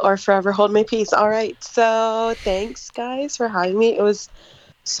 Or forever hold my peace. All right. So thanks, guys, for having me. It was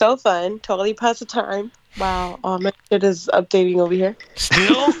so fun. Totally passed the time. Wow. All my shit is updating over here.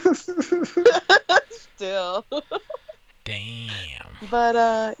 Still? Still. Damn.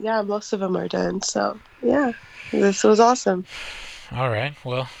 But yeah, most of them are done. So yeah, this was awesome. All right.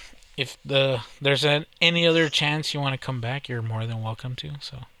 Well, if there's any other chance you want to come back, you're more than welcome to.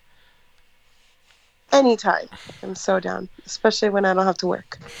 So. Anytime. I'm so down, especially when I don't have to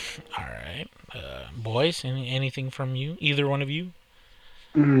work. All right. Boys, anything from you? Either one of you?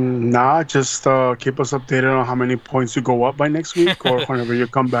 Nah, just keep us updated on how many points you go up by next week or whenever you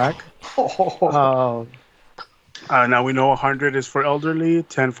come back. Now we know 100 is for elderly,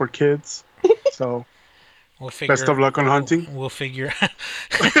 10 for kids. So We'll figure, best of luck on hunting. We'll figure.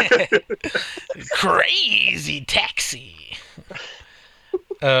 Crazy taxi.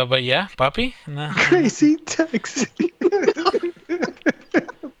 But yeah, Papi. No. Crazy taxi.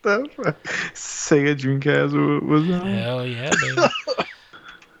 Sega Dreamcast was on. Hell yeah, baby.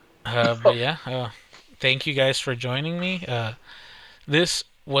 But yeah, thank you guys for joining me. This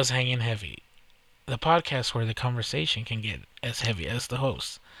was Hanging Heavy, the podcast where the conversation can get as heavy as the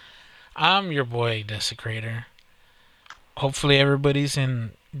host. I'm your boy, Desecrator. Hopefully everybody's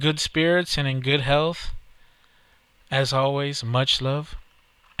in good spirits and in good health. As always, much love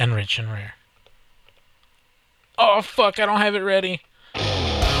and rich and rare. Oh, fuck, I don't have it ready.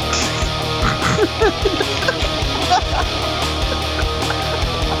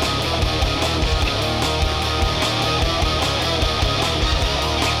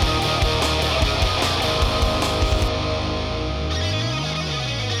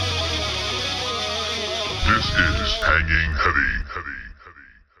 This is Hanging Heavy.